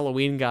 dancing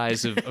Halloween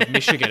guys of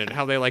Michigan and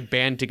how they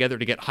band together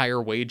to get higher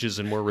wages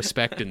and more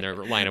respect in their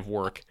line of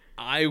work.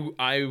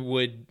 I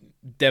would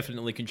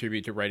definitely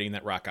contribute to writing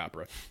that rock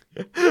opera.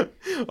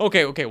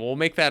 Okay, we'll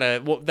make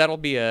that that'll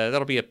be a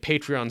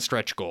Patreon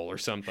stretch goal or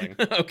something.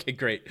 Okay,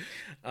 great.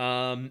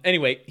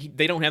 Anyway,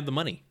 they don't have the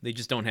money. They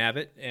just don't have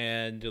it,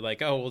 and they're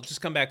like, "Oh, well,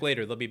 just come back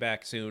later. They'll be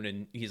back soon."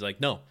 And he's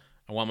like, "No,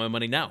 I want my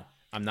money now.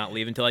 I'm not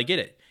leaving until I get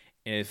it.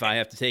 And if I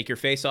have to take your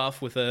face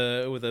off with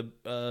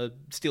a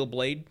steel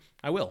blade,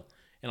 I will.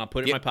 And I'll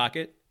put it in my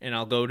pocket, and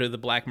I'll go to the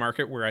black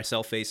market where I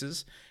sell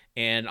faces,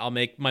 and I'll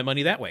make my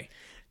money that way.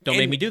 Don't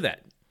make me do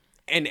that."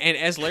 And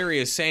as Larry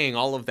is saying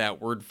all of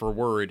that word for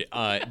word,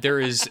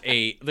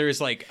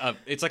 it's like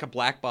a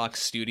black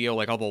box studio,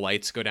 like all the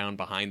lights go down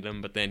behind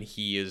them, but then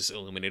he is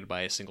illuminated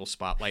by a single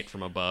spotlight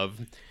from above.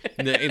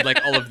 And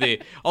like all of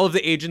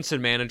the agents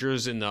and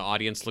managers in the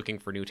audience looking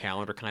for new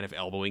talent are kind of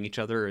elbowing each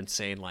other and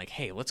saying like,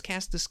 "Hey, let's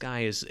cast this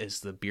guy as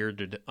the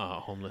bearded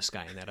homeless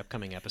guy in that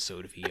upcoming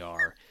episode of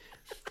ER."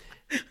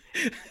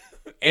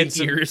 And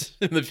years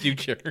in the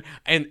future.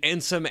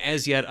 And some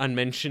as yet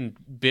unmentioned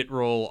bit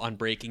role on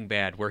Breaking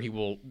Bad, where he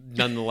will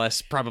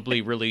nonetheless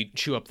probably really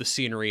chew up the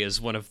scenery as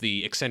one of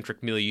the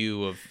eccentric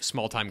milieu of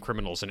small-time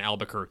criminals in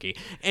Albuquerque.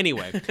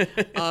 Anyway,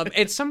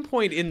 at some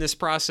point in this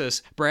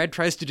process, Brad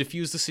tries to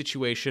defuse the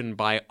situation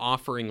by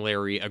offering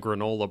Larry a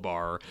granola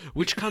bar,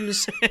 which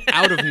comes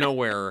out of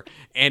nowhere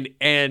and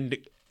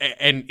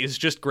is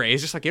just great.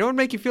 It's just like, would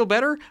make you feel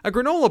better? A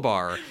granola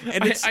bar.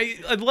 And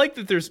I like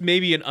that there's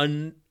maybe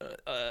an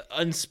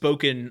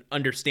unspoken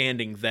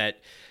understanding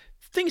that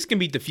things can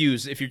be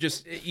diffused if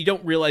you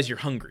don't realize you're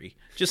hungry.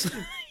 Just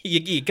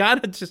you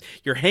gotta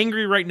you're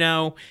hangry right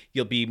now.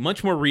 You'll be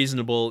much more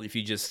reasonable if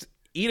you just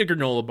eat a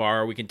granola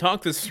bar. We can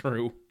talk this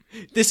through.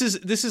 This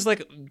is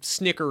like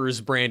Snickers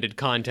branded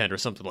content or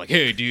something like,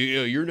 hey,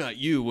 you're not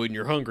you when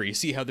you're hungry. You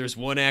see how there's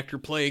one actor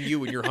playing you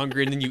when you're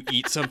hungry and then you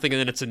eat something and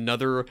then it's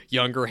another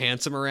younger,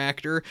 handsomer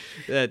actor.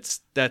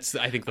 That's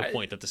I think the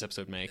point that this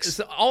episode makes.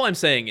 So all I'm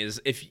saying is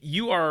if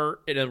you are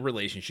in a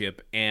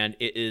relationship and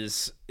it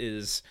is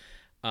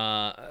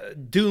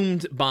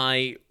doomed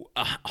by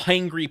a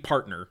hangry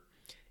partner,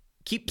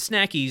 keep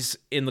snackies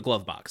in the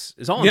glove box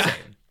is all I'm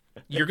saying.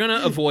 You're going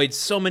to avoid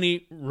so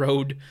many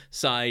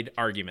roadside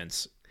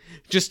arguments.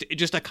 Just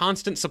a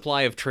constant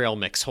supply of trail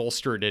mix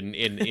holstered in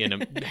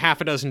a half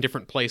a dozen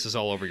different places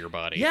all over your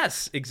body.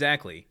 Yes,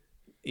 exactly.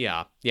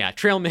 Yeah.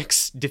 Trail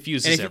mix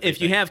diffuses everything.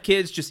 If you have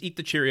kids, just eat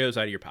the Cheerios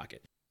out of your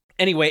pocket.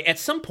 Anyway, at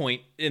some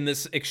point in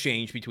this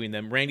exchange between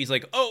them, Randy's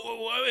like,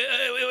 hold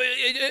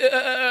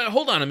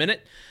on a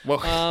minute.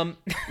 Well,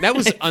 that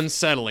was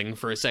unsettling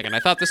for a second.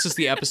 I thought this was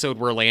the episode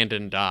where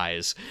Landon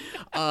dies.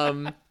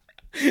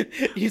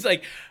 He's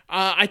like,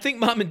 I think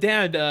mom and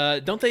dad,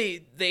 don't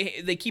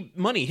they keep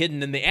money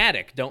hidden in the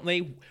attic, don't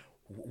they?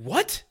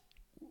 What?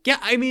 Yeah,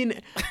 I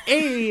mean,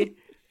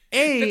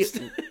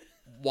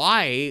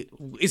 why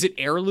is it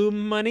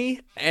heirloom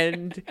money?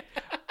 And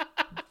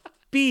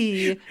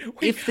B,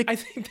 if the I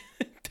think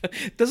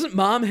doesn't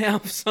mom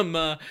have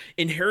some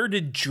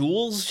inherited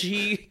jewels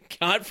she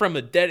got from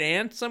a dead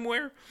aunt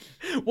somewhere?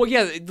 well,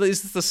 yeah, is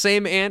this the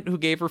same aunt who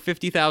gave her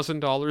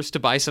 $50,000 to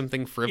buy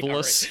something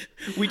frivolous? Yeah,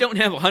 right. We don't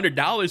have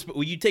 $100, but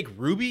will you take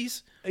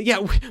rubies? Yeah,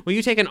 will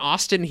you take an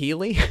Austin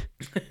Healy?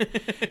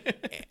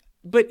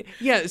 But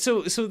yeah,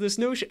 so this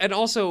notion, and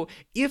also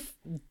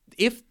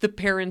if the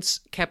parents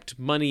kept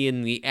money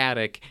in the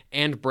attic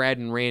and Brad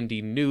and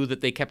Randy knew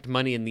that they kept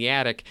money in the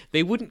attic,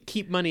 they wouldn't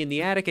keep money in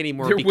the attic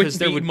anymore because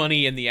there would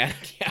money in the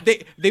attic. Yeah.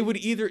 They would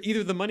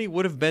either the money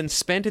would have been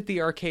spent at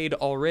the arcade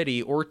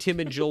already, or Tim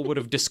and Jill would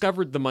have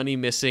discovered the money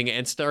missing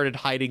and started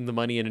hiding the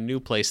money in a new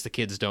place the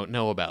kids don't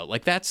know about.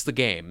 Like, that's the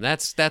game.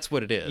 That's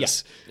what it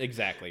is. Yeah,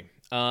 exactly.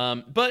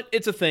 But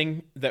it's a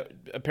thing that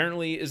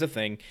apparently is a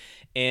thing,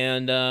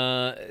 and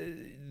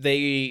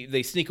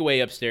they sneak away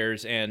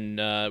upstairs, and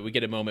we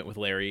get a moment with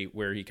Larry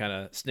where he kind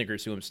of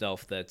sniggers to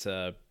himself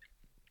that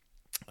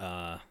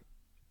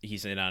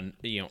he's in on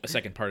a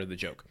second part of the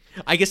joke.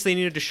 I guess they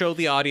needed to show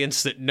the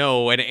audience that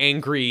no, an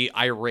angry,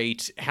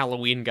 irate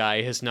Halloween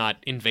guy has not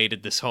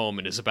invaded this home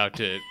and is about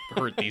to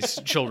hurt these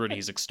children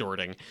he's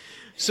extorting.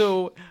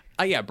 So,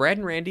 yeah, Brad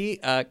and Randy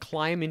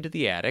climb into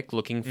the attic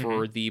looking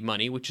for the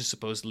money, which is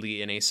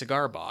supposedly in a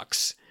cigar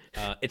box.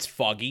 It's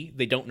foggy.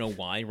 They don't know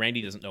why.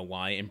 Randy doesn't know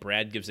why, and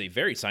Brad gives a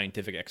very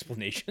scientific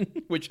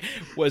explanation, which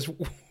was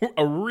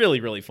a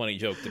really, really funny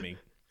joke to me.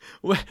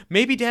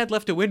 Maybe Dad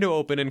left a window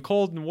open and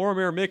cold and warm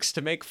air mixed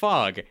to make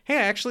fog. Hey,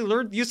 I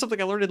actually used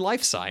something I learned in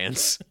life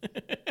science.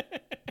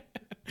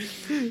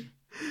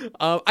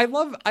 I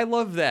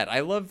love that.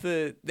 I love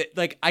the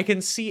like, I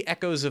can see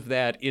echoes of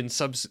that in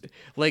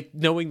like,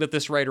 knowing that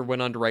this writer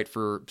went on to write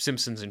for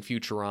Simpsons and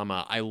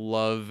Futurama.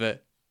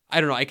 I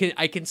don't know.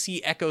 I can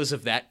see echoes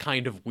of that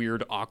kind of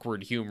weird,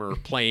 awkward humor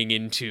playing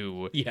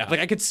into. Yeah.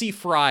 Like, I could see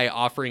Fry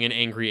offering an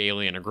angry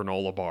alien a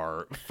granola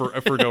bar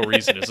for no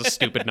reason as a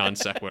stupid non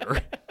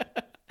sequitur.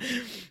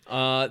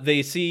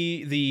 They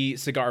see the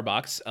cigar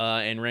box,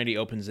 and Randy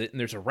opens it, and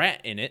there's a rat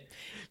in it.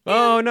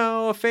 Oh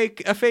no, a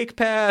fake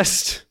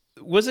pest.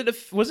 Was it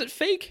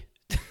fake?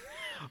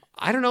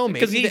 I don't know.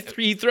 Because Maybe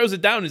he throws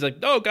it down. He's like,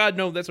 "Oh God,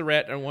 no, that's a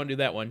rat. I don't want to do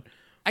that one."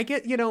 I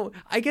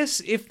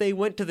guess if they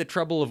went to the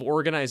trouble of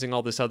organizing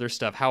all this other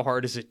stuff, how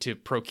hard is it to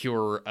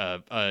procure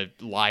a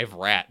live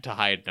rat to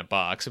hide in a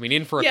box? I mean,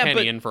 in for a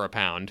penny, in for a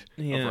pound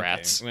of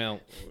rats. Okay. Well,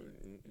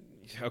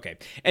 okay.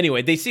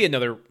 Anyway, they see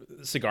another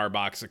cigar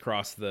box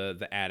across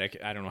the attic.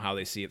 I don't know how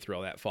they see it through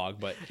all that fog,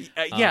 but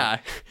yeah.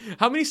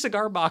 How many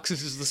cigar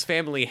boxes does this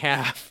family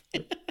have?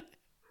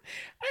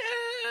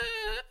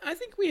 I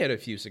think we had a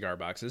few cigar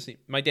boxes.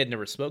 My dad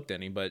never smoked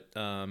any, but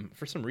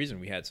for some reason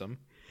we had some.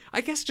 I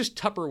guess just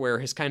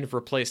Tupperware has kind of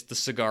replaced the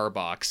cigar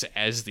box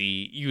as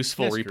the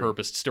useful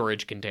repurposed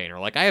storage container.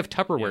 Like, I have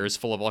Tupperwares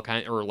full of all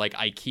kinds, or like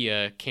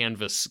IKEA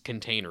canvas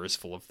containers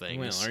full of things.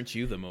 Well, aren't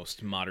you the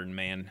most modern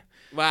man?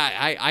 Well,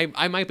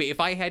 I might be. If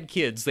I had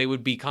kids, they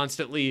would be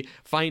constantly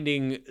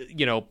finding,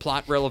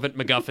 plot relevant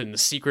MacGuffins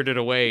secreted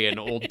away in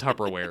old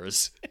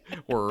Tupperwares.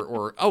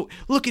 Or oh,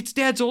 look, it's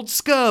Dad's old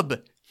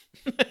scub.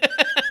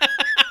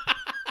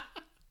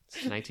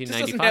 1995.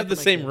 It doesn't have the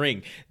same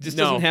ring. Just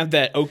doesn't have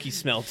that oaky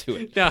smell to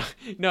it.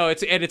 No,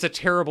 it's a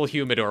terrible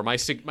humidor. My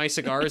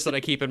cigars that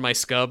I keep in my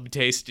scub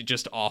taste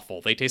just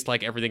awful. They taste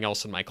like everything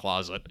else in my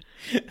closet.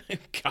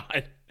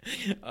 God.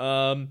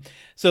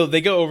 So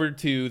they go over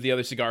to the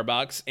other cigar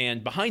box,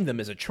 and behind them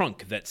is a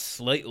trunk that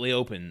slightly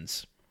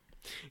opens.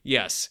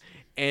 Yes,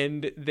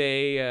 and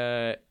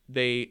they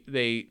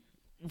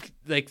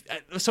like,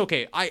 it's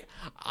okay.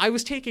 I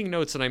was taking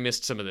notes and I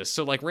missed some of this.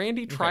 So, like,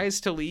 Randy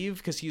tries to leave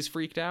because he's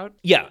freaked out.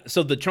 Yeah.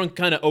 So the trunk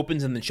kind of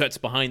opens and then shuts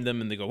behind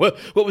them, and they go,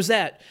 "What was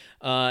that?"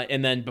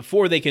 And then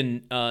before they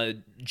can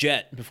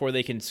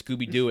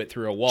Scooby-Doo it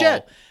through a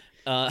wall,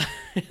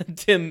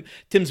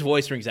 Tim's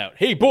voice rings out,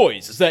 "Hey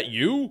boys, is that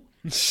you?"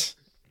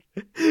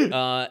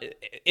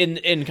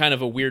 In kind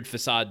of a weird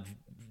facade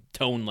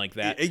tone like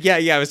that.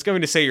 Yeah. I was going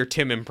to say your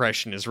Tim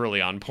impression is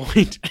really on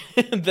point.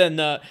 And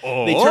then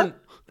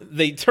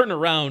they turn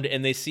around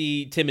and they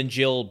see Tim and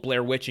Jill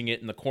Blair Witching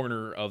it in the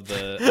corner of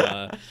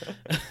the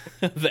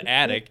the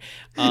attic,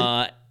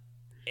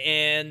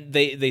 and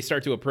they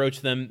start to approach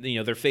them.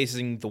 They're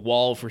facing the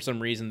wall for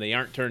some reason. They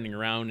aren't turning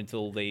around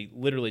until they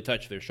literally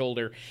touch their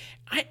shoulder.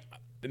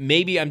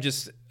 Maybe I'm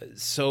just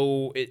it's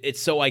so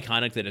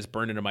iconic that it's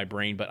burned into my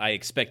brain, but I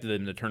expected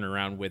them to turn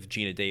around with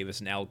Gina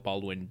Davis and Alec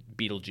Baldwin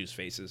Beetlejuice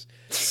faces.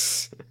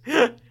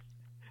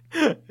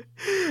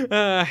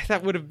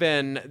 That would have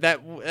been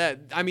that would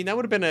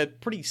have been a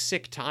pretty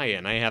sick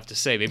tie-in, I have to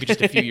say. Maybe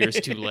just a few years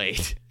too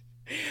late.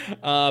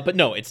 But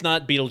no, it's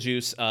not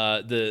Beetlejuice.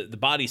 The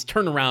bodies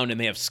turn around and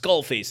they have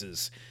skull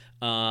faces.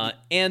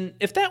 And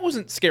if that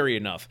wasn't scary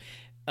enough,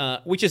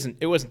 it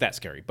wasn't that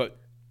scary, but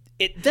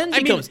it then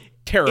becomes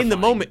terrifying.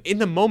 In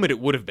the moment, it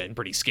would have been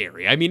pretty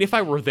scary. I mean, if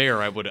I were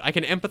there, I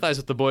can empathize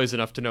with the boys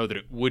enough to know that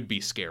it would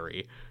be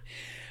scary.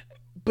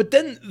 But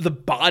then the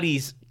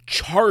bodies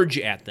charge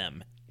at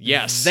them.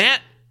 Yes.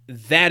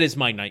 That is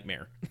my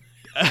nightmare.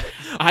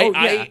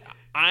 I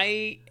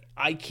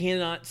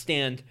cannot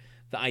stand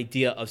the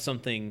idea of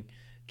something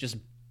just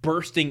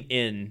bursting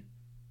in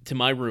to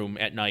my room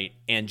at night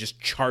and just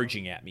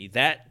charging at me.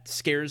 That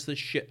scares the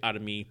shit out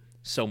of me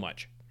so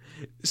much.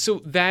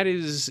 So that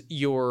is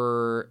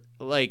your,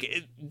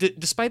 like,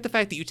 despite the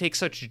fact that you take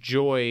such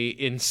joy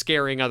in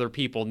scaring other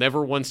people,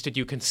 never once did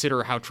you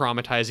consider how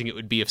traumatizing it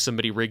would be if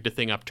somebody rigged a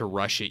thing up to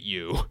rush at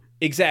you.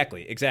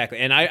 Exactly.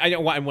 And I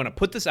want to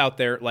put this out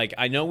there. Like,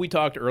 I know we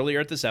talked earlier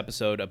at this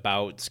episode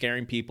about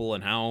scaring people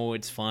and how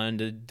it's fun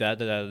to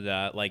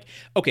da-da-da-da-da. Like,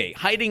 okay,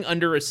 hiding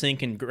under a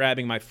sink and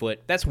grabbing my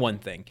foot, that's one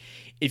thing.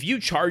 If you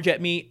charge at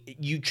me,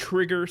 you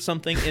trigger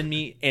something in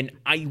me, and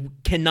I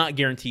cannot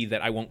guarantee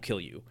that I won't kill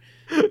you.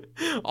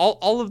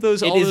 All of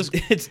those,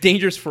 it's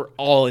dangerous for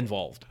all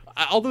involved.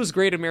 All those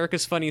great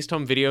America's Funniest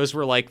Home Videos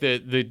where, like, the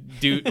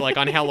dude, like,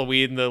 on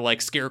Halloween, the,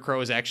 like,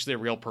 scarecrow is actually a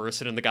real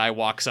person, and the guy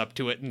walks up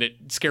to it, and the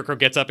scarecrow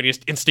gets up and he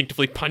just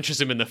instinctively punches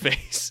him in the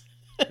face.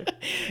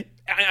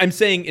 I'm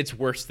saying it's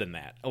worse than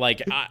that.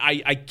 Like,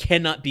 I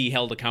cannot be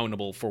held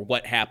accountable for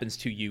what happens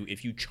to you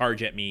if you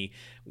charge at me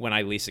when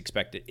I least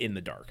expect it in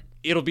the dark.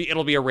 It'll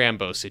be a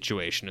Rambo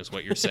situation, is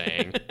what you're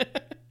saying.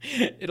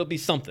 It'll be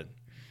something.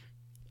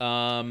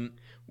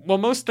 Well,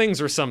 most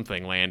things are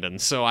something, Landon,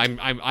 so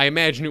I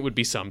imagine it would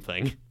be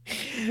something.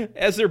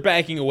 As they're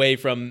backing away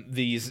from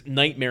these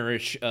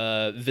nightmarish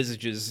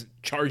visages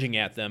charging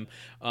at them,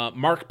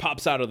 Mark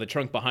pops out of the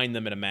trunk behind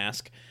them in a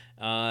mask,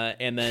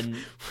 and then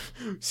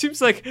seems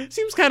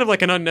kind of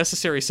like an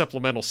unnecessary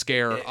supplemental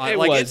scare. It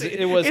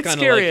was kind of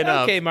scary like,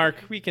 enough. Okay, Mark,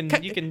 you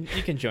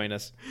can join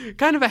us.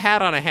 Kind of a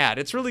hat on a hat.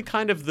 It's really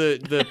kind of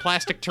the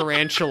plastic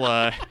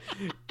tarantula,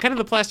 kind of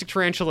the plastic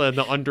tarantula in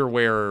the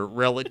underwear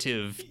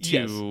relative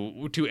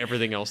to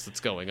everything else that's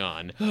going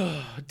on.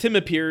 Tim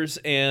appears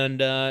and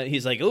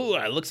he's like, "Oh,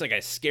 it looks like I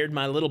scared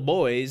my little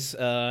boys,"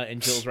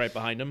 and Jill's right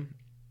behind him.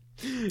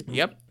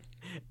 Yep.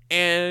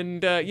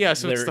 And so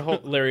it's the whole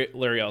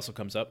Larry also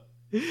comes up.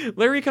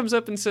 Larry comes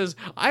up and says,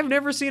 "I've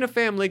never seen a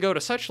family go to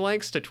such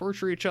lengths to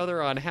torture each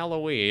other on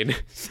Halloween."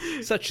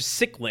 Such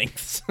sick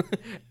lengths.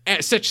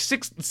 Such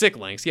sick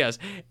lengths, yes.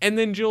 And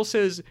then Jill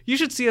says, "You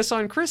should see us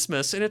on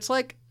Christmas." And it's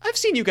like, I've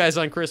seen you guys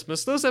on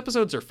Christmas. Those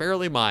episodes are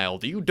fairly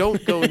mild. You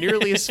don't go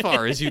nearly as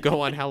far as you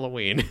go on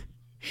Halloween.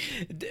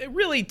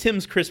 Really,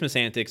 Tim's Christmas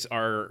antics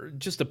are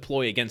just a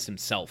ploy against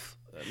himself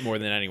more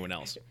than anyone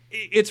else.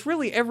 It's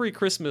really every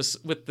Christmas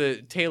with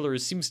the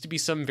Taylors seems to be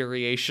some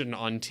variation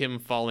on Tim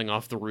falling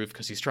off the roof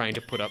because he's trying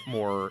to put up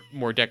more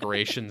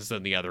decorations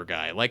than the other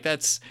guy. Like,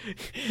 that's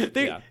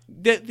they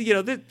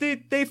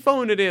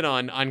phone it in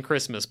on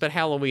Christmas, but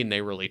Halloween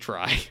they really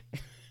try.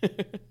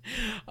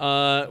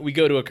 We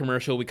go to a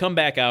commercial. We come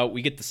back out.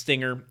 We get the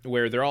stinger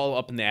where they're all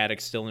up in the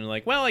attic still, and they're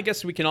like, "Well, I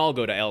guess we can all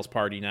go to Al's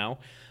party now."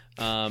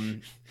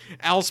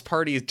 Al's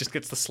party just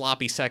gets the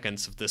sloppy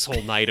seconds of this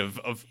whole night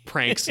of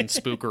pranks and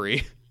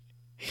spookery.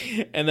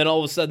 And then all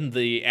of a sudden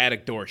the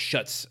attic door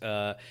shuts,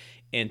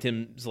 and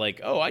Tim's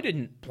like, "Oh, I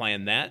didn't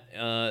plan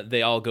that."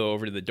 They all go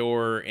over to the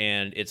door,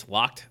 and it's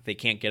locked. They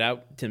can't get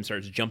out. Tim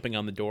starts jumping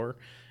on the door.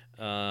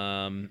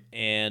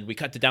 And we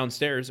cut to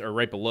downstairs, or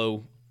right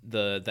below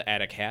the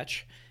attic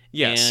hatch.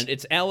 Yes. And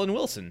it's Al and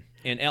Wilson.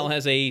 And Al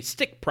has a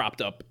stick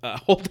propped up,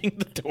 holding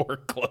the door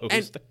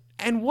closed.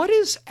 And what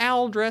is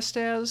Al dressed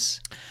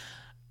as?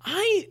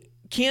 I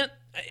can't.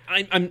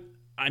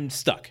 I'm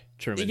stuck,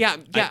 Truman. Yeah.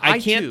 I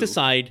can't too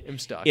decide am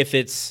stuck. if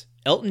it's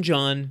Elton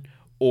John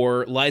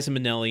or Liza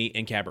Minnelli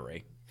and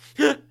Cabaret.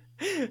 No,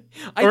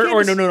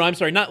 I'm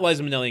sorry, not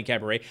Liza Minnelli and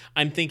Cabaret.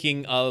 I'm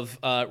thinking of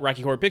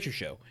Rocky Horror Picture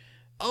Show.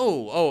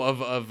 Of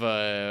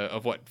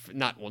what?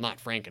 Not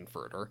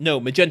Frankenfurter. No,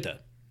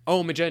 Magenta.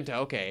 Oh, Magenta.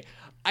 Okay.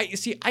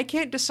 I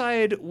can't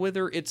decide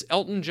whether it's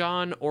Elton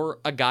John or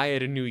a guy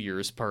at a New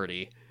Year's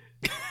party.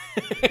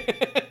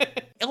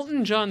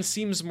 Elton John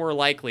seems more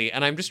likely,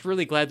 and I'm just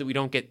really glad that we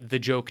don't get the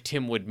joke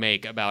Tim would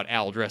make about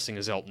Al dressing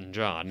as Elton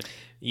John.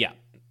 Yeah.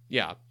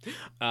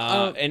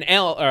 And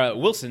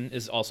Wilson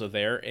is also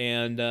there,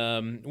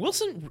 and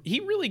Wilson, he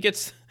really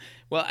gets.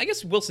 Well, I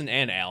guess Wilson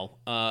and Al,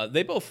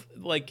 they both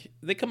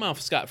they come off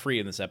scot-free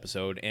in this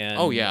episode,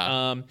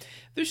 and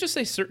there's just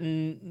a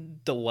certain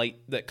delight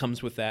that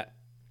comes with that.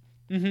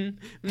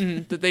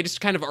 That they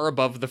just kind of are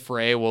above the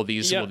fray while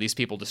these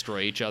people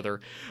destroy each other.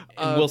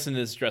 And Wilson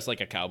is dressed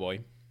like a cowboy.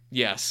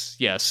 Yes.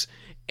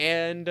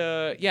 And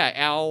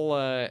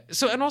Al.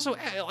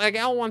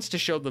 Al wants to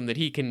show them that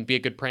he can be a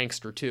good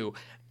prankster too.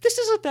 This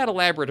isn't that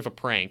elaborate of a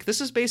prank.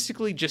 This is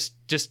basically just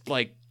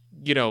like,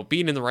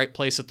 being in the right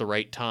place at the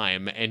right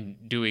time and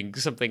doing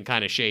something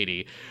kind of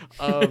shady.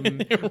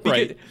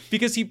 Right.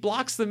 Because he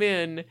blocks them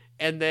in,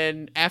 and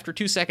then after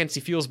 2 seconds,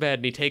 he feels bad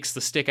and he takes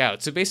the stick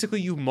out. So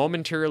basically, you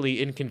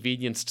momentarily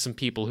inconvenienced some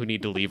people who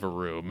need to leave a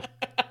room.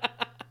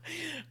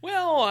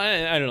 Well,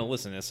 I don't know.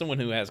 Listen, as someone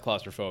who has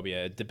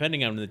claustrophobia,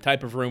 depending on the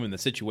type of room and the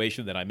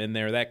situation that I'm in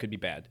there, that could be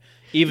bad,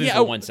 even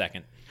for 1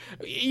 second.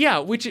 Yeah,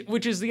 which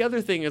is the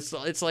other thing.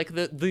 It's like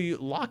the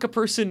lock a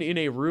person in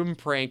a room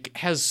prank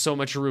has so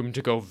much room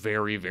to go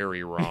very,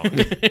 very wrong.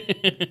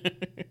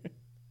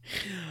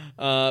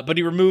 But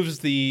he removes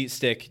the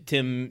stick.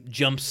 Tim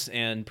jumps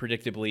and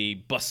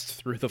predictably busts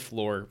through the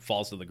floor,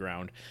 falls to the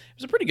ground. It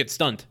was a pretty good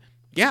stunt.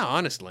 Yeah,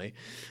 honestly.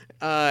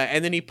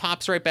 And then he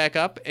pops right back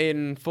up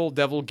in full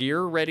devil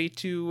gear, ready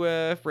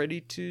to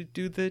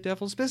do the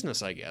devil's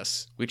business, I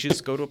guess, which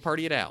is go to a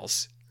party at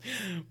Al's.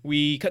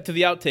 We cut to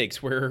the outtakes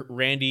where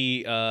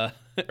Randy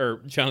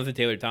or Jonathan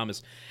Taylor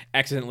Thomas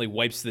accidentally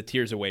wipes the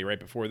tears away right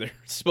before they're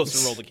supposed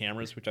to roll the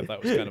cameras, which I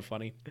thought was kind of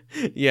funny.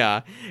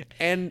 Yeah,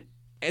 and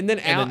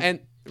then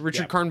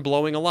Richard Karn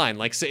blowing a line,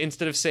 like, so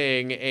instead of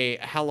saying a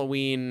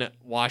Halloween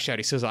washout,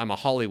 he says, "I'm a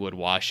Hollywood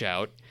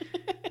washout."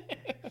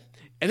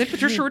 And then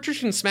Patricia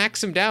Richardson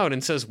smacks him down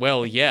and says,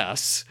 "Well,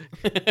 yes."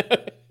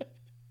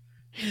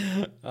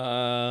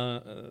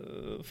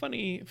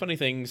 Funny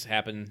things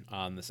happen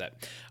on the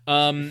set.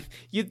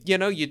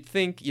 You'd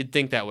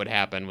think that would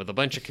happen with a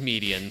bunch of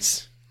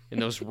comedians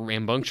and those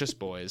rambunctious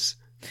boys.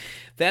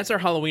 That's our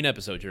Halloween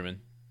episode,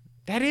 German.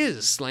 That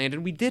is,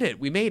 Landon. We did it.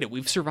 We made it.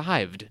 We've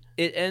survived.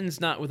 It ends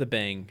not with a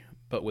bang,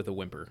 but with a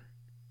whimper.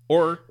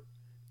 Or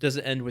does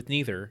it end with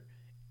neither?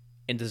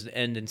 And does it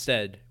end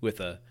instead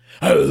with a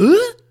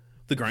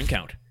the grunt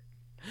count?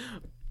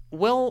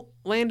 Well,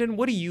 Landon,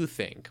 what do you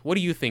think? What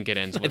do you think it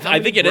ends with?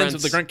 I think it ends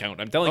with the grunt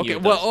count. I'm telling you.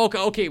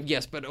 Okay,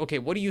 yes, but okay,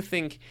 what do you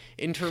think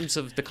in terms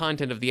of the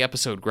content of the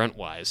episode,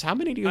 grunt-wise? How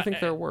many do you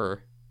think there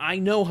were? I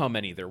know how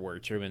many there were,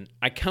 Truman.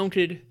 I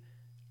counted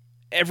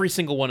every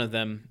single one of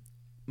them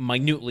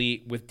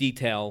minutely with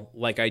detail,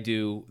 like I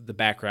do the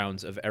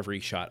backgrounds of every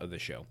shot of the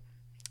show.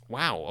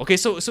 Wow. Okay,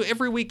 so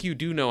every week you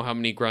do know how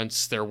many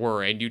grunts there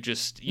were, and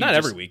not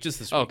every week, just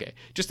this week. Okay,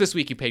 just this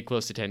week you paid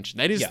close attention.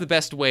 That is the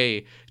best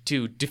way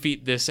to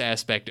defeat this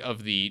aspect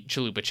of the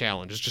Chalupa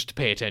Challenge, is just to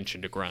pay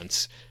attention to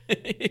grunts.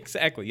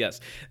 Exactly, yes.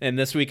 And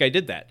this week I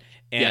did that.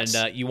 And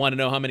you want to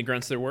know how many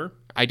grunts there were?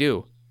 I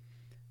do.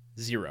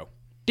 0.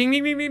 Ding,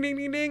 ding, ding, ding, ding,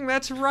 ding, ding.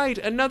 That's right.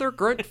 Another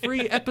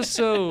grunt-free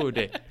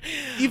episode.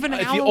 Even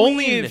Halloween.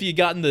 Only if you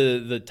gotten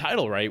the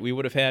title right, we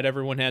would have had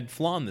everyone had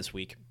flan this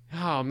week.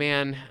 Oh,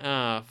 man.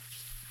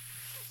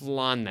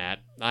 Flaunt that.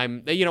 Why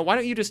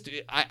don't you just...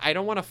 I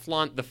don't want to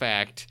flaunt the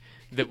fact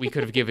that we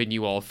could have given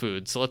you all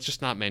food, so let's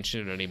just not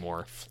mention it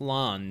anymore.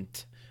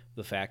 Flaunt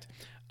the fact.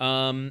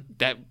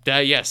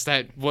 Yes,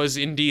 that was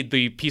indeed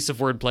the piece of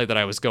wordplay that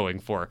I was going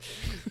for.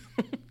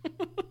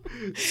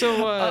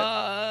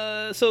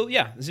 So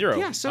yeah, 0.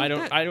 Yeah, so I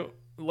don't.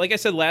 Like I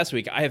said last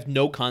week, I have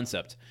no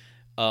concept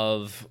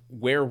of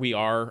where we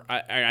are.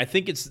 I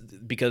think it's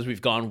because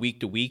we've gone week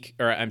to week,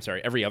 or I'm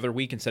sorry, every other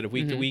week instead of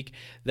week to week,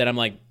 that I'm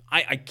like,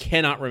 I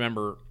cannot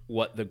remember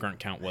what the grunt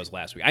count was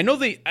last week. I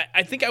know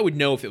I think I would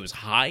know if it was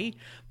high,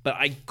 but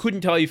I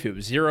couldn't tell you if it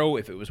was 0,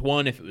 if it was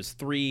 1, if it was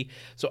 3.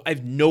 So I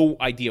have no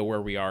idea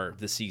where we are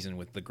this season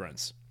with the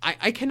grunts.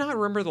 I cannot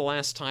remember the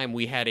last time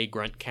we had a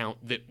grunt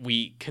count that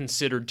we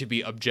considered to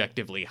be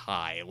objectively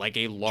high, like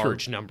a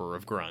large number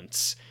of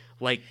grunts.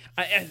 Like,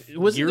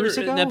 wasn't years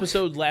there ago? an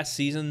episode last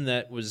season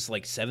that was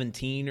like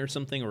 17 or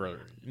something,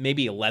 or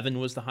maybe 11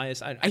 was the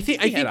highest? I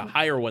think we had a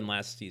higher one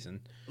last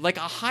season. Like,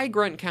 a high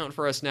grunt count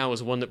for us now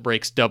is one that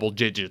breaks double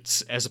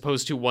digits, as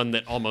opposed to one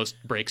that almost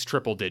breaks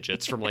triple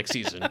digits from, like,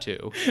 season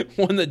 2.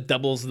 One that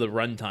doubles the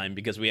runtime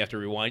because we have to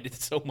rewind it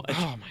so much.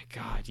 Oh, my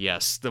God,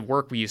 yes. The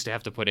work we used to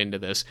have to put into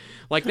this.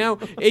 Like, now,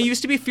 it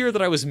used to be fear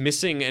that I was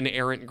missing an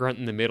errant grunt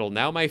in the middle.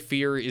 Now my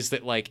fear is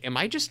that, like, am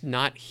I just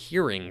not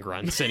hearing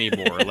grunts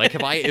anymore? Like,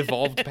 have I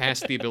evolved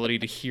past the ability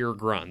to hear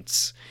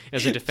grunts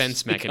as a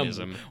defense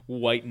mechanism?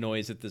 White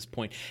noise at this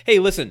point. Hey,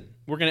 listen,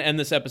 we're going to end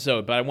this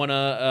episode, but I want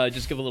to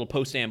just give a little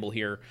post-amble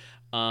here.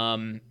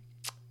 You're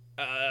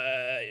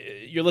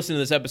listening to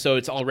this episode,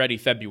 it's already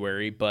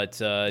February, but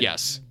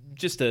yes.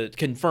 Just to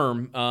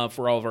confirm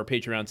for all of our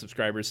Patreon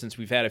subscribers, since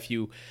we've had a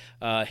few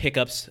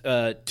hiccups,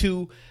 the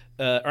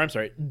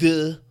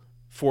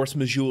force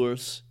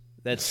majeures.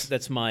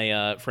 That's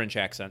my French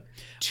accent.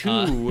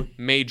 2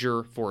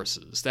 major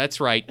forces.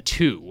 That's right,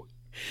 2.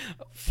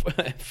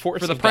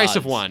 Force for the of price gods.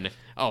 of 1.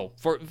 Oh,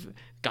 for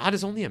God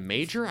is only a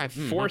major?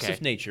 Force okay.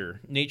 of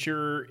nature.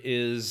 Nature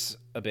is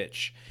a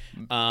bitch,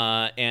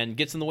 and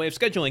gets in the way of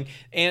scheduling.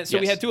 And so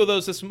we had 2 of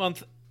those this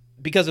month.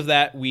 Because of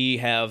that, we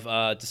have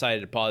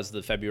decided to pause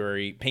the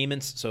February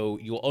payments, so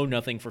you'll owe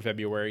nothing for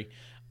February.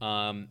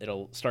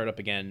 It'll start up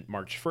again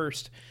March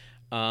 1st.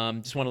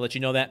 Just want to let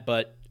you know that,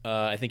 but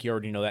I think you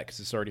already know that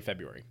because it's already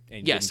February,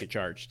 and you didn't get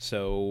charged.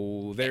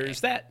 So there's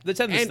that. Let's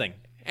end this thing.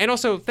 And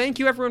also, thank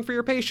you everyone for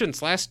your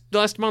patience.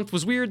 Last month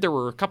was weird. There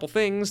were a couple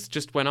things that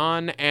just went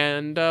on,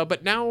 and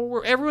but now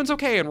everyone's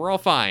okay and we're all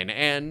fine.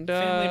 And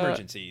family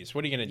emergencies.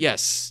 What are you gonna do?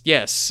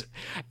 Yes,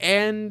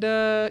 and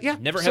yeah.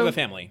 Never have a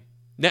family.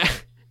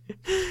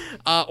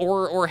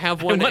 Or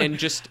have one and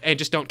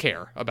just don't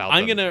care about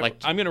them.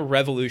 I'm gonna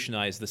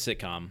revolutionize the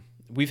sitcom.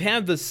 We've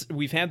had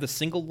the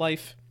single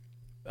life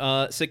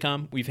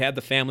sitcom. We've had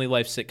the family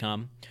life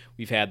sitcom.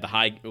 We've had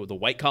the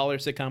white collar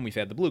sitcom. We've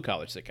had the blue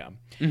collar sitcom.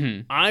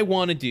 Mm-hmm. I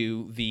want to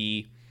do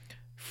the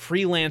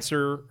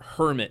freelancer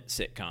hermit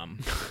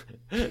sitcom.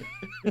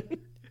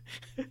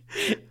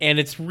 And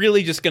it's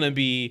really just going to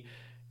be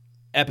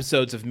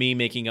episodes of me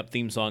making up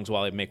theme songs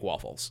while I make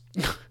waffles.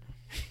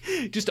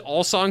 Just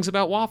all songs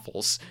about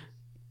waffles.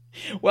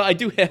 Well, I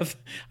do have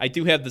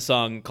the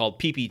song called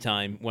Pee Pee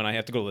Time when I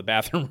have to go to the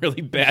bathroom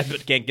really bad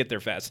but can't get there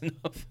fast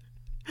enough.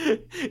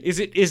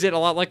 Is it a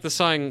lot like the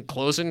song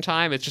Closing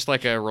Time? It's just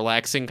like a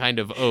relaxing kind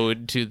of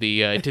ode to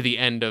the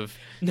end of.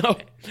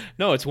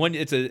 No,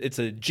 it's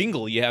a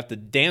jingle you have to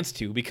dance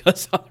to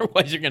because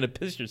otherwise you're gonna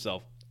piss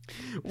yourself.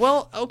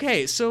 Well,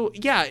 okay, so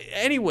yeah,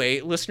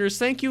 anyway, listeners,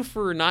 thank you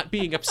for not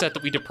being upset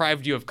that we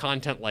deprived you of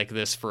content like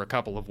this for a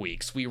couple of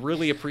weeks. We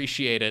really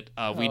appreciate it.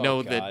 We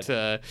know God.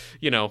 that,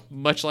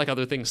 much like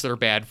other things that are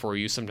bad for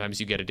you, sometimes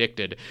you get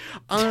addicted.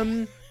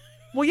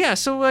 Well, yeah,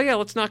 so,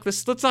 let's knock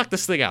this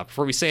thing out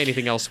before we say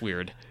anything else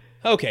weird.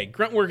 Okay,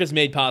 Gruntwork is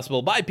made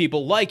possible by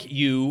people like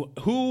you,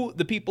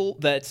 the people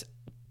that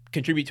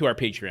contribute to our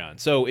Patreon.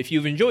 So if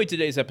you've enjoyed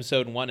today's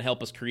episode and want to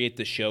help us create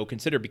this show,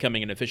 consider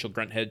becoming an official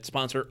Grunthead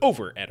sponsor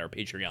over at our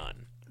Patreon.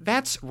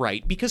 That's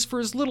right, because for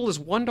as little as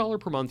 $1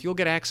 per month, you'll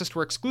get access to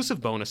our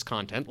exclusive bonus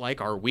content, like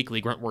our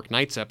weekly Gruntwork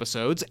Nights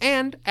episodes,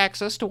 and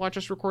access to watch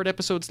us record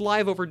episodes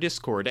live over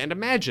Discord. And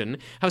imagine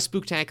how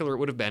spooktacular it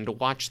would have been to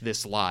watch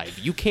this live.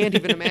 You can't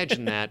even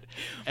imagine that.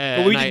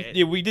 But we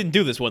didn't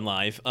do this one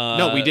live.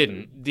 No, we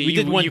didn't. We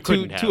did one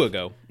two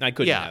ago. I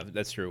couldn't have.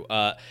 That's true.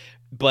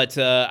 But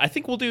I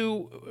think we'll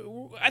do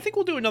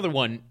another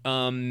one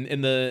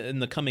in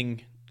the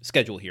coming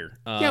schedule here.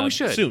 Yeah, we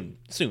should soon.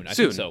 I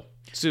think so.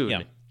 Soon.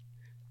 Yeah.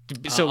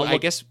 So I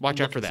guess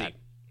watch out for that.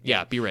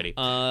 Yeah, be ready.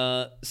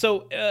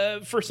 So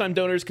first-time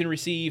donors can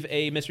receive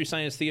a Mystery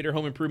Science Theater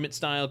home improvement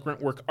style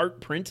Gruntwork art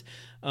print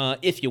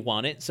if you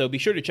want it. So be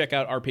sure to check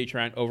out our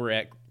Patreon over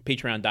at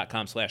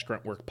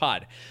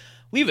patreon.com/gruntworkpod.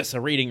 Leave us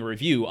a rating and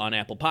review on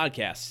Apple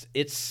Podcasts.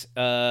 It's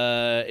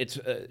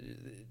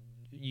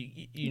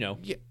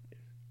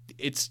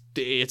It's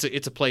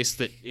a place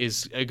that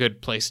is a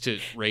good place to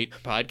rate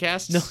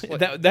podcasts. No,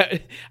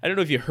 that I don't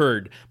know if you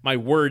heard. My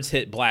words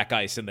hit black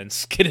ice and then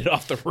skidded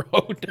off the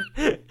road.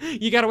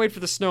 You gotta wait for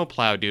the snow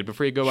plow, dude,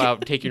 before you go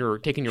out taking your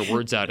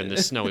words out in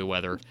this snowy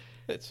weather.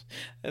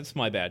 That's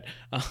my bad.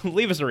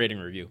 Leave us a rating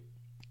review.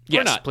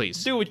 Yes, or not.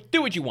 Please. Do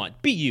what you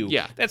want. Be you.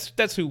 Yeah.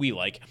 That's who we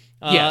like.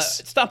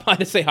 Yes. Stop by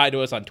to say hi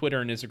to us on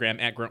Twitter and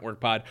Instagram at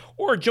GruntworkPod,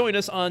 or join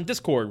us on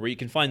Discord, where you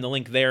can find the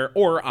link there,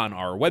 or on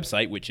our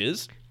website, which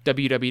is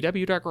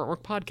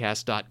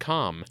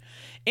www.gruntworkpodcast.com.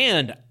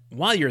 And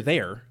while you're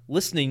there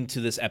listening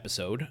to this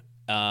episode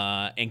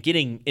and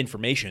getting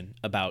information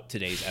about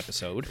today's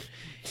episode,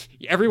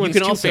 everyone's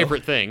two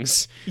favorite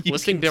things: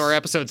 listening to our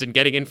episodes and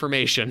getting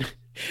information.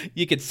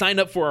 You can sign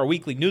up for our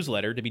weekly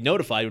newsletter to be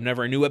notified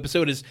whenever a new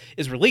episode is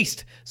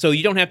released, so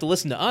you don't have to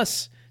listen to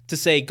us to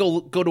say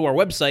go to our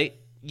website.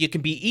 You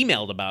can be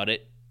emailed about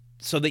it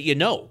so that you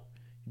know.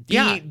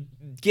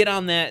 Get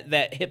on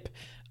that hip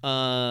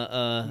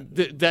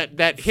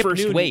that hip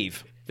first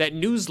wave. That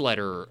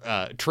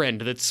newsletter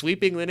trend that's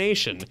sweeping the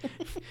nation.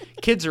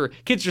 Kids are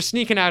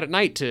sneaking out at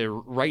night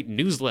to write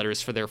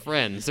newsletters for their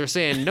friends. They're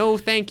saying, "No,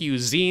 thank you,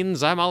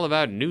 zines. I'm all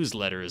about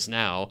newsletters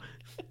now.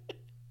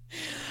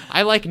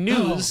 I like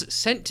news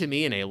sent to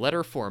me in a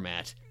letter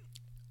format."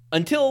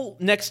 Until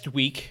next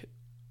week,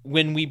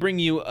 when we bring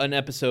you an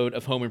episode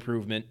of Home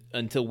Improvement,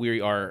 until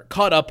we are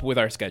caught up with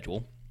our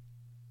schedule,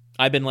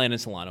 I've been Landon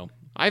Solano.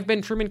 I've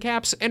been Truman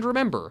Caps, and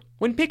remember,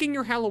 when picking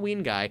your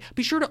Halloween guy,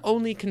 be sure to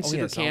only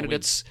consider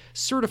candidates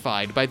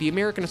certified by the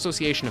American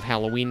Association of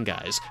Halloween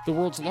Guys, the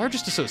world's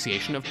largest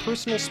association of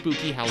personal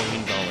spooky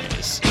Halloween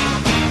valets.